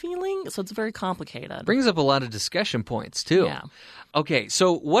good feeling. So it's very complicated. Brings up a lot of discussion points, too. Yeah. Okay,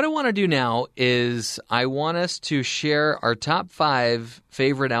 so what I want to do now is I want us to share our top 5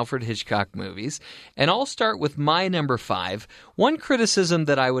 favorite Alfred Hitchcock movies. And I'll start with my number 5. One criticism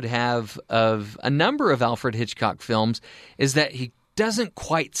that I would have of a number of Alfred Hitchcock films is that he doesn't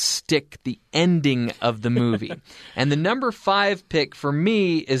quite stick the ending of the movie. And the number 5 pick for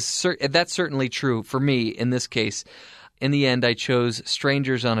me is that's certainly true for me in this case. In the end, I chose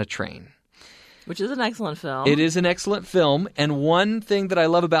Strangers on a Train. Which is an excellent film. It is an excellent film. And one thing that I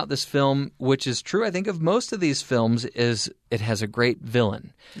love about this film, which is true, I think, of most of these films, is it has a great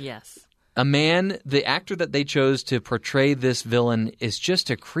villain. Yes. The actor that they chose to portray this villain is just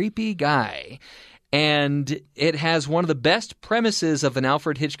a creepy guy. And it has one of the best premises of an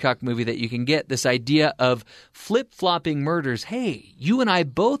Alfred Hitchcock movie that you can get, this idea of flip-flopping murders. Hey, you and I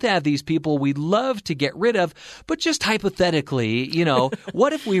both have these people we'd love to get rid of, but just hypothetically,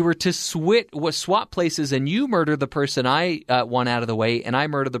 what if we were to swap places and you murder the person I want out of the way and I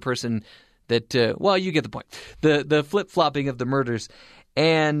murder the person that, you get the point. The flip-flopping of the murders.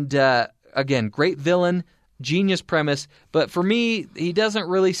 And again, great villain. Genius premise, but for me, he doesn't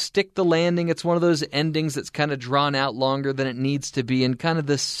really stick the landing. It's one of those endings that's kind of drawn out longer than it needs to be, and kind of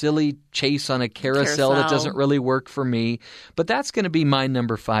this silly chase on a carousel that doesn't really work for me. But that's going to be my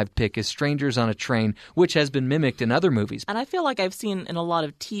number 5 pick, is Strangers on a Train, which has been mimicked in other movies. And I feel like I've seen in a lot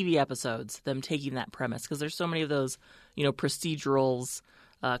of TV episodes them taking that premise, because there's so many of those, procedurals,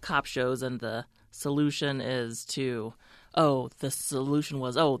 cop shows, and the solution is to... the solution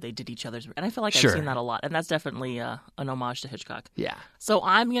was, they did each other's... And I feel like I've seen that a lot. And that's definitely an homage to Hitchcock. Yeah. So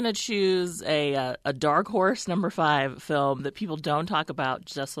I'm going to choose a dark horse number 5 film that people don't talk about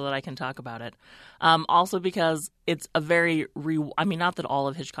just so that I can talk about it. Also because it's a very... not that all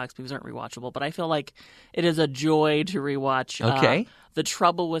of Hitchcock's movies aren't rewatchable, but I feel like it is a joy to rewatch The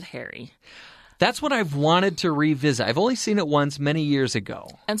Trouble with Harry. That's what I've wanted to revisit. I've only seen it once many years ago.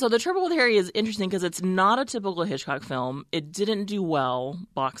 And so The Trouble with Harry is interesting because it's not a typical Hitchcock film. It didn't do well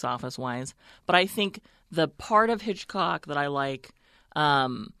box office-wise. But I think the part of Hitchcock that I like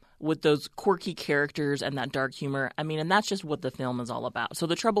with those quirky characters and that dark humor, and that's just what the film is all about. So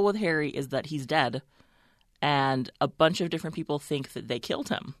The Trouble with Harry is that he's dead, and a bunch of different people think that they killed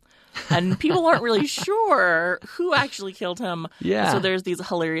him. And people aren't really sure who actually killed him. Yeah. So there's these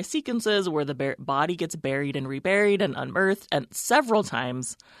hilarious sequences where the body gets buried and reburied and unearthed and several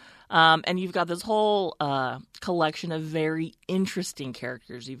times. And you've got this whole collection of very interesting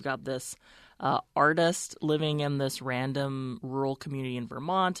characters. You've got this artist living in this random rural community in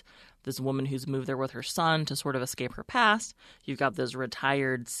Vermont, this woman who's moved there with her son to sort of escape her past. You've got this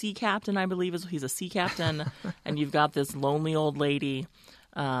retired sea captain, I believe he's a sea captain, and you've got this lonely old lady,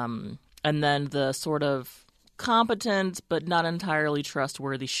 and then the sort of competent but not entirely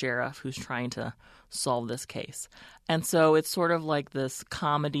trustworthy sheriff who's trying to solve this case. And so it's sort of like this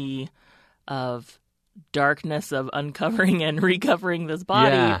comedy of darkness of uncovering and recovering this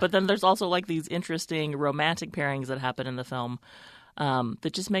body. Yeah. But then there's also like these interesting romantic pairings that happen in the film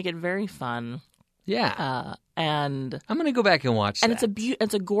that just make it very fun. Yeah. And I'm going to go back and watch that. And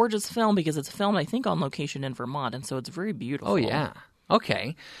it's a gorgeous film because it's filmed, I think, on location in Vermont. And so it's very beautiful. Oh, yeah.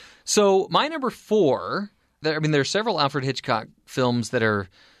 Okay. So my number 4, there are several Alfred Hitchcock films that are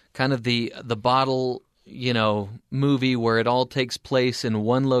kind of the bottle, movie where it all takes place in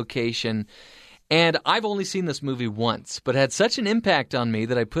one location. And I've only seen this movie once, but it had such an impact on me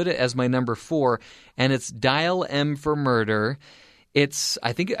that I put it as my number 4, and it's Dial M for Murder.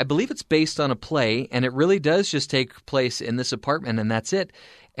 I believe it's based on a play, and it really does just take place in this apartment, and that's it.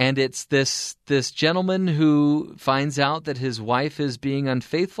 And it's this gentleman who finds out that his wife is being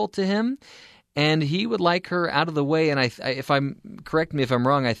unfaithful to him, and he would like her out of the way. And correct me if I'm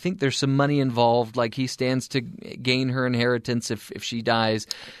wrong, I think there's some money involved, like he stands to gain her inheritance if she dies.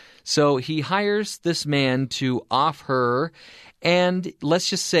 So he hires this man to off her, and let's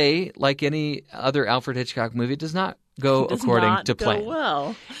just say, like any other Alfred Hitchcock movie, it does not go according to plan.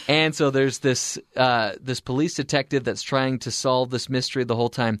 Well. And so there's this police detective that's trying to solve this mystery the whole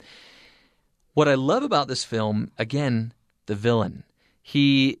time. What I love about this film, again, the villain.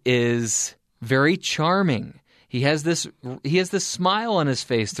 He is very charming. He has this smile on his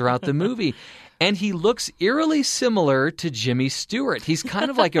face throughout the movie. And he looks eerily similar to Jimmy Stewart. He's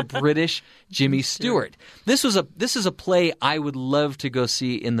kind of like a British Jimmy Stewart. This is a play I would love to go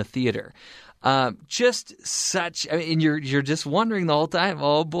see in the theater. Just such, you're just wondering the whole time,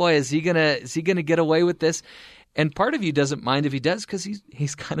 oh boy, is he gonna get away with this? And part of you doesn't mind if he does because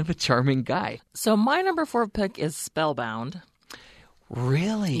he's kind of a charming guy. So my number 4 pick is Spellbound.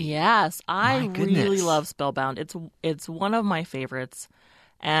 Really? Yes, I goodness. really love Spellbound. It's one of my favorites.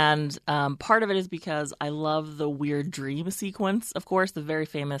 And part of it is because I love the weird dream sequence. Of course, the very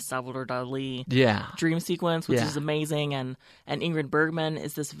famous Salvador Dali dream sequence, which is amazing. And Ingrid Bergman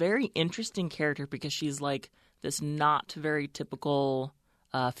is this very interesting character because she's like this not very typical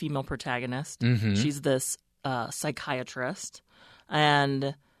female protagonist. Mm-hmm. She's this psychiatrist.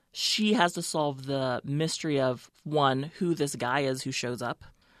 And she has to solve the mystery of, one, who this guy is who shows up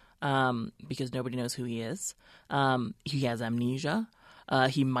because nobody knows who he is. He has amnesia.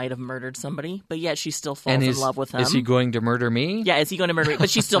 He might have murdered somebody, but yet she still falls in love with him. Is he going to murder me? Yeah, is he going to murder me? But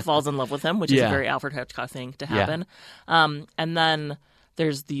she still falls in love with him, which is a very Alfred Hitchcock thing to happen. Yeah. And then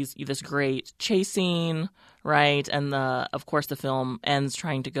there's this great chase scene, right? And of course the film ends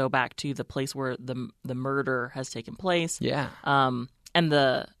trying to go back to the place where the murder has taken place. Yeah.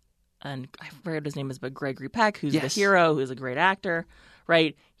 And I forget his name is, but Gregory Peck, who's the hero, who's a great actor.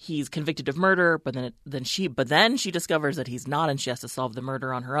 Right, he's convicted of murder, but then she discovers that he's not, and she has to solve the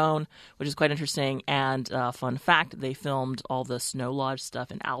murder on her own, which is quite interesting. And fun fact, they filmed all the Snow Lodge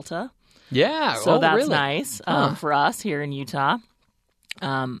stuff in Alta. Yeah, so that's really? Nice for us here in Utah.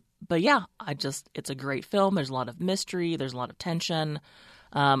 But yeah, it's a great film. There's a lot of mystery. There's a lot of tension.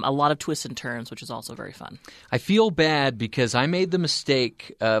 A lot of twists and turns, which is also very fun. I feel bad because I made the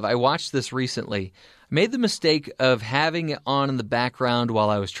mistake of, I watched this recently, made the mistake of having it on in the background while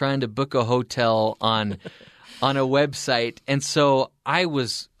I was trying to book a hotel on a website. And so I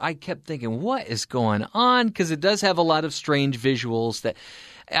kept thinking, what is going on? Because it does have a lot of strange visuals that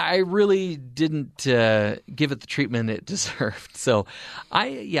I really didn't give it the treatment it deserved. So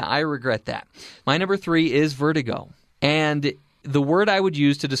I regret that. My number 3 is Vertigo. And the word I would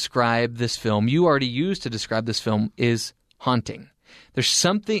use to describe this film, you already used to describe this film, is haunting. There's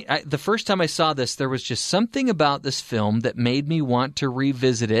something, the first time I saw this, there was just something about this film that made me want to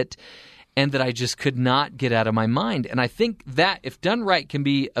revisit it and that I just could not get out of my mind. And I think that, if done right, can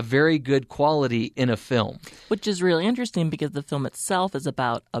be a very good quality in a film. Which is really interesting because the film itself is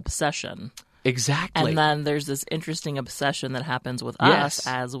about obsession. Exactly. And then there's this interesting obsession that happens with us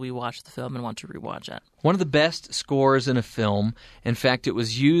as we watch the film and want to rewatch it. One of the best scores in a film. In fact,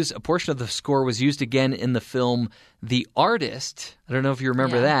 a portion of the score was used again in the film The Artist. I don't know if you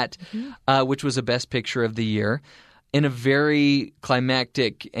remember that, which was a Best Picture of the year, in a very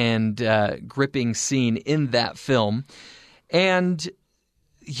climactic and gripping scene in that film. And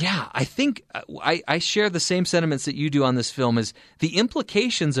yeah, I think I share the same sentiments that you do on this film. Is the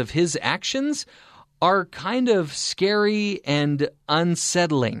implications of his actions are kind of scary and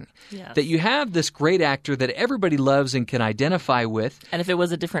unsettling. Yes. That you have this great actor that everybody loves and can identify with. And if it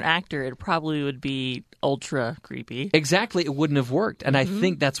was a different actor, it probably would be ultra creepy. Exactly. It wouldn't have worked. And I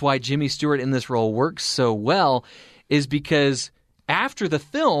think that's why Jimmy Stewart in this role works so well, is because after the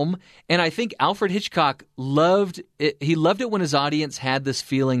film, and I think Alfred Hitchcock loved it. He loved it when his audience had this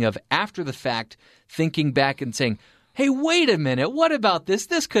feeling of after the fact, thinking back and saying, hey, wait a minute, what about this?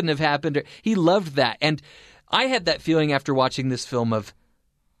 This couldn't have happened. He loved that. And I had that feeling after watching this film of,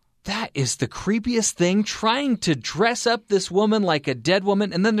 that is the creepiest thing, trying to dress up this woman like a dead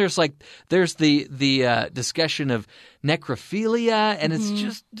woman. And then there's the discussion of necrophilia, and it's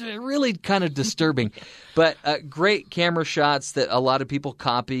just really kind of disturbing. But great camera shots that a lot of people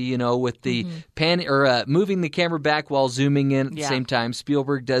copy, with the pan or moving the camera back while zooming in at the same time.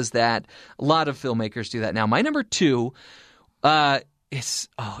 Spielberg does that. A lot of filmmakers do that now. My number 2, it's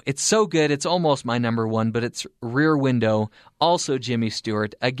so good. It's almost my number 1, but it's Rear Window, also Jimmy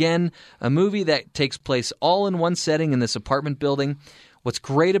Stewart. Again, a movie that takes place all in one setting in this apartment building. What's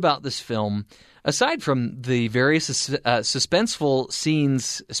great about this film, aside from the various suspenseful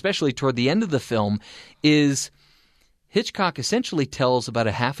scenes, especially toward the end of the film, is Hitchcock essentially tells about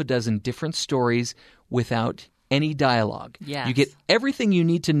a half a dozen different stories without any dialogue. Yes. You get everything you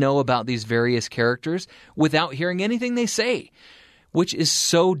need to know about these various characters without hearing anything they say, which is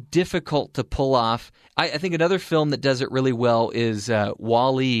so difficult to pull off. I think another film that does it really well is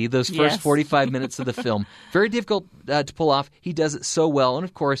Wall-E, those first 45 minutes of the film. Very difficult to pull off. He does it so well. And,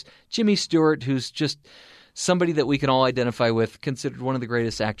 of course, Jimmy Stewart, who's just somebody that we can all identify with, considered one of the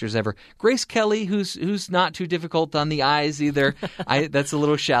greatest actors ever. Grace Kelly, who's not too difficult on the eyes either. That's a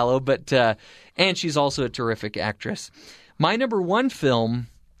little shallow, but and she's also a terrific actress. My number 1 film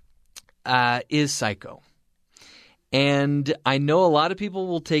is Psycho. And I know a lot of people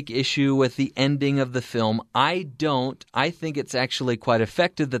will take issue with the ending of the film. I don't. I think it's actually quite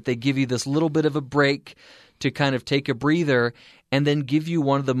effective that they give you this little bit of a break to kind of take a breather and then give you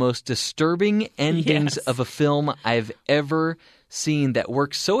one of the most disturbing endings of a film I've ever seen that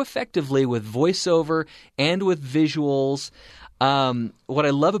works so effectively with voiceover and with visuals. What I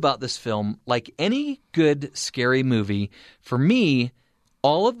love about this film, like any good scary movie, for me,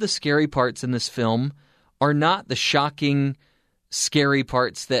 all of the scary parts in this film are not the shocking, scary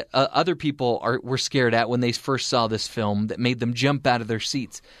parts that other people were scared at when they first saw this film that made them jump out of their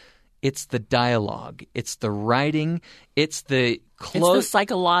seats. It's the dialogue. It's the writing. It's the It's the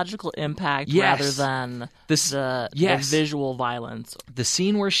psychological impact rather than the visual violence. The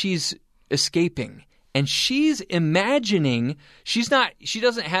scene where she's escaping and she's imagining, she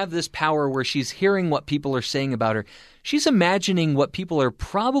doesn't have this power where she's hearing what people are saying about her. She's imagining what people are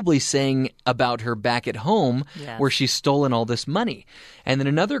probably saying about her back at home where she's stolen all this money. And then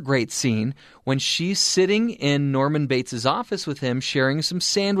another great scene when she's sitting in Norman Bates' office with him, sharing some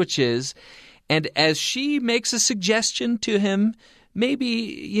sandwiches. And as she makes a suggestion to him,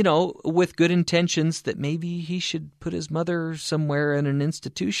 maybe, with good intentions that maybe he should put his mother somewhere in an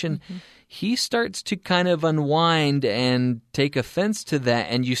institution, he starts to kind of unwind and take offense to that.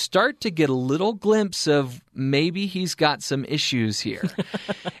 And you start to get a little glimpse of maybe he's got some issues here.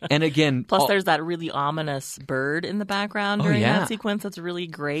 And again... Plus, there's that really ominous bird in the background during that sequence that's really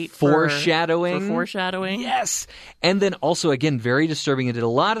great foreshadowing. For foreshadowing. Yes. And then also, again, very disturbing. He did a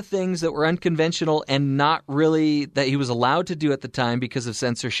lot of things that were unconventional and not really that he was allowed to do at the time because of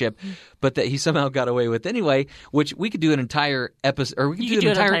censorship, but that he somehow got away with anyway, which we could do an entire episode, or we could do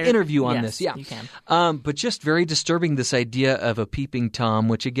an entire interview on this. Yeah, you can. But just very disturbing, this idea of a peeping Tom,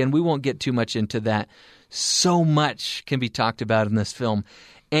 which again, we won't get too much into that. So much can be talked about in this film.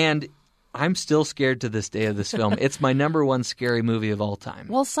 And I'm still scared to this day of this film. It's my number 1 scary movie of all time.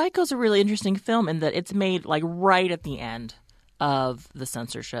 Well, Psycho's a really interesting film in that it's made like right at the end of the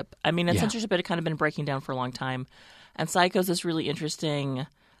censorship. I mean, censorship had kind of been breaking down for a long time. And Psycho's this really interesting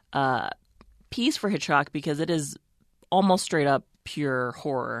piece for Hitchcock because it is almost straight up pure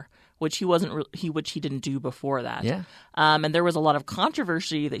horror, which he didn't do before that. Yeah. And there was a lot of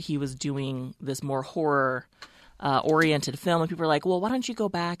controversy that he was doing this more horror oriented film, and people were like, well, why don't you go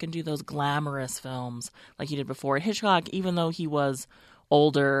back and do those glamorous films like you did before? Hitchcock, even though he was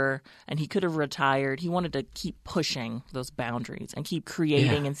older and he could have retired, he wanted to keep pushing those boundaries and keep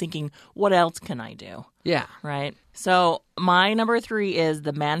creating and thinking, what else can I do? Yeah. Right? So my number 3 is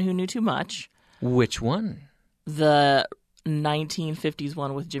The Man Who Knew Too Much. Which one? The 1950s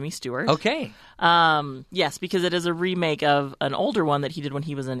one with Jimmy Stewart. Okay. Yes, because it is a remake of an older one that he did when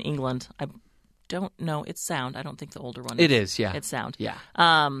he was in England. I don't know. It's sound. I don't think the older one. It is, yeah. It's sound. Yeah.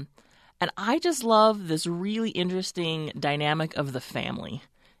 And I just love this really interesting dynamic of the family.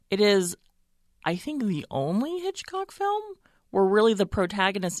 It is, I think, the only Hitchcock film where really the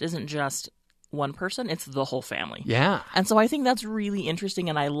protagonist isn't just one person, it's the whole family. Yeah. And so I think that's really interesting,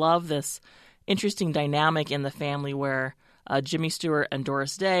 and I love this interesting dynamic in the family where Jimmy Stewart and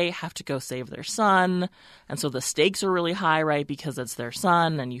Doris Day have to go save their son, and so the stakes are really high, right, because it's their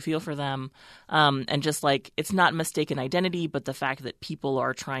son, and you feel for them. And just like, it's not mistaken identity, but the fact that people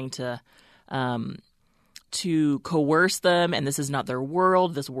are trying to coerce them, and this is not their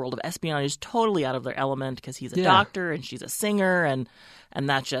world. This world of espionage is totally out of their element because he's a doctor and she's a singer, and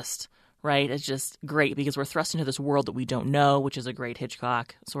that's just right. It's just great because we're thrust into this world that we don't know, which is a great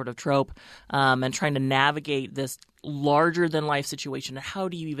Hitchcock sort of trope, and trying to navigate this larger than life situation. And how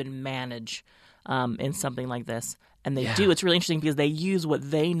do you even manage in something like this? And they do. It's really interesting because they use what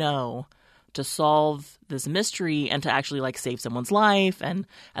they know to solve this mystery and to actually like save someone's life. And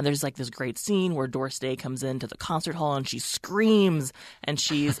there's like this great scene where Doris Day comes into the concert hall and she screams and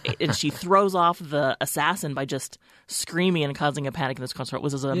she throws off the assassin by just screaming and causing a panic in this concert hall.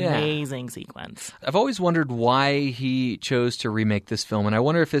 It was an amazing sequence. I've always wondered why he chose to remake this film, and I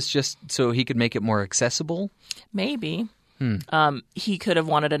wonder if it's just so he could make it more accessible. Maybe. He could have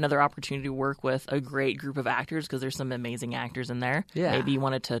wanted another opportunity to work with a great group of actors because there's some amazing actors in there. Yeah. Maybe he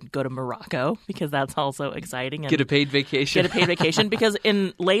wanted to go to Morocco because that's also exciting. And get a paid vacation. Because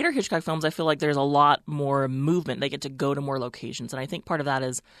in later Hitchcock films, I feel like there's a lot more movement. They get to go to more locations. And I think part of that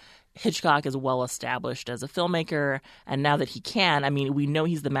is Hitchcock is well established as a filmmaker. And now that he can, I mean, we know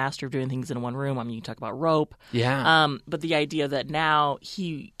he's the master of doing things in one room. I mean, you talk about Rope. Yeah. But the idea that now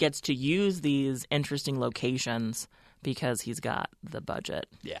he gets to use these interesting locations because he's got the budget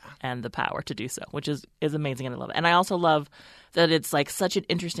and the power to do so, which is amazing, and I love it. And I also love that it's like such an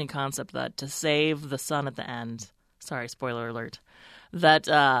interesting concept that to save the son at the end, sorry, spoiler alert,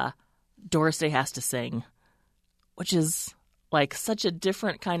 that Doris Day has to sing, which is like such a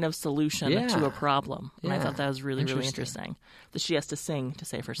different kind of solution to a problem. And I thought that was really, really interesting, that she has to sing to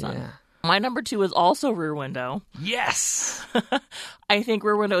save her son. Yeah. My number 2 is also Rear Window. Yes! I think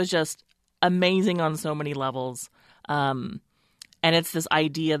Rear Window is just amazing on so many levels. And it's this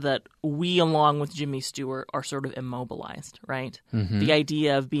idea that we, along with Jimmy Stewart, are sort of immobilized, right? Mm-hmm. The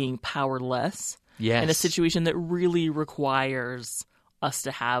idea of being powerless in a situation that really requires us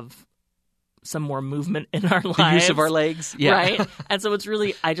to have some more movement in our lives. The use of our legs. Yeah. Right? And so it's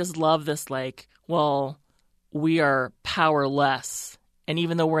really, I just love this, like, well, we are powerless. And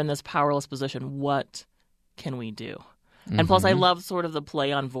even though we're in this powerless position, what can we do? Mm-hmm. And plus, I love sort of the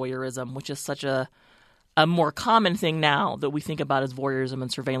play on voyeurism, which is such a more common thing now that we think about as voyeurism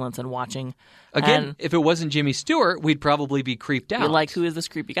and surveillance and watching. Again, if it wasn't Jimmy Stewart, we'd probably be creeped out. You're like, who is this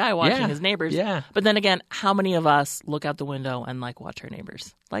creepy guy watching his neighbors? Yeah. But then again, how many of us look out the window and like watch our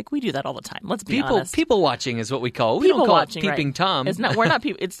neighbors? Like, we do that all the time. Let's be honest. People watching is what we call it. We don't call it peeping Tom. It's not. We're not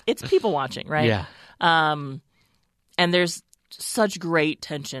people. It's people watching, right? Yeah. And there's such great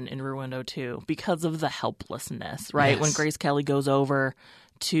tension in Rear Window too because of the helplessness, right? Yes. When Grace Kelly goes over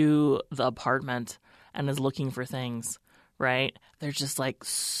to the apartment and is looking for things, right? There's just like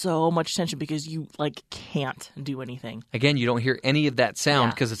so much tension because you like can't do anything. Again, you don't hear any of that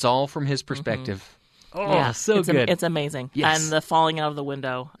sound because it's all from his perspective. Mm-hmm. Oh, so good. It's amazing. Yes. And the falling out of the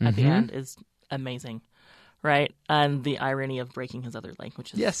window at the end is amazing, right? And the irony of breaking his other leg,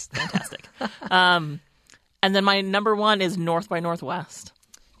 which is fantastic. And then my number 1 is North by Northwest.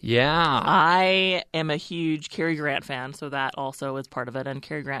 Yeah. I am a huge Cary Grant fan, so that also is part of it. And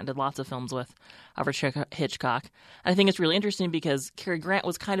Cary Grant did lots of films with Alfred Hitchcock. And I think it's really interesting because Cary Grant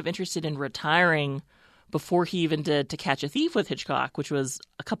was kind of interested in retiring before he even did To Catch a Thief with Hitchcock, which was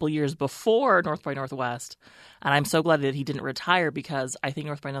a couple years before North by Northwest. And I'm so glad that he didn't retire because I think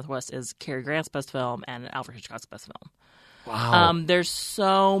North by Northwest is Cary Grant's best film and Alfred Hitchcock's best film. Wow. There's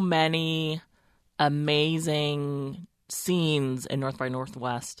so many amazing scenes in North by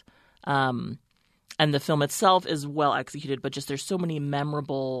Northwest. And the film itself is well executed, but just there's so many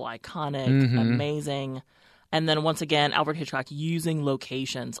memorable, iconic, amazing. And then once again, Alfred Hitchcock using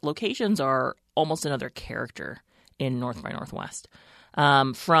locations. Locations are almost another character in North by Northwest.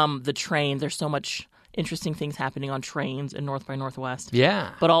 From the train, there's so much interesting things happening on trains in North by Northwest.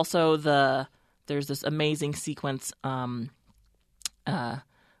 Yeah. But also there's this amazing sequence when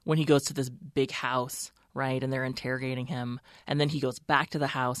he goes to this big house, right, and they're interrogating him, and then he goes back to the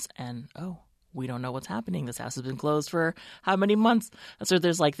house and, we don't know what's happening. This house has been closed for how many months? And so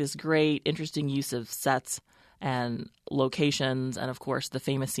there's like this great, interesting use of sets and locations, and of course the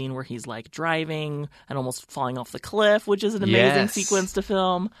famous scene where he's like driving and almost falling off the cliff, which is an amazing sequence to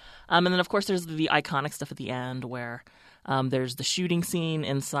film. And then of course there's the iconic stuff at the end where there's the shooting scene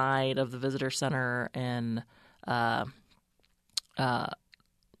inside of the visitor center in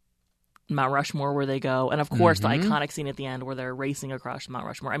Mount Rushmore where they go, and of course the iconic scene at the end where they're racing across Mount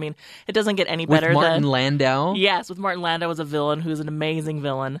Rushmore. I mean, it doesn't get any better with Martin than Landau. Yes, with Martin Landau as a villain who's an amazing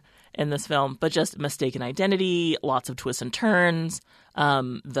villain in this film, but just mistaken identity, lots of twists and turns.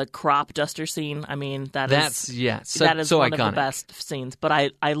 The crop duster scene, I mean, that is so one iconic. of the best scenes. But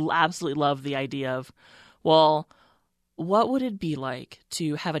I absolutely love the idea of, well, what would it be like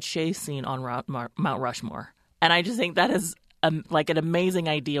to have a chase scene on Mount Rushmore? And I just think that is like an amazing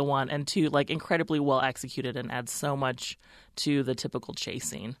idea, one, and two, like incredibly well executed and adds so much to the typical chase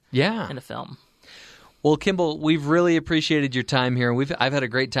scene in a film. Well, Kimball, we've really appreciated your time here. I've had a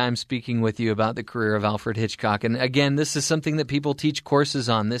great time speaking with you about the career of Alfred Hitchcock. And again, this is something that people teach courses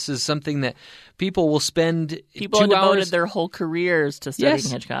on. This is something that people will spend People 2 have devoted hours their whole careers to studying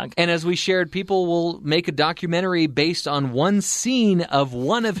Hitchcock. And as we shared, people will make a documentary based on one scene of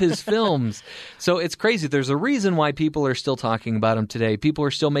one of his films. So it's crazy. There's a reason why people are still talking about him today. People are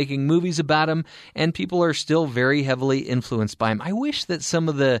still making movies about him, and people are still very heavily influenced by him. I wish that some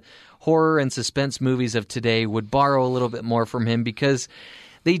of the horror and suspense movies of today would borrow a little bit more from him, because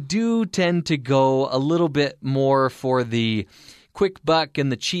they do tend to go a little bit more for the quick buck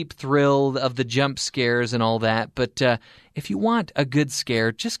and the cheap thrill of the jump scares and all that. But if you want a good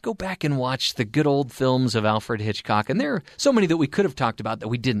scare, just go back and watch the good old films of Alfred Hitchcock. And there are so many that we could have talked about that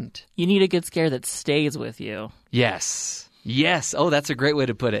we didn't. You need a good scare that stays with you. Yes. Oh, that's a great way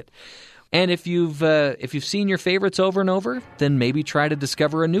to put it. And if you've seen your favorites over and over, then maybe try to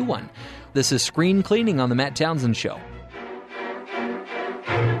discover a new one. This is Screen Cleaning on The Matt Townsend Show.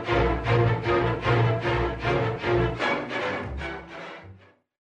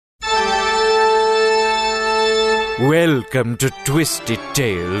 Welcome to Twisted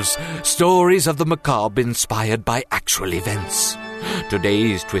Tales, stories of the macabre inspired by actual events.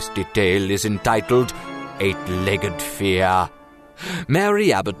 Today's Twisted Tale is entitled Eight-Legged Fear. Mary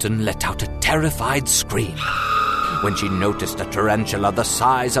Abberton let out a terrified scream when she noticed a tarantula the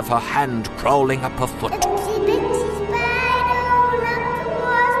size of her hand crawling up her foot.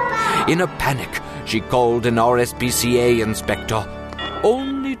 In a panic, she called an RSPCA inspector,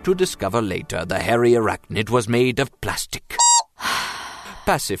 only to discover later the hairy arachnid was made of plastic.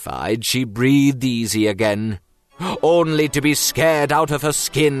 Pacified, she breathed easy again, only to be scared out of her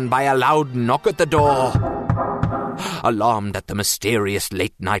skin by a loud knock at the door. Alarmed at the mysterious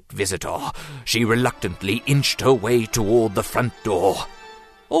late-night visitor, she reluctantly inched her way toward the front door,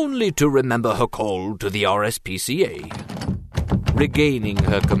 only to remember her call to the RSPCA. Regaining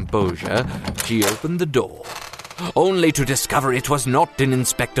her composure, she opened the door, only to discover it was not an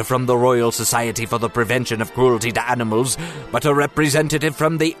inspector from the Royal Society for the Prevention of Cruelty to Animals, but a representative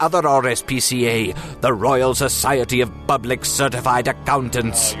from the other RSPCA, the Royal Society of Public Certified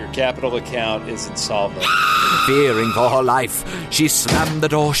Accountants. Your capital account is insolvent. Fearing for her life, she slammed the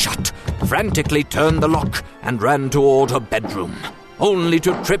door shut, frantically turned the lock, and ran toward her bedroom, only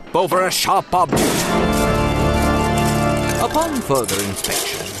to trip over a sharp object. Upon further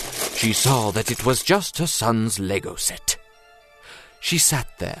inspection, she saw that it was just her son's Lego set. She sat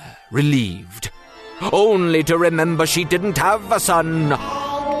there, relieved, only to remember she didn't have a son.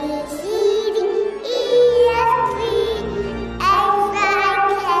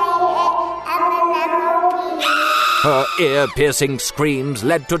 Her ear-piercing screams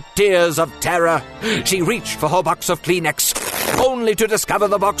led to tears of terror. She reached for her box of Kleenex, only to discover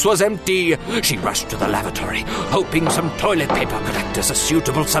the box was empty. She rushed to the lavatory, hoping some toilet paper could act as a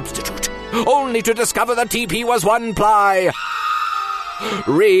suitable substitute, only to discover the TP was one ply.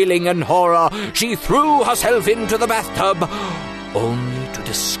 Reeling in horror, she threw herself into the bathtub, only to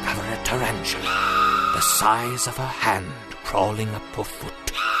discover a tarantula, the size of her hand, crawling up her foot.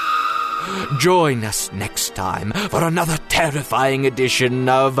 Join us next time for another terrifying edition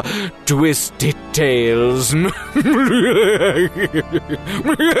of Twisted Tales.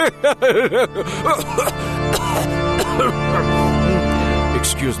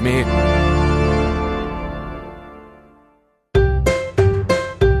 Excuse me.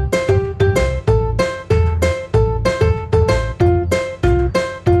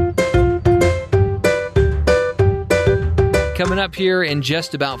 Coming up here in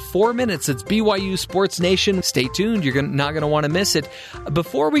just about 4 minutes. It's BYU Sports Nation. Stay tuned. You're not going to want to miss it.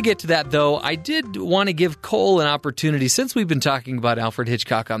 Before we get to that, though, I did want to give Cole an opportunity. Since we've been talking about Alfred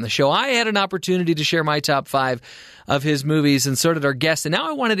Hitchcock on the show, I had an opportunity to share my top 5 of his movies, and so did our guest. And now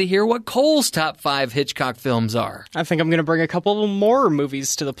I wanted to hear what Cole's top 5 Hitchcock films are. I think I'm going to bring a couple more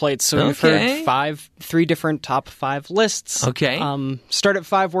movies to the plate. So we've heard 3 different top 5 lists. Okay. Start at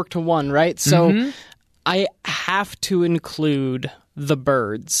 5, work to 1, right? So I have to include The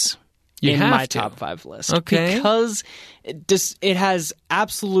Birds in my top 5 list. Okay. Because it has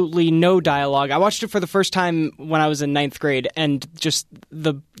absolutely no dialogue. I watched it for the first time when I was in 9th grade, and just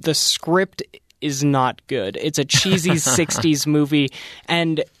the script is not good. It's a cheesy 60s movie,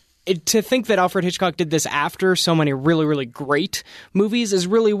 and to think that Alfred Hitchcock did this after so many really, really great movies is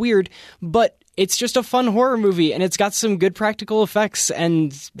really weird, but it's just a fun horror movie, and it's got some good practical effects,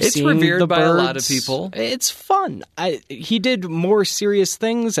 and it's seeing revered the by birds, a lot of people. It's fun. He did more serious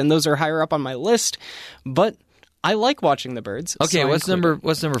things, and those are higher up on my list, but I like watching the birds. Okay, so what's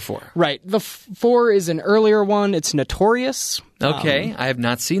number 4? Right. The 4 is an earlier one. It's Notorious. Okay, I have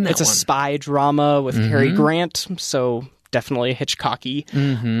not seen that one. It's a spy drama with Cary Grant, so definitely Hitchcocky.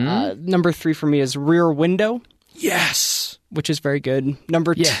 Number 3 for me is Rear Window. Yes! Which is very good.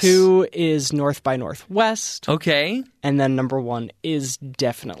 Number 2 is North by Northwest. Okay. And then number 1 is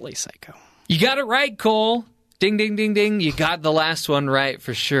definitely Psycho. You got it right, Cole. Ding, ding, ding, ding. You got the last one right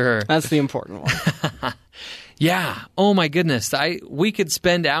for sure. That's the important one. Yeah. Oh, my goodness. We could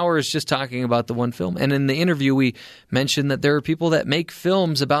spend hours just talking about the one film. And in the interview, we mentioned that there are people that make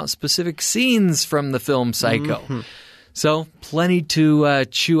films about specific scenes from the film Psycho. So plenty to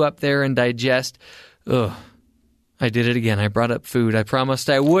chew up there and digest. Ugh. I did it again. I brought up food. I promised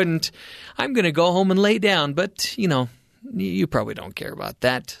I wouldn't. I'm going to go home and lay down, but, you probably don't care about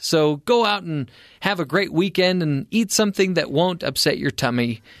that. So go out and have a great weekend and eat something that won't upset your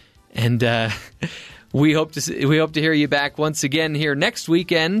tummy. And we hope to hear you back once again here next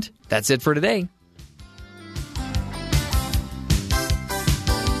weekend. That's it for today.